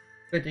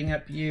 splitting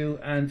up you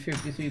and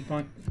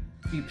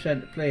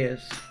 53.3% of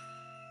players.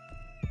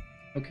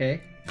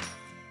 Okay.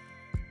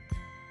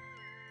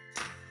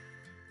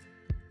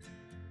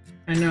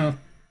 I know.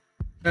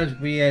 That's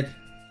weird.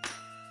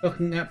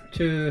 Hooking up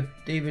to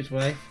David's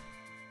wife.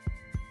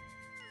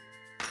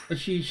 But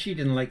she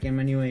didn't like him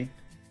anyway.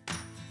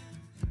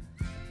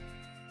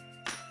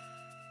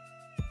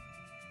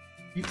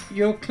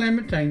 Your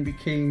Clementine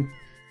became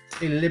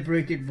a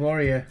liberated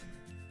warrior.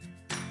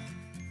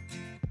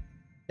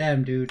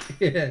 Damn, dude.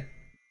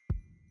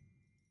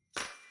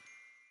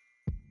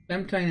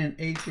 Clementine and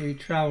AJ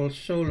travel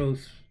solo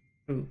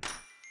through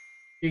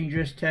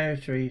dangerous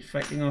territories,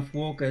 fighting off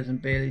walkers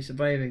and barely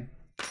surviving.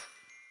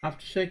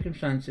 After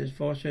circumstances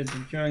forced her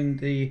to join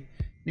the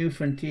new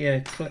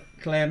frontier,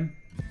 Clem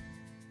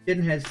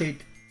didn't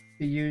hesitate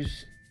to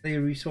use their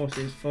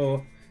resources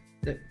for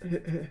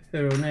her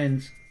own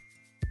ends,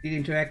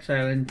 leading to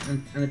exile and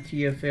a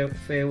tear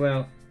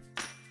farewell.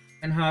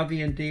 When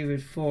Harvey and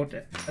David fought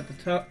at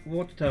the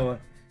water tower,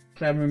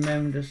 Clem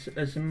remembered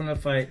a similar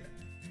fight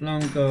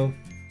long ago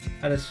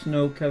at a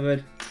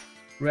snow-covered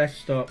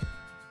rest stop.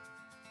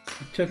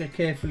 He took a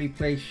carefully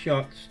placed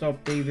shot to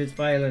stop David's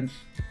violence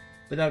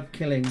without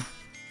killing.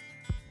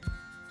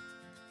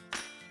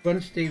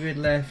 Once David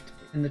left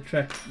in the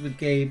truck with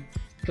Gabe,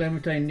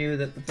 Clementine knew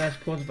that the best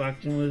course of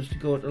action was to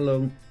go it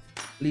alone,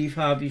 leave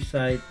Harvey's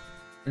side,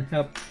 and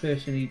help the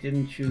person he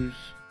didn't choose.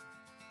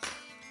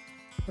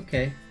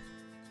 Okay.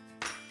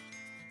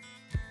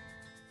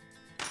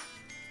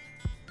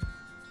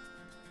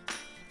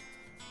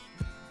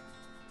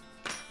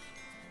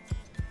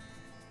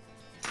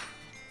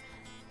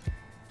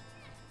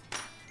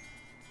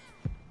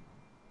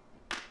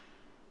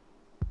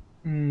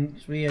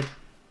 It's weird.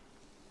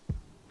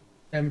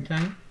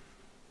 Clementine?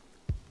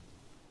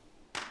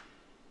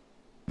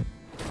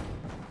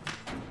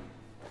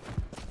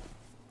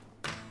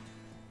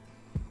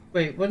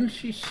 Wait, wasn't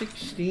she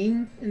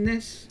 16 in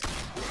this?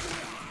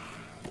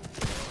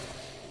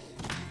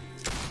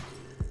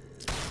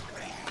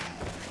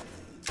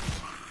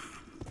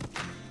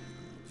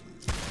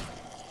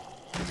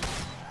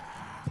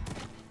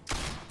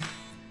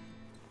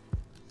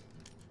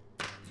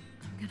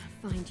 I'm gonna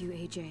find you,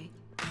 AJ.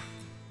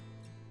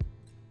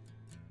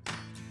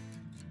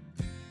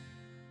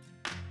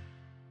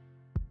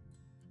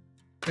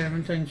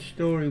 Clementine's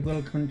story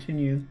will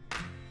continue.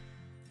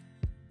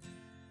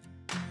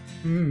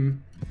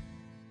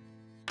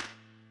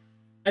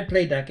 I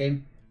played that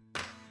game.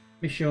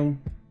 Michonne.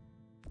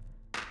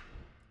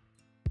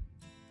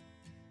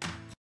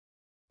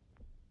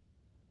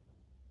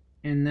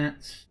 And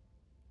that's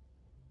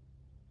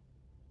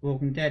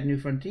Walking Dead New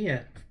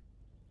Frontier.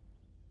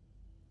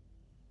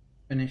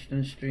 Finished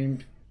and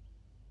streamed.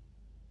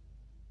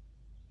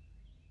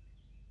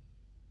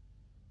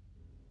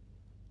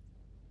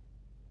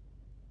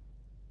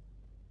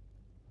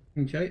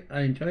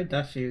 I enjoyed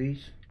that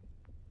series.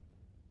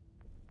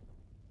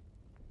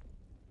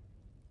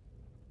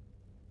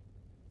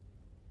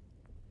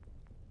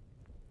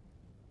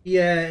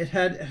 Yeah, it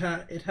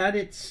had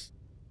its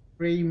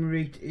frame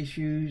rate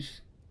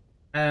issues,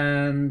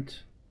 and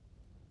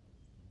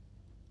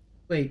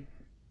wait,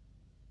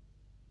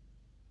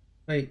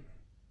 did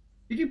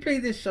you play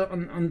this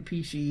on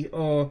PC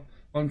or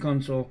on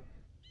console?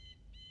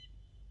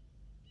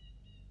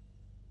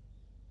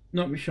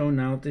 Not Michonne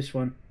now, this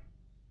one.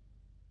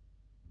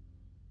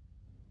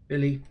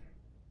 Billy.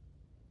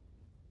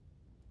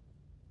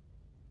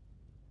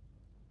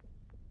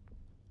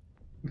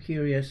 I'm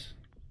curious.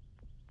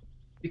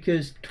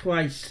 Because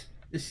twice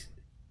this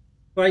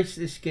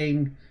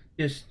game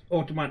just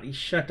automatically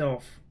shut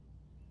off.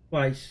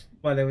 Twice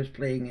while I was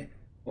playing it.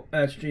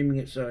 Streaming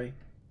it, sorry.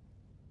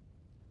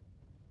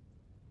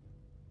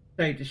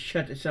 Tried to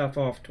shut itself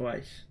off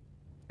twice.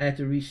 I had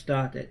to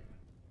restart it.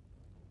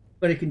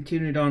 But it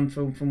continued on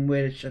from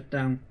where it shut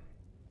down.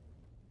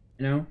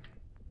 You know?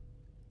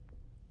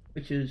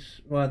 Which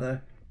is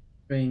rather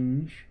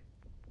strange.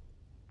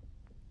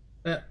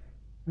 But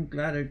I'm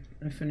glad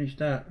I finished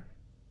that.